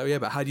idea. And you're like, yeah,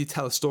 but how do you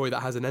tell a story that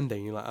has an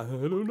ending? You're like, I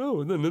don't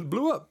know. And then it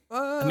blew up.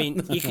 I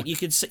mean, you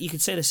could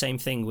say the same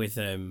thing with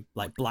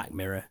like Black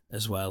Mirror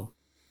as well.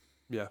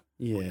 Yeah.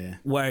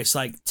 Where it's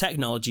like,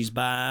 technology's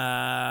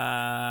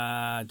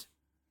bad.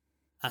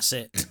 That's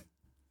it.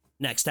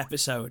 Next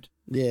episode.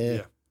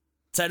 Yeah.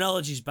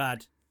 Technology's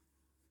bad.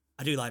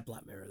 I do like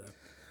Black Mirror though.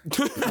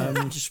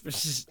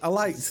 I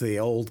liked the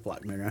old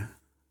Black Mirror.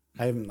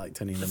 I haven't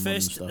liked any of the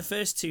modern stuff. The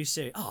first two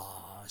series.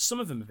 Some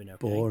of them have been okay.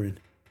 Boring.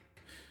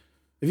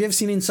 Have you ever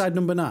seen Inside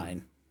Number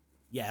 9?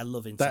 Yeah, I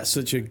love Inside.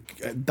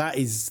 That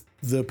is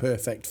the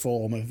perfect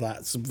form of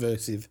that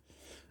subversive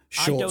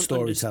short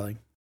storytelling.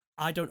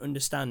 I don't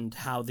understand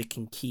how they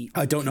can keep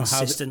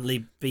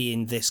consistently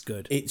being this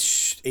good.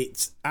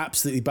 It's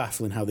absolutely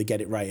baffling how they get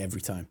it right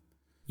every time.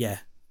 Yeah.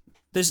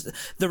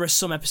 There are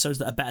some episodes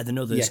that are better than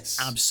others,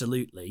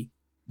 absolutely.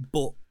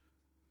 But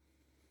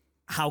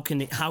how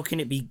can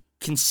it be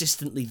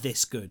consistently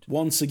this good?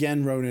 Once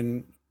again,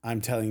 Ronan, I'm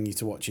telling you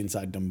to watch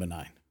Inside Number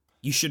 9.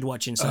 You should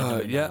watch Inside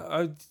Number 9.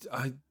 Yeah,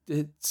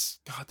 it's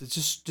God. There's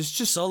just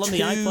it's all on the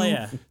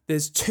iPlayer.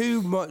 There's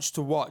too much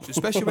to watch,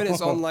 especially when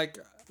it's on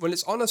when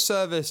it's on a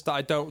service that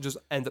I don't just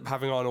end up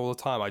having on all the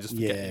time. I just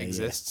forget it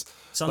exists.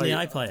 It's on the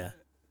iPlayer.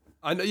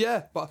 I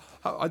know, but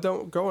I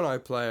don't go on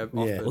iPlayer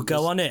often. Well,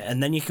 go on it,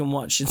 and then you can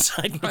watch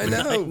Inside Number 9.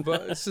 I know,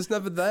 but it's just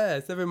never there.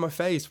 It's never in my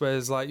face.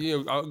 Whereas, like, I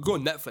go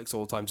on Netflix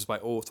all the time, just by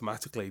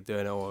automatically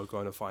doing it, or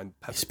going to find.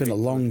 It's been a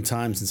long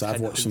time since I've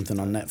watched something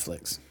on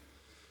Netflix.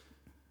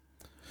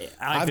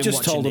 I've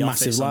just told a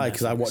massive lie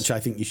because I watch I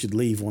Think You Should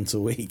Leave once a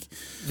week.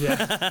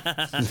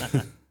 Yeah.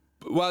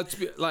 Well,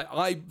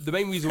 the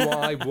main reason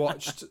why I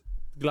watched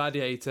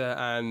Gladiator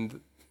and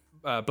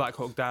Black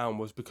Hawk Down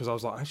was because I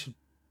was like, I should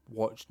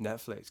watch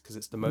Netflix because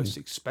it's the most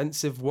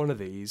expensive one of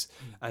these,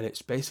 and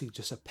it's basically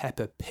just a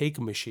Peppa Pig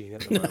machine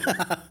at the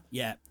moment.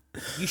 Yeah,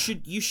 you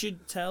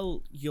should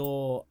tell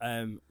your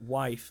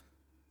wife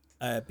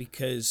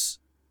because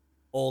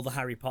all the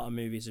Harry Potter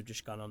movies have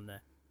just gone on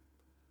there.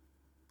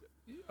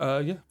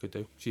 Yeah, could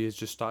do. She has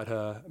just started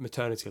her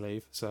maternity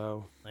leave,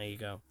 so there you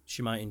go.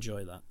 She might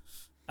enjoy that.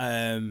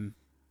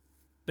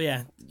 But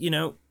yeah,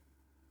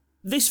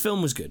 this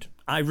film was good.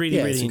 I really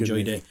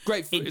enjoyed it.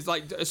 Great. It's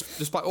like,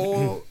 despite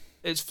all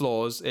its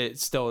flaws,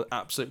 it's still an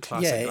absolute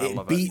classic. Yeah, and I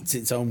love it beats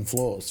its own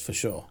flaws for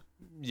sure.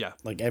 Yeah,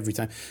 like every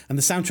time, and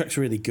the soundtrack's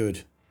really good.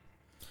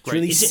 It's Great.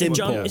 really Is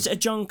simple. it a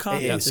John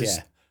Carpenter? It is,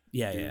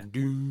 yeah.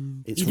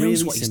 It's He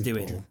knows really what he's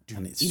simple, doing.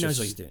 and it's He knows just-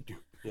 what he's doing.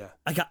 Yeah.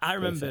 Like I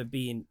remember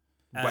being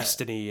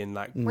Westerny and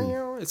like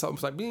it's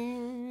almost like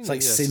It's like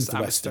synth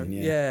western.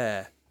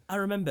 Yeah. I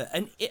remember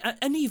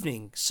an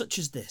evening such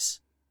as this,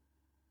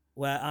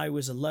 where I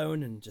was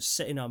alone and just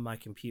sitting on my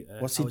computer.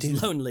 What's he doing? I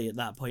was lonely at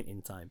that point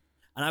in time,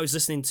 and I was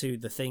listening to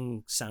the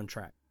Thing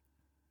soundtrack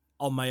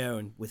on my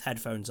own with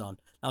headphones on.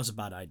 That was a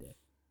bad idea.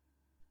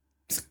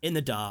 In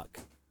the dark,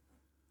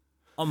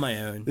 on my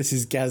own. This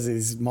is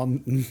Gaz's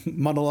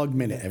monologue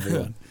minute,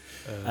 everyone.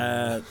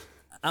 That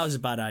was a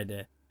bad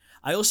idea.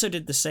 I also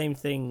did the same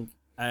thing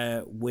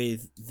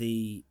with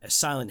the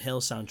Silent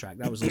Hill soundtrack.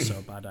 That was also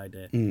a bad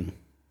idea.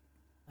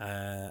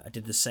 I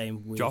did the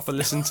same with. Do you often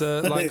listen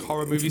to like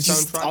horror movie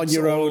Just soundtracks on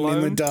your all own in the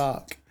alone?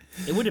 dark,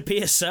 It would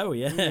appear so,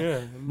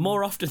 yeah.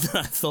 More often than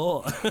I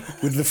thought.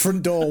 with the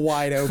front door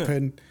wide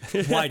open,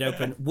 Wide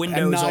open, a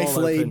windows knife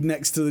all laid open,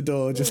 next to the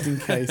door just in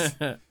case.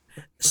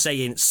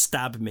 saying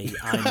 "stab me."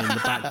 I'm in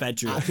the back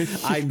bedroom.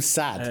 I'm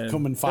sad.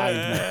 Come and find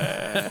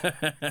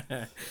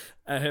me.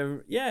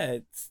 Yeah,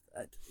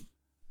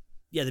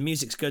 yeah. The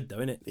music's good though,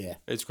 isn't it? Yeah.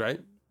 It's great.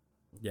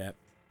 Yeah, One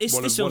this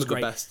of film's the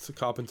great. best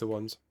Carpenter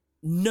ones.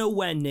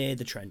 Nowhere near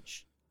The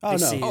Trench. Oh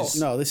This no! is-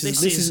 No, this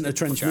this isn't a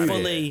trench movie.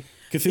 Fully,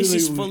 Cthulhu this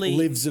is fully-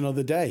 lives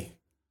another day.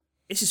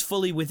 this is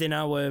fully within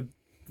our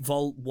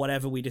vault.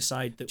 Whatever we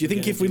decide that. Do you we're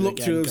think gonna if we do looked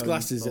again through those going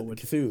glasses forward.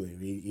 at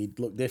Cthulhu, he'd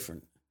look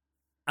different?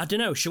 I don't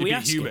know. Should He'd we be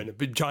ask human, him? a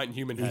big giant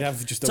human He'd head.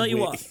 have just Tell a you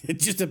weird- what.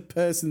 just a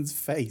person's He's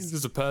face.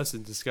 just a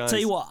person disguised. Tell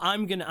you what,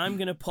 I'm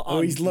gonna put on.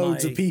 Oh, he's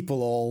loads my, of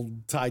people all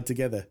tied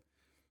together.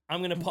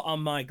 I'm gonna put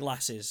on my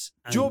glasses.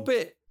 And, Your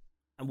bit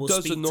and we'll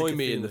does speak to annoy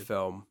me in the Cthulhu.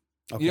 film.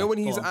 Okay. You know when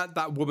he's Go on. at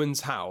that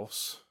woman's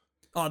house?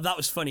 Oh, that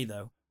was funny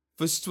though.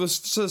 For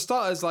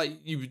starters, like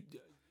you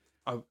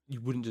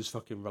wouldn't just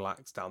fucking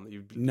relax down there.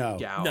 You'd No.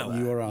 get out No. of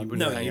there. You were on- You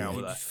wouldn't no, hang you- out with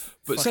you her. f-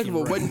 But second of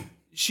all, fucking when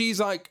she's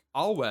like,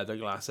 "I'll wear the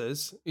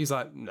glasses," he's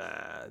like, "Nah,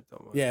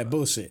 don't worry." Yeah, about it."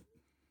 bullshit.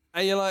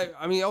 And you're like,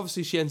 I mean,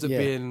 obviously she ends up Yeah.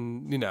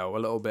 being, you know, a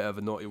little bit of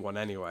a naughty one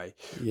anyway.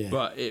 Yeah.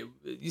 But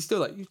you still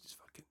like, you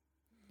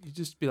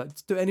just be like,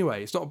 just do it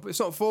anyway. It's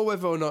not for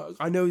whether or not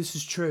I know this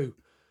is true.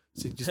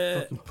 So you just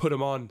fucking put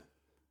them on.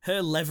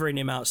 Her levering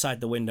him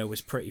outside the window was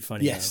pretty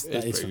funny. Yes. though. That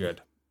It's is pretty funny.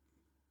 good.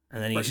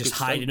 And then he's That's just good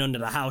stuff. hiding under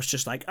the house,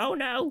 just like, oh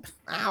no.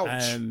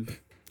 Ouch.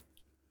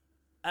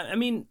 I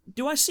mean,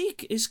 do I see?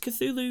 Is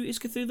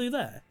Cthulhu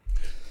there?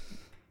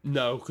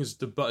 No, because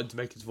the button to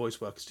make his voice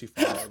work is too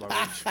far out of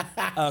my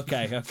reach.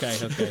 Okay.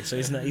 So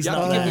he's not. He's You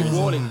not have to there. give me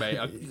warning, mate.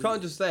 You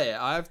can't just say it.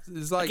 I have to.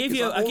 It's like I gave it's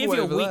you. like I all gave the way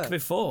you a over week there.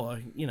 before,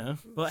 you know.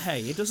 But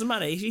hey, it doesn't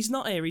matter. He's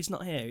not here. He's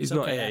not here. He's It's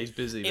not okay. here. He's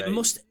busy. It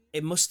mate.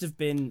 It must have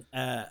been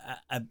a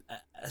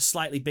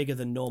slightly bigger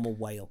than normal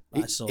whale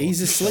that I saw.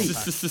 He's asleep.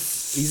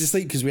 He's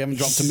asleep because we haven't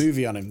dropped a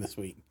movie on him this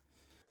week.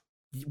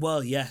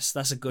 Well, yes,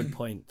 that's a good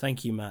point.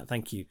 Thank you, Matt.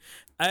 Thank you.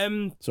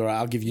 It's all right.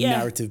 I'll give you Yeah.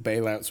 narrative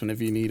bailouts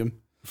whenever you need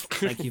them.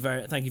 Thank you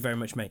very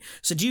much, mate.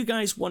 So, do you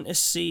guys want to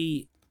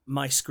see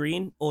my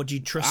screen, or do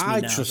you trust me I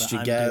now? trust that you,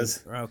 I'm Gaz.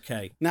 doing-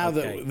 Okay. Now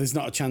okay. that there's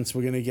not a chance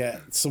we're going to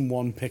get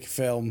someone pick a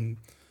film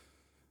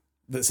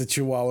that's a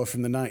Chihuahua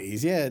from the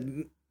 90s, yeah,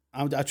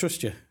 I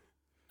trust you.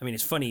 I mean,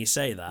 it's funny you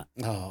say that.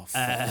 Oh,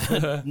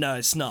 fuck. No,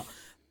 it's not.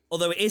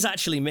 Although it is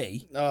actually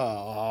me,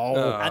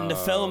 Oh. and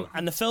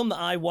the film that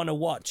I want to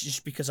watch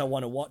just because I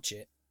want to watch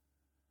it.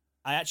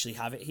 I actually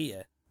have it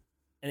here,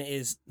 and it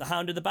is The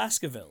Hound of the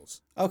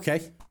Baskervilles.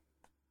 Okay.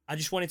 I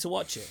just wanted to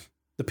watch it.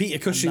 The Peter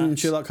Cushing that's-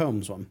 Sherlock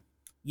Holmes one.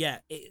 Yeah,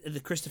 the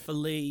Christopher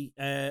Lee.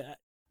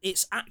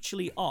 It's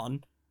actually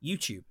on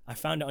YouTube. I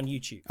found it on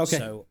YouTube, Okay.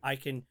 so I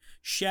can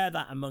share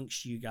that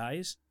amongst you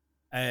guys.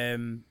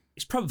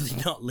 It's probably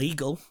not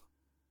legal,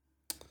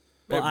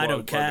 but It I don't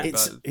won't, care.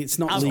 but- It's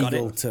not I've got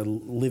legal it. to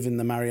live in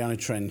the Mariana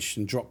Trench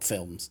and drop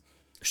films.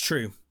 It's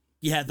true.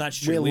 Yeah, that's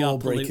true. We're We are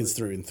lawbreakers polluted.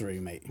 through and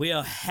through, mate. We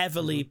are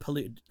heavily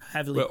polluted.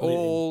 Heavily We're polluted.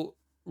 all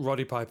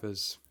Roddy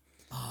Pipers.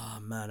 Oh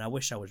man, I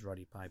wish I was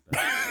Roddy Piper.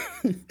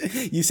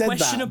 You said that,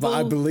 but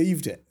I Questionable-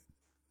 believed it.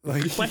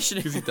 Like,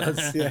 Questionable. He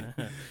does. yeah.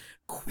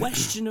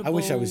 Questionable. I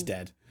wish I was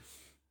dead.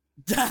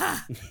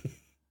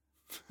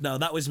 No,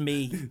 that was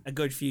me a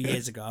good few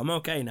years ago. I'm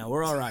okay now.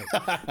 We're all right.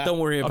 Don't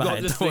worry I'm about not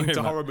it. Don't listening worry to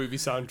about it. horror movie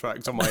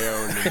soundtracks on my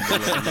own. in the middle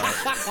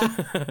of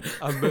the night.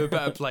 I'm in a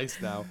better place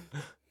now.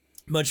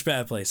 Much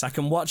better place. I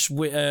can watch.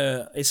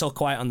 It's All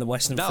Quiet on the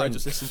Western Now I Front,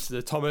 just listen to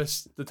the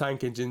Thomas the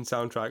Tank Engine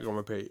soundtrack on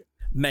repeat.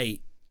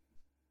 mate.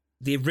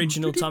 The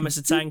original Thomas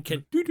the Tank.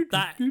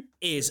 That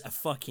is a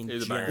fucking It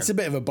is a gem. banger. It's a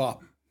bit of a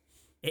bop.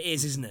 It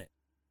is, isn't it?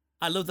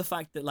 I love the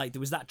fact that like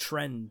there was that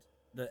trend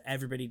that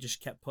everybody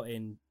just kept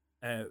putting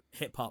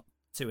hip hop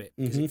to it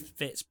because it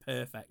fits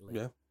perfectly.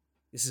 Yeah.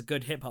 This is a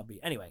good hip hop beat.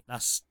 Anyway,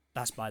 that's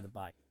by the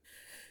by.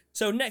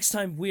 So next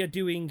time we are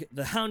doing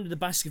The Hound of the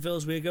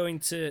Baskervilles, we're going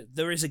to.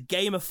 There is a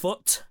game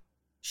afoot.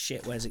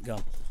 Shit, where's it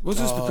gone? Was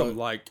this become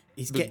like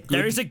he's the get- Good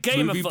There is a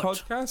game movie afoot.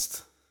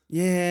 podcast?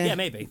 Yeah. Yeah,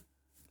 maybe.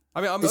 I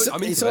mean, I'm It's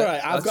into all it.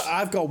 right. That's-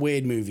 I've got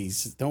weird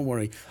movies. Don't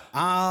worry.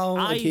 I'll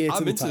adhere to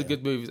I'm the into the title.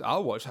 good movies.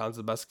 I'll watch Hounds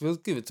of the Baskervilles.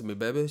 Give it to me,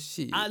 baby.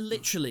 Shit.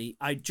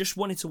 I just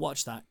wanted to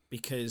watch that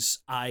because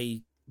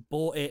I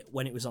bought it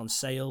when it was on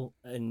sale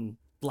and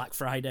Black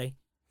Friday.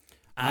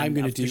 I'm and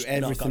going to I've do just not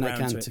everything got I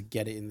round can it. to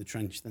get it in the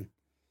trench then.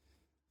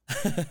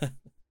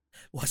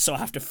 What, so I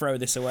have to throw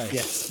this away?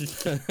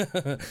 Yes.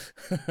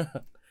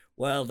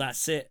 Well,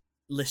 that's it,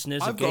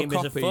 listeners. I've A got a game is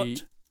copy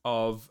afoot.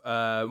 of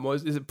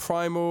is it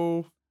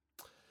Primal?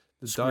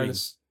 The Scream.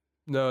 dinosaur.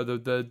 No,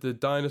 the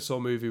dinosaur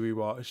movie we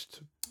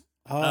watched.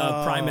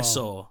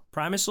 Primasaur.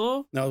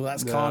 Primasaur? No,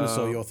 that's No.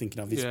 Carnosaur you're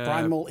thinking of. It's Yeah.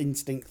 Primal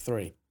Instinct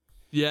 3.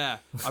 Yeah,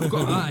 I've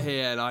got that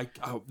here, and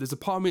there's a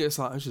part of me that's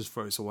like, I should just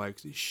throw this away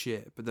because it's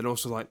shit. But then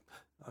also like,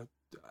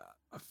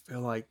 I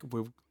feel like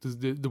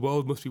the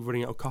world must be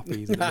running out of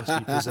copies and it must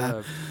be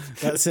preserved.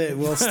 That's it.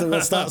 We'll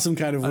start some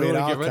kind of I weird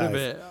don't want to get archive.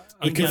 rid of it.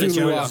 The Indiana Cthulhu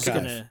Jones is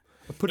archive. gonna.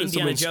 I put it Indiana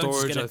somewhere in Jones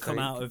storage, is gonna I come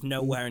think. out of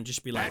nowhere and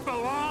just be like,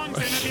 belongs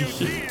in a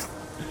museum.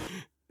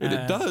 And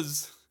it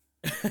does.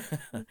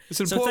 It's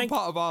an So important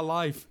part of our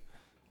life.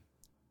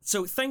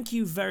 So thank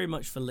you very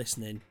much for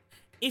listening.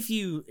 If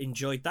you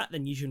enjoyed that,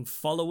 then you can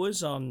follow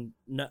us on.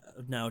 No,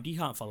 you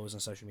can't follow us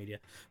on social media,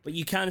 but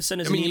you can send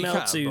us I mean, an you email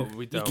can, to. but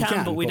we You don't.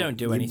 can, but we don't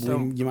do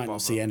anything. You might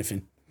not see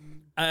anything.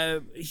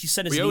 You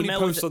send us We an only email.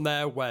 post on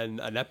there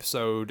when an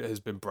episode has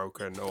been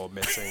broken or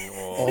missing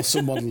Or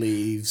someone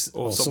leaves.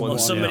 Or someone-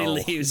 somebody No.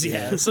 leaves.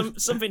 Yeah,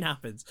 something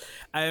happens.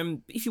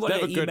 If you want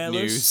never to good email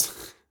us,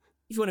 news.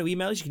 if you want to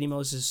email us, you can email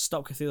us at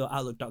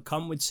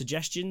stopcthulhu@outlook.com with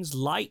suggestions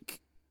like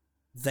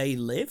They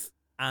Live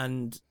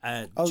and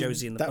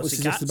Josie and the That was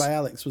Pussycats. suggested by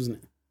Alex, wasn't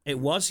it? It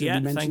was, Did yeah.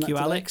 we mention Thank that you,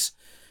 today? Alex.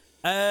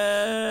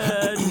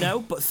 No,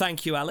 but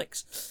thank you,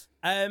 Alex.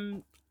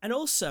 And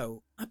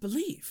also, I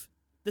believe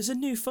there's a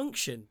new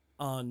function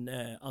on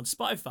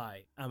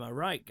Spotify. Am I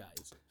right,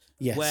 guys?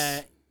 Yes.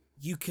 Where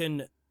you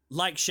can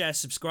like, share,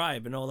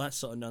 subscribe, and all that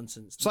sort of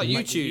nonsense. It's like the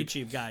YouTube.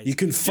 YouTube guys. You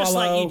can Just like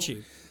follow,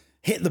 YouTube.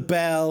 hit the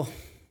bell.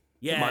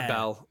 Yeah. My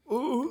bell.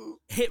 Ooh.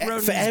 Hit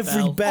Ronan's For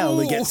every bell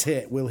that Ooh. gets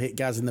hit, we'll hit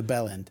Gaz in the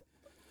bell end.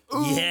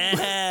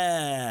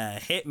 Yeah,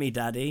 hit me,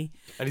 daddy.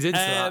 And he's into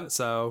that,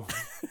 so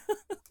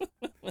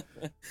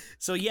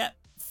So yeah,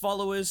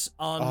 follow us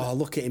on Oh,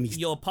 look at him.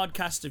 your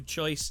podcast of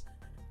choice.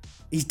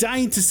 He's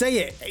dying to say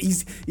it.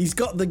 He's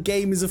got the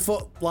game is a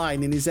foot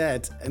line in his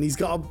head, and he's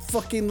got a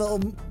fucking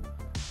little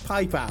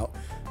pipe out.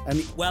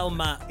 And Well,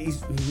 Matt,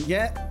 he's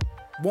yeah.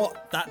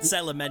 What? that's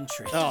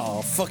elementary.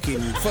 Oh, fuck you,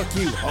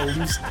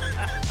 Holmes.